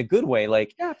mean that in a good way.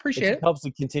 Like, yeah, appreciate it. Helps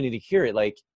to continue to hear it.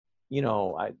 Like,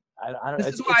 I don't know.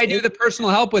 This is why I do the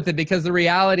personal help with it, because the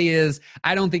reality is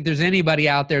I don't think there's anybody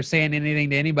out there saying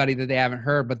anything to anybody that they haven't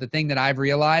heard. But the thing that I've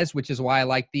realized, which is why I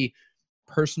like the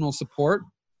personal support,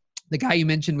 the guy you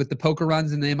mentioned with the poker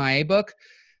runs in the MIA book,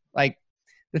 like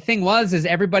the thing is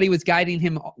everybody was guiding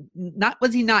him.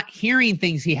 Was he not hearing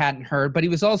things he hadn't heard, but he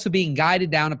was also being guided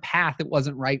down a path that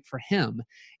wasn't right for him.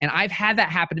 And I've had that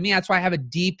happen to me. That's why I have a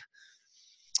deep,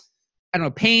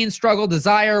 pain, struggle,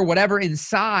 desire, whatever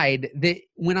inside, that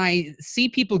when I see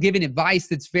people giving advice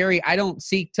that's I don't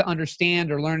seek to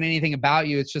understand or learn anything about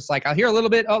you. It's just like, I'll hear a little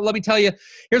bit. Oh, let me tell you,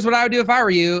 here's what I would do if I were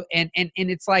you. And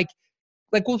it's like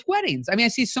with weddings. I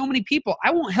see so many people,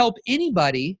 I won't help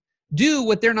anybody do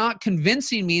what they're not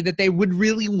convincing me that they would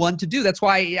really want to do. That's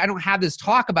why I don't have this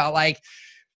talk about like,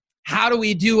 how do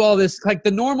we do all this? Like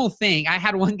the normal thing. I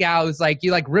had one gal who's like,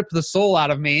 you like ripped the soul out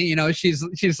of me. You know, she's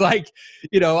like,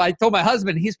 you know, I told my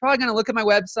husband, he's probably going to look at my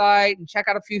website and check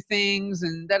out a few things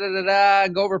and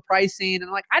and go over pricing. And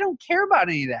I'm like, I don't care about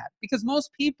any of that, because most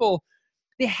people,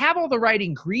 they have all the right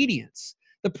ingredients.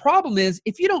 The problem is,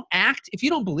 if you don't act, if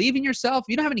you don't believe in yourself,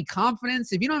 you don't have any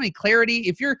confidence, if you don't have any clarity,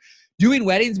 if you're doing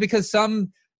weddings because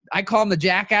some, I call them the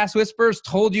jackass whisperers,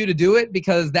 told you to do it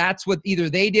because that's what either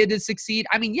they did to succeed.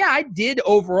 I mean, yeah, I did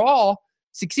overall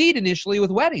succeed initially with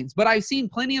weddings, but I've seen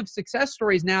plenty of success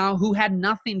stories now who had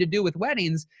nothing to do with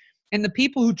weddings. And the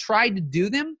people who tried to do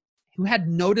them, who had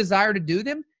no desire to do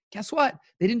them, guess what?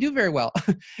 They didn't do very well.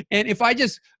 And if I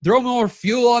just throw more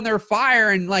fuel on their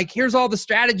fire and like, here's all the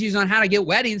strategies on how to get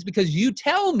weddings because you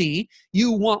tell me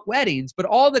you want weddings, but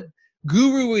all the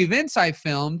guru events I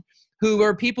filmed, who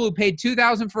are people who paid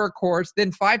 $2,000 for a course,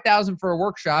 then $5,000 for a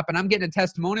workshop, and I'm getting a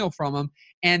testimonial from them.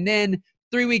 And then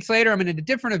 3 weeks later, I'm in a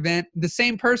different event, the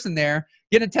same person there,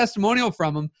 getting a testimonial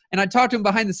from them. And I talk to them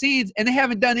behind the scenes, and they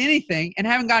haven't done anything and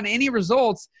haven't gotten any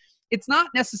results. It's not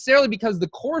necessarily because the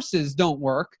courses don't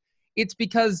work. It's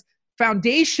because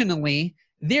foundationally,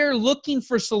 they're looking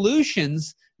for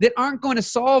solutions that aren't going to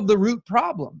solve the root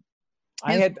problem.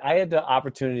 I had the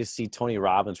opportunity to see Tony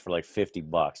Robbins for like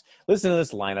 $50. Listen to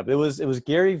this lineup. It was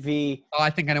Gary Vee. Oh, I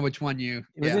think I know which one you.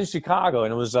 It was in Chicago,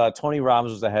 and it was Tony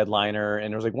Robbins was the headliner,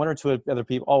 and there was like one or two other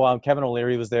people. Oh, wow, Kevin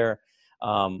O'Leary was there,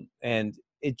 and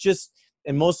it just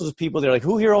and most of those people, they're like,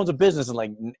 who here owns a business? And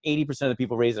like 80% of the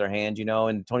people raise their hand, you know.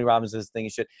 And Tony Robbins does this thing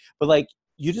and shit. But like,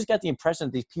 you just got the impression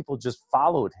that these people just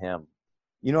followed him.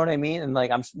 You know what I mean? And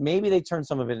like, maybe they turned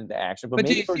some of it into action. But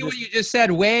do you see what you just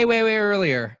said way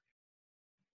earlier?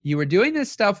 You were doing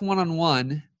this stuff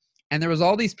one-on-one, and there was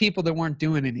all these people that weren't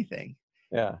doing anything.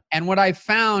 Yeah. And what I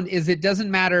found is it doesn't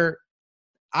matter.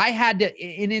 I had to,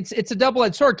 and it's a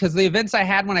double-edged sword, because the events I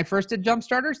had when I first did Jump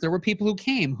Starters, there were people who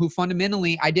came who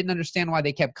fundamentally, I didn't understand why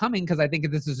they kept coming, because I think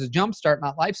this is a jump start,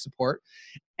 not life support.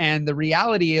 And the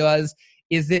reality is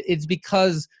that it's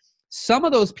because some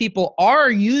of those people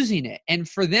are using it. And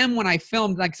for them, when I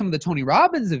filmed like some of the Tony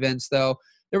Robbins events, though,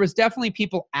 there was definitely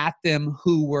people at them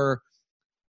who were,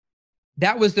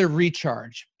 that was their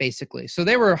recharge, basically. So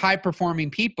they were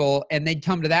high-performing people, and they'd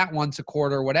come to that once a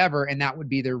quarter or whatever, and that would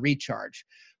be their recharge.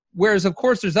 Whereas, of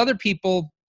course, there's other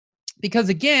people, because,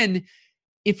 again,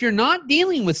 if you're not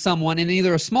dealing with someone in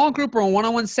either a small group or a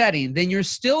one-on-one setting, then you're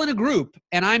still in a group,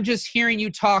 and I'm just hearing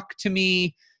you talk to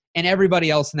me and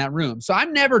everybody else in that room. So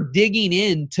I'm never digging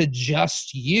into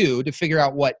just you to figure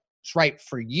out what's right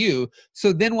for you.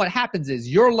 So then what happens is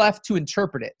you're left to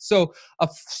interpret it. So a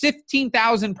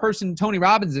 15,000 person Tony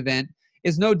Robbins event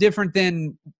is no different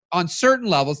than on certain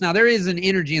levels. Now there is an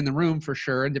energy in the room for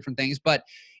sure and different things, but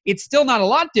it's still not a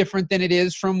lot different than it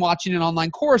is from watching an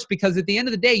online course, because at the end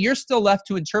of the day, you're still left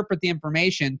to interpret the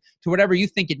information to whatever you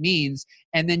think it means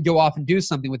and then go off and do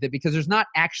something with it, because there's not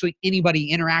actually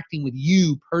anybody interacting with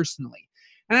you personally.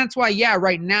 And that's why, yeah,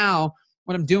 right now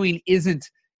what I'm doing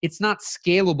it's not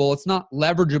scalable. It's not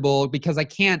leverageable, because I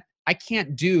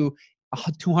can't do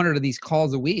 200 of these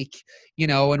calls a week, you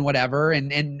know, and whatever.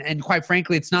 And quite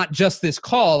frankly, it's not just this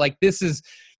call. Like this is,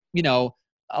 you know,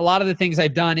 a lot of the things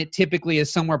I've done, it typically is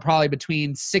somewhere probably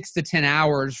between 6 to 10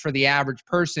 hours for the average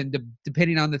person,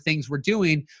 depending on the things we're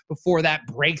doing before that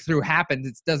breakthrough happens.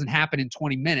 It doesn't happen in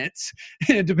 20 minutes.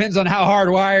 It depends on how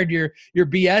hardwired your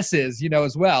BS is, you know,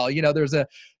 as well. You know, there's a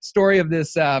story of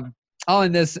this, I'll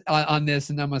end this on this,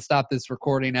 and I'm going to stop this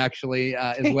recording actually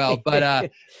as well.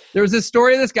 But there was this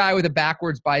story of this guy with a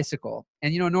backwards bicycle.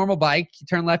 And, you know, a normal bike, you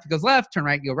turn left, it goes left, turn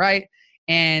right, you go right.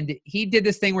 And he did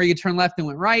this thing where you turn left and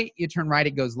went right, you turn right,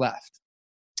 it goes left.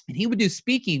 And he would do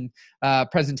speaking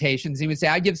presentations. He would say,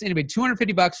 I give anybody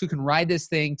 $250 who can ride this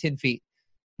thing 10 feet.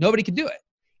 Nobody could do it.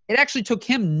 It actually took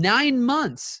him 9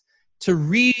 months to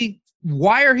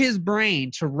rewire his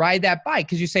brain to ride that bike,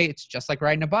 because you say it's just like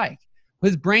riding a bike.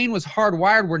 His brain was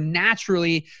hardwired where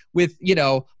naturally with, you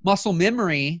know, muscle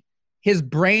memory, his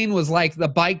brain was like the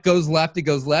bike goes left, it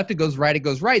goes left, it goes right, it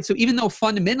goes right. So even though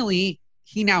fundamentally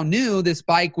he now knew this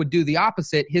bike would do the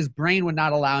opposite, his brain would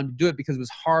not allow him to do it because it was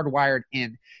hardwired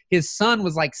in. His son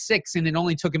was like 6, and it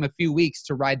only took him a few weeks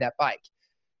to ride that bike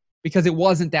because it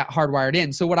wasn't that hardwired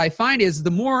in. So what I find is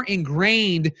the more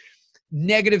ingrained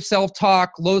negative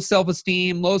self-talk, low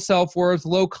self-esteem, low self-worth,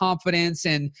 low confidence,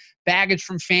 and baggage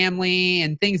from family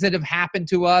and things that have happened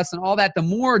to us and all that, the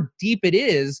more deep it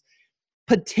is,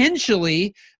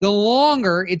 potentially the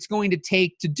longer it's going to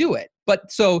take to do it. But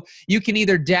so you can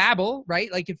either dabble, right?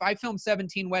 Like if I film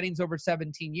 17 weddings over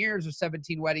 17 years or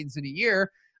 17 weddings in a year,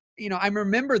 I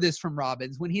remember this from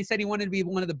Robbins when he said he wanted to be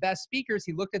one of the best speakers.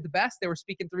 He looked at the best. They were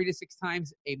speaking 3 to 6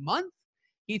 times a month.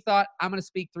 He thought, I'm going to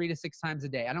speak 3 to 6 times a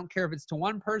day. I don't care if it's to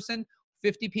one person,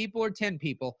 50 people, or 10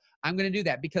 people. I'm going to do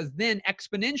that because then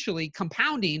exponentially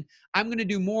compounding, I'm going to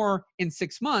do more in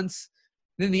 6 months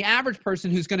than the average person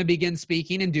who's going to begin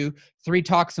speaking and do 3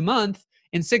 talks a month.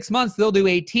 In 6 months, they'll do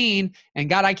 18. And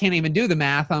God, I can't even do the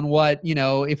math on what,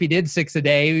 if he did 6 a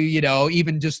day,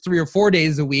 even just 3 or 4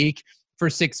 days a week for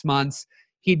 6 months,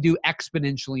 he'd do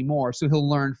exponentially more. So he'll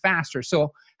learn faster.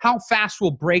 So how fast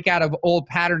we'll break out of old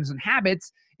patterns and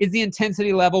habits is the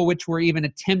intensity level which we're even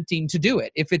attempting to do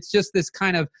it. If it's just this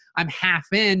kind of, I'm half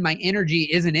in, my energy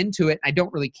isn't into it, I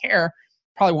don't really care,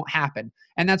 probably won't happen.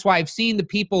 And that's why I've seen the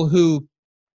people who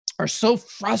are so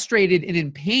frustrated and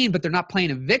in pain, but they're not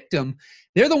playing a victim.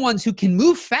 They're the ones who can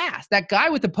move fast. That guy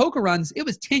with the poker runs, it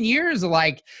was 10 years of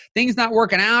like things not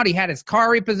working out. He had his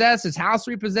car repossessed, his house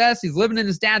repossessed. He's living in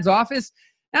his dad's office.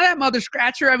 Now that mother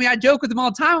scratcher, I joke with him all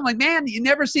the time. I'm like, man, you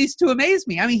never cease to amaze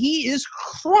me. he is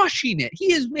crushing it.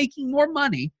 He is making more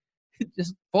money,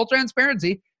 just full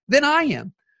transparency, than I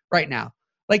am right now.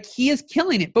 Like he is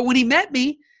killing it. But when he met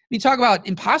me, we talk about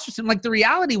imposter syndrome. Like the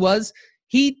reality was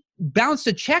he bounced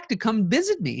a check to come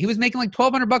visit me. He was making like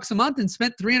 $1,200 a month and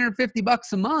spent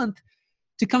 $350 a month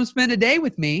to come spend a day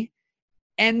with me.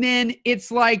 And then it's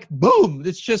like, boom,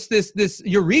 it's just this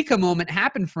eureka moment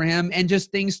happened for him and just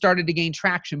things started to gain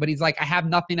traction. But he's like, I have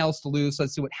nothing else to lose. So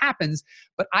let's see what happens.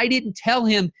 But I didn't tell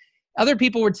him. Other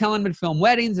people were telling him to film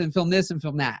weddings and film this and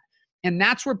film that. And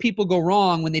that's where people go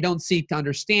wrong when they don't seek to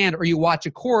understand, or you watch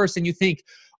a course and you think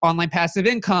online passive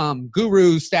income,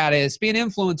 guru status, be an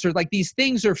influencer, like these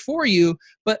things are for you.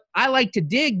 But I like to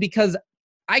dig because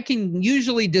I can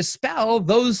usually dispel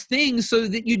those things so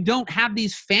that you don't have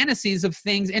these fantasies of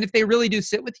things. And if they really do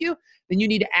sit with you, then you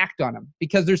need to act on them,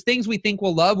 because there's things we think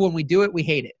we'll love. When we do it, we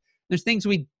hate it. There's things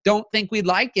we don't think we'd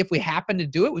like. If we happen to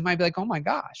do it, we might be like, oh my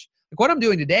gosh, like what I'm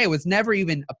doing today was never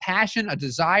even a passion, a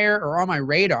desire, or on my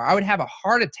radar. I would have a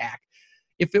heart attack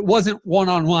if it wasn't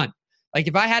one-on-one. Like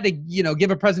if I had to,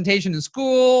 give a presentation in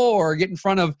school or get in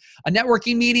front of a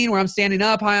networking meeting where I'm standing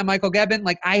up, hi, I'm Michael Gebbin,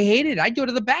 like I hated it. I'd go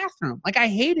to the bathroom. Like I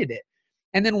hated it.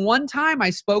 And then one time I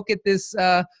spoke at this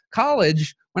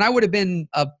college when I would have been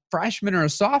a freshman or a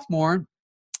sophomore,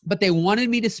 but they wanted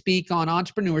me to speak on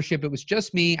entrepreneurship. It was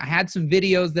just me. I had some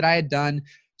videos that I had done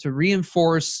to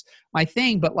reinforce my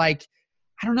thing. But like,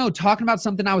 I don't know, talking about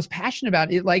something I was passionate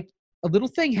about, it like, a little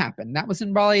thing happened. That was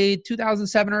in probably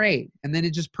 2007 or 8. And then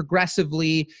it just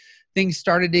progressively, things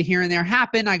started to here and there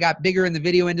happen. I got bigger in the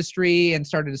video industry and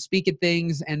started to speak at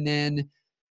things. And then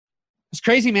it's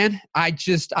crazy, man. I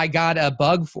got a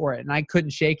bug for it and I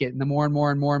couldn't shake it. And the more and more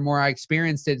and more and more I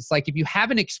experienced it, it's like, if you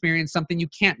haven't experienced something, you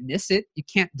can't miss it. You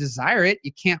can't desire it.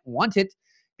 You can't want it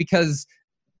because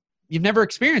you've never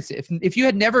experienced it. If you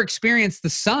had never experienced the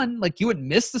sun, like you wouldn't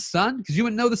miss the sun because you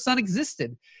wouldn't know the sun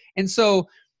existed. And so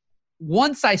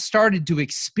once I started to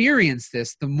experience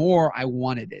this, the more I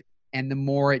wanted it and the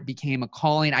more it became a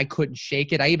calling. I couldn't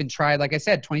shake it. I even tried, like I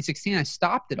said, 2016, I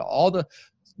stopped it all. The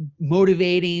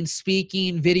motivating,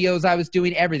 speaking, videos I was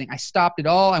doing, everything. I stopped it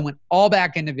all. I went all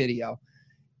back into video.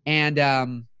 And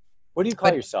what do you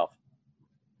call yourself?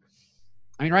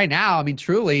 Right now,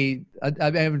 truly,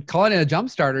 I'm calling it a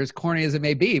jump starter, as corny as it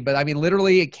may be. But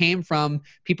literally it came from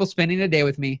people spending a day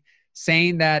with me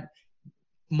saying that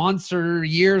months or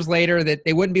years later that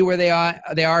they wouldn't be where they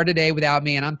are today without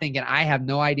me. And I'm thinking, I have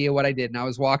no idea what I did. And I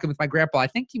was walking with my grandpa. I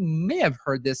think you may have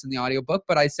heard this in the audiobook,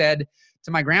 but I said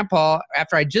to my grandpa,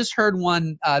 after I just heard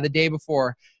one the day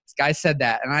before, this guy said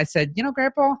that. And I said,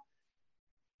 Grandpa,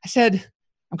 I said,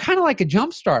 I'm kind of like a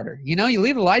jump starter. You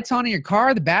leave the lights on in your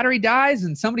car, the battery dies,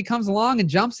 and somebody comes along and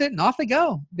jumps it, and off they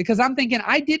go. Because I'm thinking,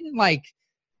 I didn't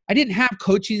have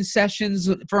coaching sessions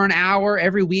for an hour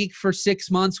every week for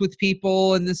 6 months with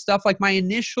people and this stuff. Like my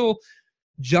initial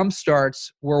jump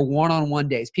starts were one-on-one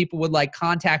days. People would like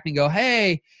contact me and go,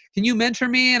 hey, can you mentor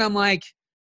me? And I'm like,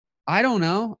 I don't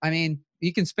know.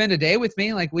 You can spend a day with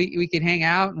me. Like we could hang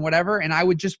out and whatever. And I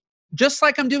would just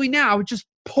like I'm doing now, I would just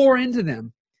pour into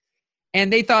them.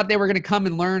 And they thought they were going to come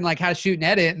and learn like how to shoot and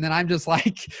edit. And then I'm just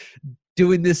like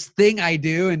doing this thing I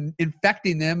do and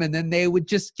infecting them. And then they would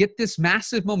just get this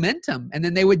massive momentum. And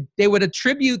then they would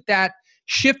attribute that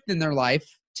shift in their life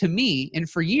to me. And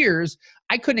for years,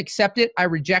 I couldn't accept it. I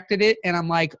rejected it. And I'm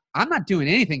like, I'm not doing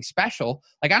anything special.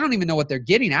 Like, I don't even know what they're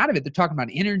getting out of it. They're talking about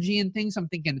energy and things. I'm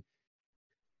thinking,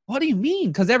 what do you mean?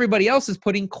 Because everybody else is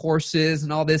putting courses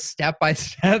and all this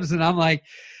step-by-steps. And I'm like,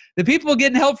 the people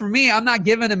getting help from me, I'm not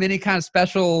giving them any kind of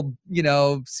special,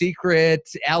 secret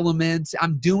elements.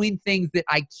 I'm doing things that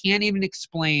I can't even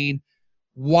explain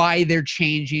why they're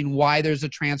changing, why there's a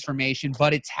transformation,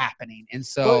 but it's happening. And But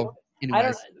so I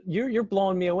don't. anyways, You're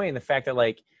blowing me away in the fact that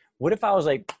like, what if I was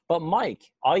like, but Mike,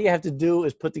 all you have to do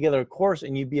is put together a course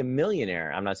and you'd be a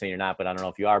millionaire. I'm not saying you're not, but I don't know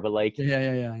if you are. But like,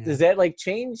 yeah. does that like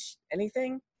change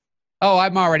anything? Oh,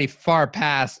 I'm already far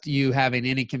past you having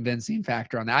any convincing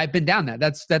factor on that. I've been down that.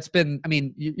 That's been, I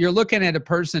mean, you're looking at a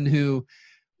person who,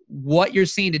 what you're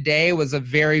seeing today was a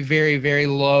very, very, very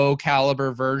low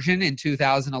caliber version in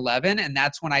 2011. And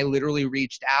that's when I literally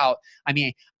reached out. I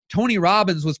mean, Tony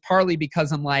Robbins was partly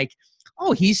because I'm like,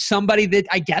 oh, he's somebody that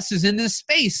I guess is in this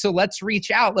space. So let's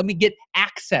reach out. Let me get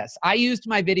access. I used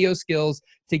my video skills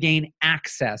to gain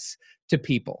access to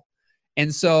people.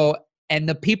 And so, and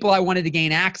the people I wanted to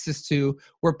gain access to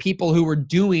were people who were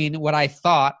doing what I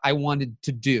thought I wanted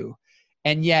to do.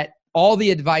 And yet all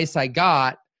the advice I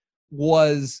got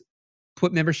was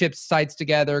put membership sites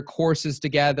together, courses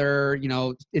together. You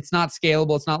know, it's not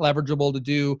scalable. It's not leverageable to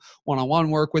do one-on-one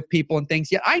work with people and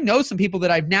things. Yet I know some people that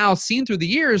I've now seen through the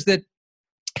years that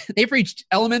they've reached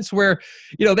elements where,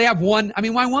 you know, they have one. I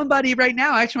mean, my one buddy right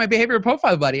now, actually my behavioral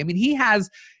profile buddy, I mean, he has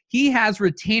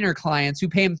retainer clients who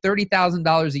pay him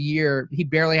 $30,000 a year. He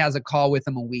barely has a call with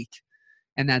them a week,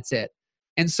 and that's it.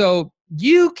 And so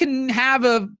you can have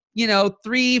a, you know,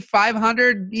 300,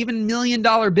 500, even $1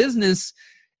 million business.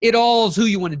 It all is who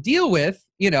you want to deal with.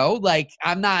 You know, like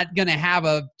I'm not going to have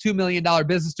a $2 million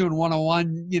business doing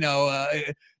one-on-one, you know,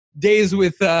 days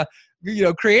with, you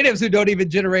know, creatives who don't even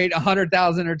generate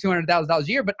 $100,000 or $200,000 a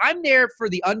year, but I'm there for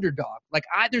the underdog. Like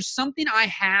there's something I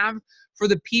have for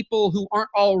the people who aren't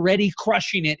already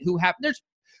crushing it, who have, there's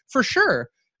for sure.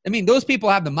 I mean, those people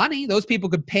have the money. Those people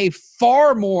could pay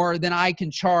far more than I can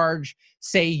charge,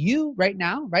 say you right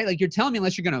now, right? Like you're telling me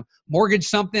unless you're going to mortgage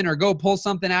something or go pull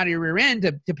something out of your rear end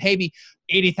to pay me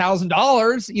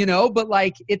 $80,000, you know, but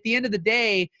like at the end of the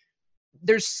day,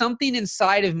 there's something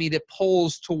inside of me that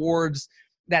pulls towards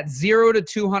that $0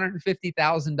 to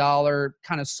 $250,000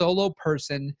 kind of solo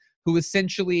person who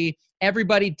essentially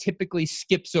everybody typically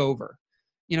skips over.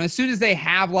 You know, as soon as they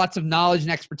have lots of knowledge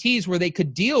and expertise where they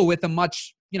could deal with a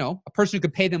much, you know, a person who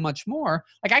could pay them much more,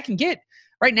 like I can get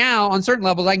right now on certain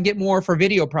levels, I can get more for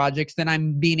video projects than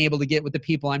I'm being able to get with the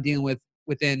people I'm dealing with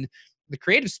within the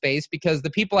creative space, because the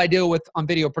people I deal with on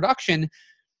video production,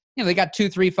 you know, they got 2,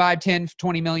 3, 5, 10,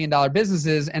 $20 million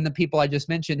businesses. And the people I just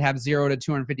mentioned have $0 to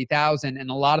 250,000. And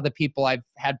a lot of the people I've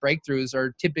had breakthroughs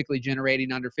are typically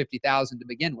generating under 50,000 to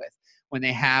begin with when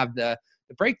they have the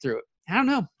breakthrough. I don't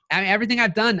know. I mean, everything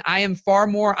I've done, I am far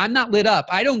more, I'm not lit up.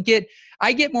 I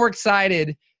get more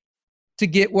excited to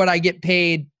get what I get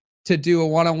paid to do a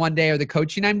one-on-one day or the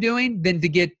coaching I'm doing than to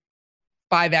get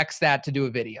 5X that to do a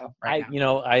video right now. You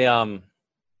know,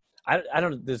 I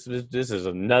don't, this is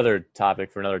another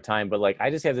topic for another time, but like, I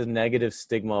just have this negative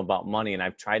stigma about money and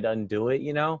I've tried to undo it,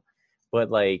 you know,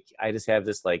 but like, I just have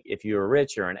this, like, if you're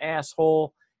rich, you're an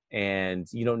asshole and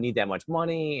you don't need that much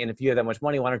money. And if you have that much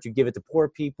money, why don't you give it to poor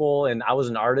people? And I was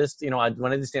an artist, you know,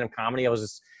 when I did stand-up comedy, I was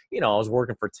just, you know, I was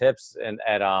working for tips and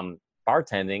at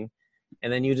bartending.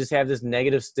 And then you just have this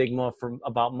negative stigma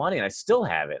about money. And I still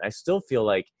have it. I still feel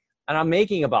like, and I'm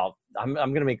making about, I'm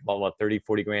going to make about what, 30,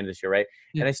 40 grand this year. Right.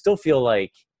 Yeah. And I still feel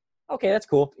like, okay, that's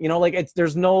cool. You know, like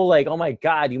there's no like, oh my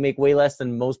God, you make way less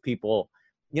than most people.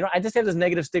 You know, I just have this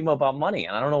negative stigma about money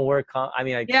and I don't know where it comes. I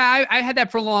mean, I had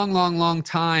that for a long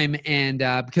time. And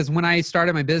because when I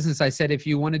started my business, I said, if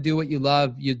you want to do what you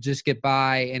love, you just get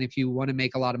by. And if you want to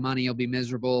make a lot of money, you'll be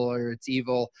miserable or it's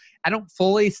evil. I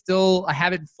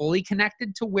haven't fully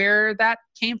connected to where that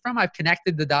came from. I've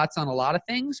connected the dots on a lot of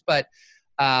things, but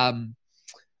and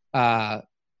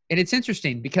it's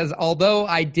interesting because although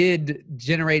I did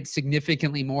generate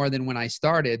significantly more than when I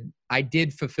started, I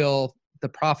did fulfill the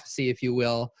prophecy, if you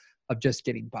will, of just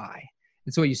getting by.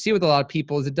 And so what you see with a lot of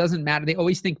people is it doesn't matter. They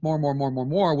always think more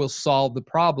will solve the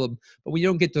problem. But when you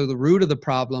don't get to the root of the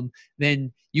problem,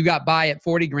 then you got by at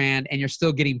 40 grand and you're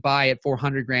still getting by at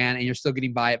 400 grand and you're still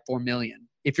getting by at 4 million.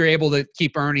 If you're able to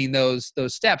keep earning those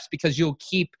steps, because you'll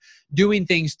keep doing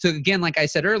things to, again, like I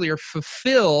said earlier,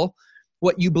 fulfill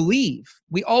what you believe.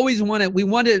 We always want to,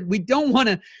 we don't want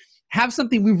to have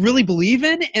something we really believe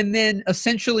in and then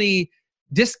essentially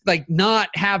just like not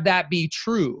have that be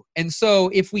true. And so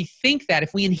if we think that,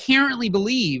 if we inherently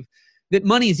believe that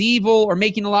money is evil or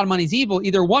making a lot of money is evil,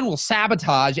 either one will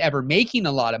sabotage ever making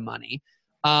a lot of money.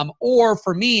 Or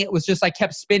for me, it was just, I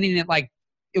kept spending it like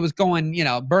it was going, you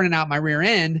know, burning out my rear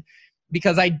end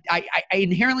because I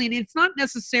inherently, and it's not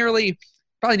necessarily,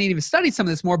 probably need to even study some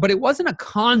of this more, but it wasn't a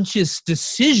conscious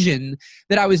decision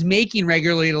that I was making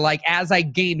regularly to like, as I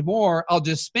gained more, I'll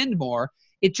just spend more.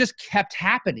 It just kept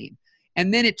happening.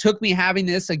 And then it took me having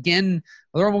this, again,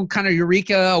 a little kind of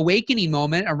eureka awakening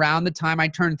moment around the time I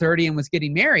turned 30 and was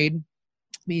getting married.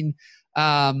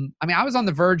 I was on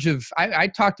the verge of, I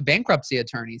talked to bankruptcy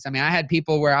attorneys. I had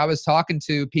people where I was talking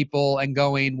to people and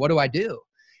going, what do I do?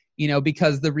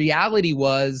 Because the reality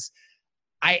was,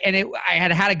 I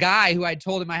had a guy who I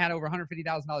told him I had over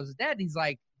 $150,000 of debt. And he's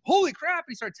like, holy crap.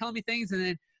 And he started telling me things. And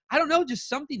then, I don't know, just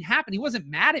something happened. He wasn't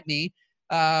mad at me.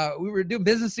 We were doing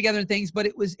business together and things, but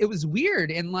it was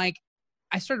weird. And like,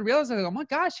 I started realizing, oh my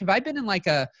gosh, have I been in like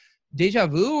a deja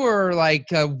vu or like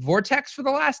a vortex for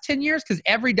the last 10 years? Because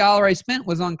every dollar I spent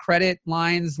was on credit,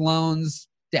 lines, loans,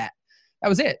 debt. That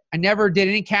was it. I never did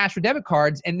any cash or debit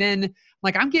cards. And then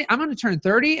like, I'm going to turn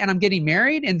 30 and I'm getting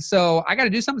married. And so I got to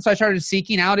do something. So I started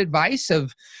seeking out advice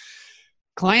of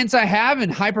clients I have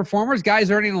and high performers,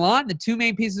 guys earning a lot. And the two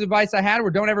main pieces of advice I had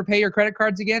were don't ever pay your credit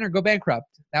cards again or go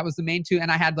bankrupt. That was the main two.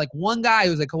 And I had like one guy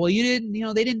who was like, well, you didn't,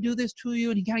 they didn't do this to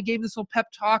you. And he kind of gave this little pep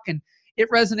talk and it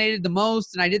resonated the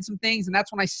most. And I did some things. And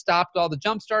that's when I stopped all the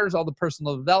jump starters, all the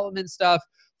personal development stuff,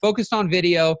 focused on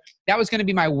video. That was going to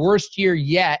be my worst year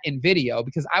yet in video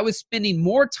because I was spending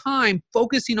more time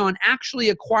focusing on actually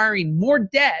acquiring more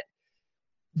debt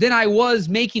than I was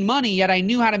making money, yet I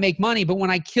knew how to make money. But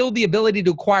when I killed the ability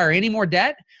to acquire any more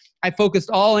debt, I focused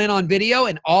all in on video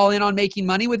and all in on making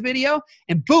money with video,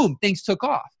 and boom, things took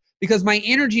off. Because my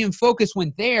energy and focus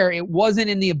went there. It wasn't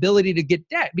in the ability to get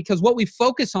debt, because what we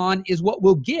focus on is what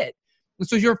we'll get. And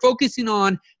so you're focusing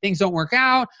on things don't work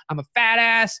out, I'm a fat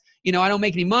ass, I don't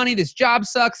make any money, this job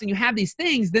sucks, and you have these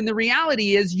things, then the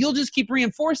reality is you'll just keep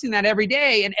reinforcing that every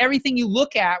day, and everything you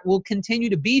look at will continue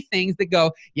to be things that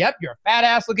go, yep, you're a fat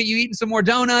ass, look at you eating some more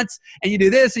donuts, and you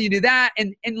do this and you do that.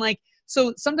 And like,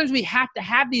 so sometimes we have to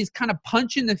have these kind of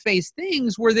punch in the face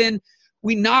things where then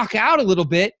we knock out a little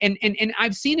bit. And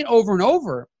I've seen it over and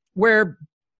over where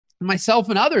myself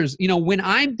and others, when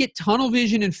I get tunnel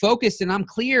vision and focused and I'm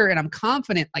clear and I'm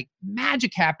confident, like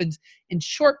magic happens in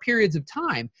short periods of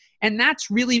time. And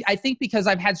that's really, I think, because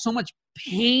I've had so much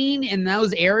pain in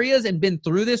those areas and been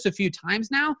through this a few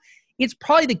times now, it's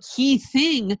probably the key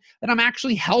thing that I'm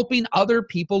actually helping other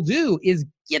people do is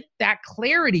get that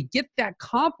clarity, get that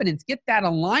confidence, get that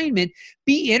alignment,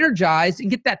 be energized, and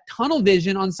get that tunnel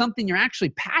vision on something you're actually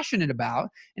passionate about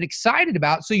and excited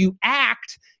about. So you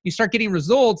act, you start getting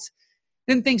results,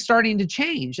 then things starting to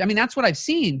change. That's what I've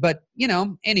seen, but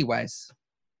anyways.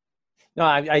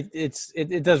 No,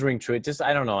 it does ring true. It just,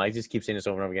 I don't know. I just keep saying this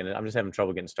over and over again. I'm just having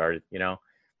trouble getting started, Yeah,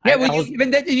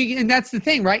 and that's the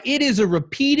thing, right? It is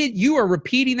you are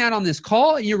repeating that on this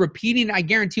call, and you're repeating it, I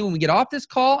guarantee, when we get off this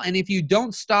call. And if you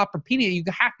don't stop repeating it, you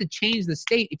have to change the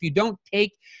state. If you don't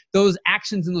take those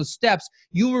actions and those steps,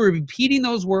 you will be repeating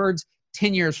those words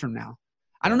 10 years from now.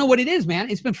 I don't know what it is,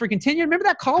 man. It's been freaking 10 years. Remember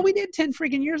that call we did 10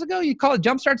 freaking years ago? You call it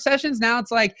Jumpstart Sessions. Now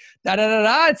it's like,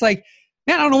 da-da-da-da. It's like,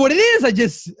 man, I don't know what it is. I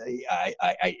just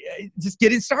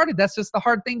getting started. That's just the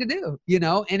hard thing to do,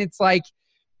 And it's like,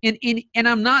 and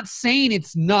I'm not saying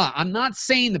it's not. I'm not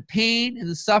saying the pain and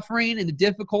the suffering and the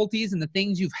difficulties and the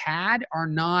things you've had are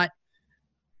not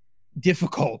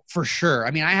difficult, for sure.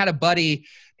 I had a buddy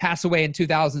pass away in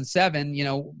 2007,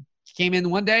 came in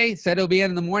one day, said he'll be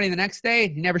in the morning the next day.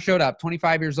 He never showed up,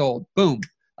 25 years old. Boom,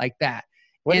 like that.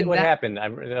 What happened?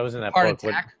 That was in that heart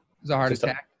book. Attack. It was a heart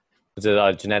attack. Was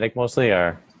it genetic mostly,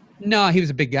 or? No, he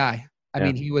was a big guy.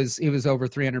 He was over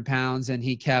 300 pounds, and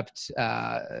he kept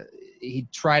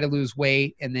he'd try to lose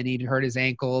weight, and then he'd hurt his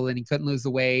ankle and he couldn't lose the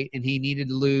weight, and he needed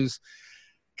to lose,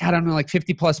 God, I don't know, like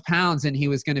 50 plus pounds, and he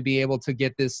was going to be able to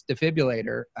get this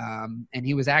defibrillator. And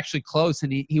he was actually close,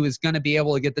 and he was going to be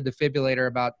able to get the defibrillator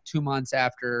about 2 months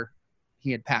after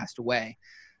he had passed away.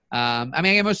 I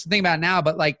get most of the thing about it now,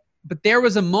 but there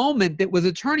was a moment that was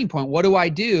a turning point. What do I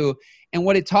do? And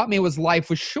what it taught me was life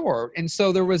was short. And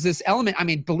so there was this element,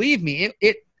 believe me,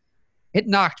 it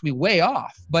knocked me way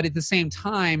off, but at the same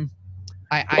time,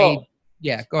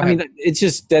 yeah, go ahead. It's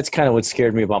just, that's kind of what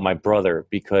scared me about my brother,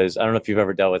 because I don't know if you've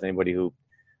ever dealt with anybody who,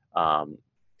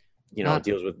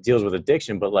 deals with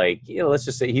addiction, but let's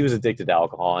just say he was addicted to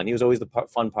alcohol, and he was always the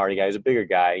fun party guy. He was a bigger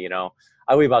guy,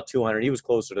 I weigh about 200. He was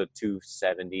closer to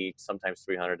 270, sometimes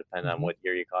 300, depending on what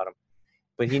year you caught him.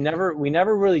 But we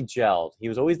never really gelled. He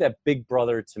was always that big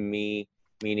brother to me,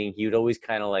 meaning he would always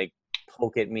kind of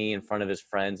poke at me in front of his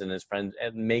friends, and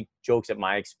make jokes at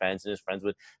my expense, and his friends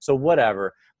would, so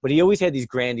whatever. But he always had these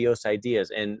grandiose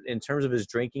ideas. And in terms of his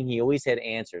drinking, he always had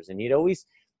answers, and he'd always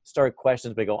start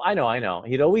questions by going, I know.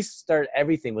 He'd always start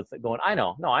everything with going, I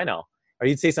know. Or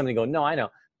he'd say something, go, no, I know.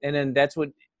 And then that's what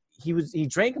he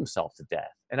drank himself to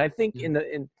death. And I think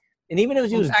and even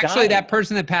if he was actually dying, that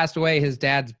person that passed away, his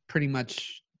dad's pretty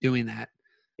much doing that.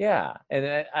 Yeah.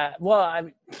 And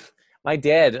my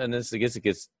dad, and this, I guess it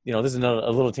gets, this is a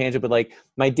little tangent, but like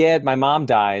my mom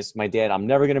dies. My dad, I'm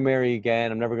never going to marry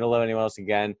again. I'm never going to love anyone else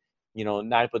again.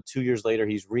 Not but 2 years later,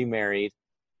 he's remarried.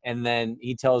 And then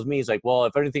he tells me, he's like, well,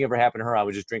 if anything ever happened to her, I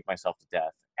would just drink myself to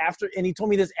death. And he told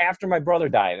me this after my brother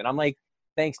died. And I'm like,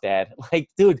 thanks, Dad. Like,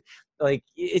 dude, like,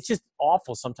 it's just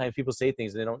awful. Sometimes people say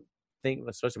things and they don't think,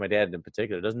 especially my dad in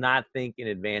particular, does not think in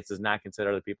advance, does not consider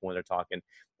other people when they're talking.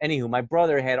 Anywho, my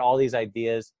brother had all these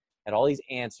ideas, had all these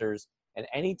answers. And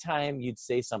anytime you'd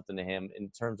say something to him in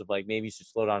terms of like, maybe you should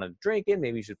slow down on drinking,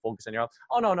 maybe you should focus on your health.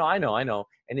 Oh, no, I know.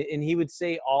 And he would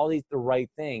say all the right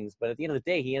things. But at the end of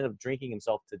the day, he ended up drinking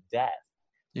himself to death.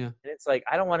 Yeah. And it's like,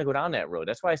 I don't want to go down that road.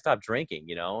 That's why I stopped drinking,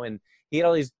 and he had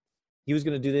all these, he was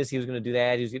going to do this, he was going to do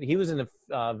that. He was in the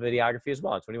videography as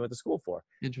well. That's what he went to school for.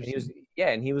 Interesting.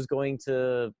 And he was going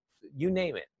to, you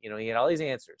name it. He had all these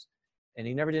answers and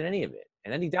he never did any of it.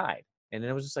 And then he died. And then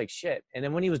it was just like, shit. And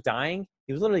then when he was dying,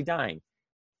 he was literally dying.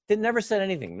 Never said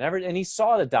anything. And he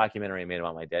saw the documentary I made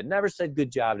about my dad. Never said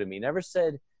good job to me. Never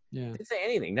said, didn't say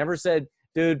anything. Never said,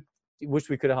 dude, wish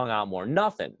we could have hung out more.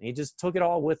 Nothing. He just took it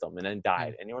all with him and then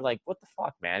died. And you were like, what the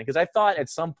fuck, man? Because I thought at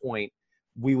some point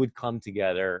we would come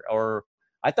together, or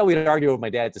I thought we'd argue with my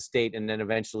dad at the state, and then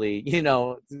eventually,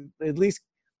 at least,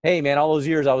 hey, man, all those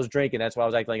years I was drinking, that's why I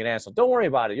was acting like an asshole. Don't worry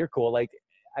about it. You're cool. Like,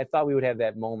 I thought we would have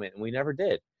that moment, and we never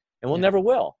did. And we'll never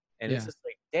will. And it's just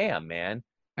like, damn, man.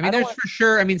 I mean, there's for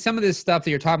sure. I mean, some of this stuff that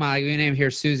you're talking about, like your name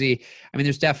here, Susie. I mean,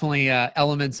 there's definitely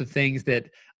elements of things that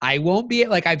I won't be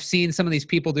like. I've seen some of these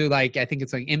people do, like, I think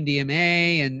it's like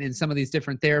MDMA and some of these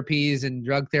different therapies and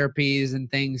drug therapies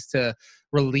and things to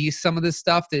release some of this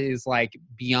stuff that is like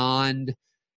beyond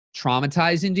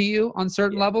traumatizing to you on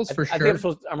certain levels, for sure. I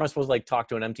think I'm not supposed to like talk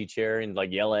to an empty chair and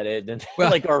like yell at it and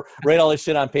like, or write all this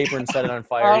shit on paper and set it on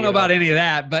fire. I don't know about any of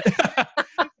that, but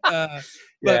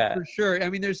but for sure. I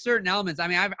mean, there's certain elements. I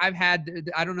mean, I've had,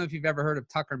 I don't know if you've ever heard of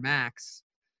Tucker Max.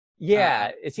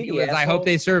 Yeah. Is he was, I hope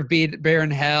they serve bear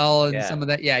in hell and some of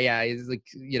that. Yeah. He's like,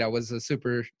 was a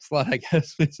super slut, I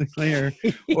guess, basically, or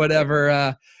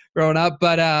whatever, growing up.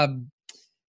 But,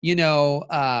 he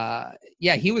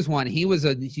was one. He was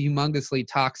a humongously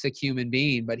toxic human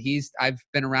being, but I've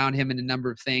been around him in a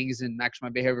number of things. And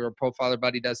actually my behavioral profiler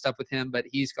buddy does stuff with him, but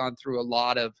he's gone through a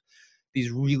lot of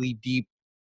these really deep,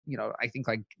 I think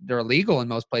like they're illegal in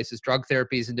most places, drug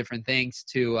therapies and different things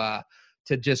to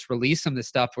just release some of this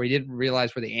stuff where he didn't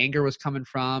realize where the anger was coming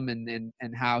from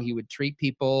and how he would treat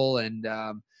people. And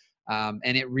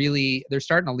it really, they're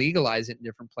starting to legalize it in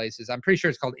different places. I'm pretty sure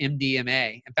it's called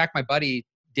MDMA. In fact, my buddy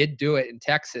did do it in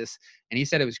Texas, and he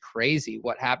said it was crazy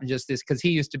what happened. Just this, because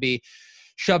he used to be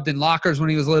shoved in lockers when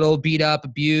he was little, beat up,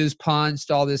 abused,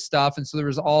 punched, all this stuff. And so there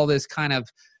was all this kind of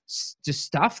just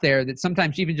stuff there that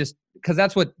sometimes even just because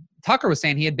that's what Tucker was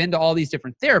saying. He had been to all these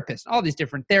different therapists, all these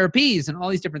different therapies and all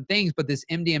these different things. But this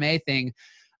MDMA thing,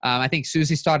 I think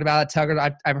Susie's talked about it. Tucker,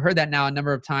 I've heard that now a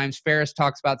number of times. Ferris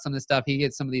talks about some of the stuff. He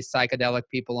gets some of these psychedelic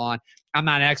people on. I'm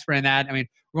not an expert in that. I mean,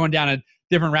 we're going down a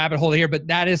different rabbit hole here, but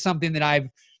that is something that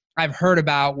I've heard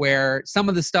about, where some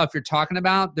of the stuff you're talking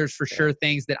about, there's for sure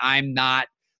things that I'm not,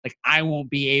 like, I won't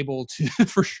be able to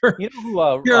for sure.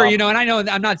 Sure, and I know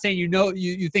I'm not saying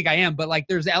you think I am, but like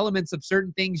there's elements of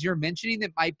certain things you're mentioning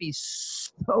that might be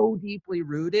so deeply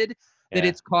rooted that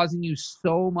it's causing you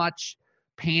so much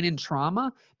pain and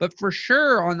trauma. But for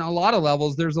sure, on a lot of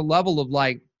levels, there's a level of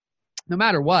like, no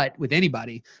matter what, with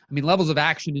anybody, I mean, levels of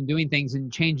action and doing things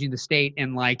and changing the state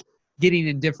and like getting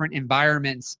in different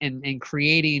environments and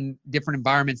creating different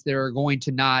environments that are going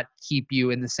to not keep you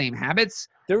in the same habits.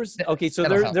 There is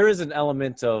an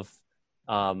element of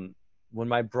when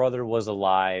my brother was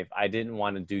alive, I didn't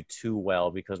want to do too well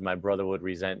because my brother would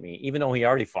resent me, even though he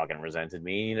already fucking resented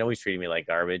me. He's treating me like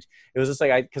garbage. It was just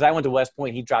like, because I went to West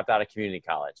Point, he dropped out of community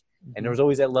college. Mm-hmm. And there was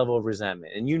always that level of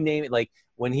resentment. And you name it, like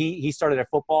when he started at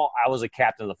football, I was a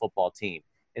captain of the football team.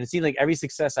 And it seemed like every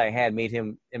success I had made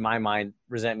him, in my mind,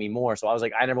 resent me more. So I was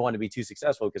like, I never wanted to be too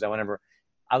successful because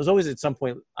I was always at some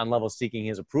point on level seeking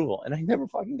his approval, and I never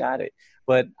fucking got it.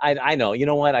 But I know, you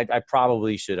know what? I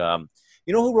probably should.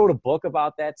 You know who wrote a book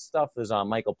about that stuff is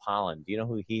Michael Pollan. Do you know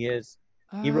who he is?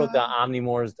 He wrote the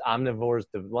Omnivore's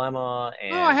Dilemma.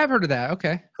 And I have heard of that.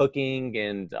 Okay. Cooking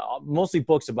and mostly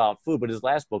books about food, but his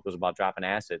last book was about dropping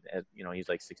acid. He's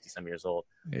like 60-some years old.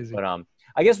 Amazing. But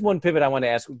I guess one pivot I wanted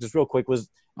to ask just real quick was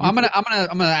I'm gonna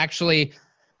actually,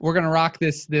 we're gonna rock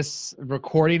this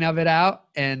recording of it out,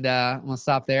 and we'll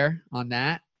stop there on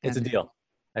that. It's a deal.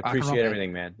 I appreciate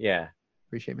everything, man. Yeah.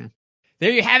 Appreciate it, man. There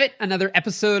you have it, another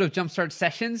episode of Jumpstart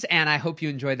Sessions, and I hope you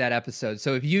enjoyed that episode.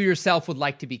 So if you yourself would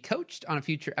like to be coached on a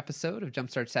future episode of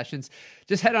Jumpstart Sessions,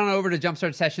 just head on over to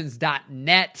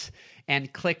jumpstartsessions.net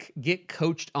and click Get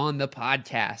Coached on the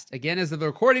Podcast. Again, as of the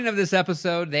recording of this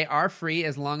episode, they are free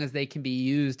as long as they can be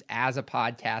used as a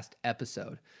podcast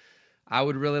episode. I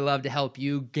would really love to help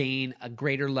you gain a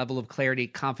greater level of clarity,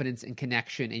 confidence, and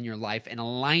connection in your life and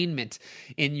alignment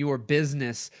in your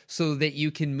business so that you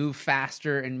can move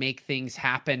faster and make things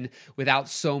happen without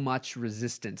so much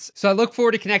resistance. So I look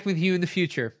forward to connecting with you in the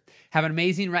future. Have an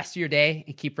amazing rest of your day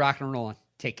and keep rocking and rolling.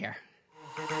 Take care.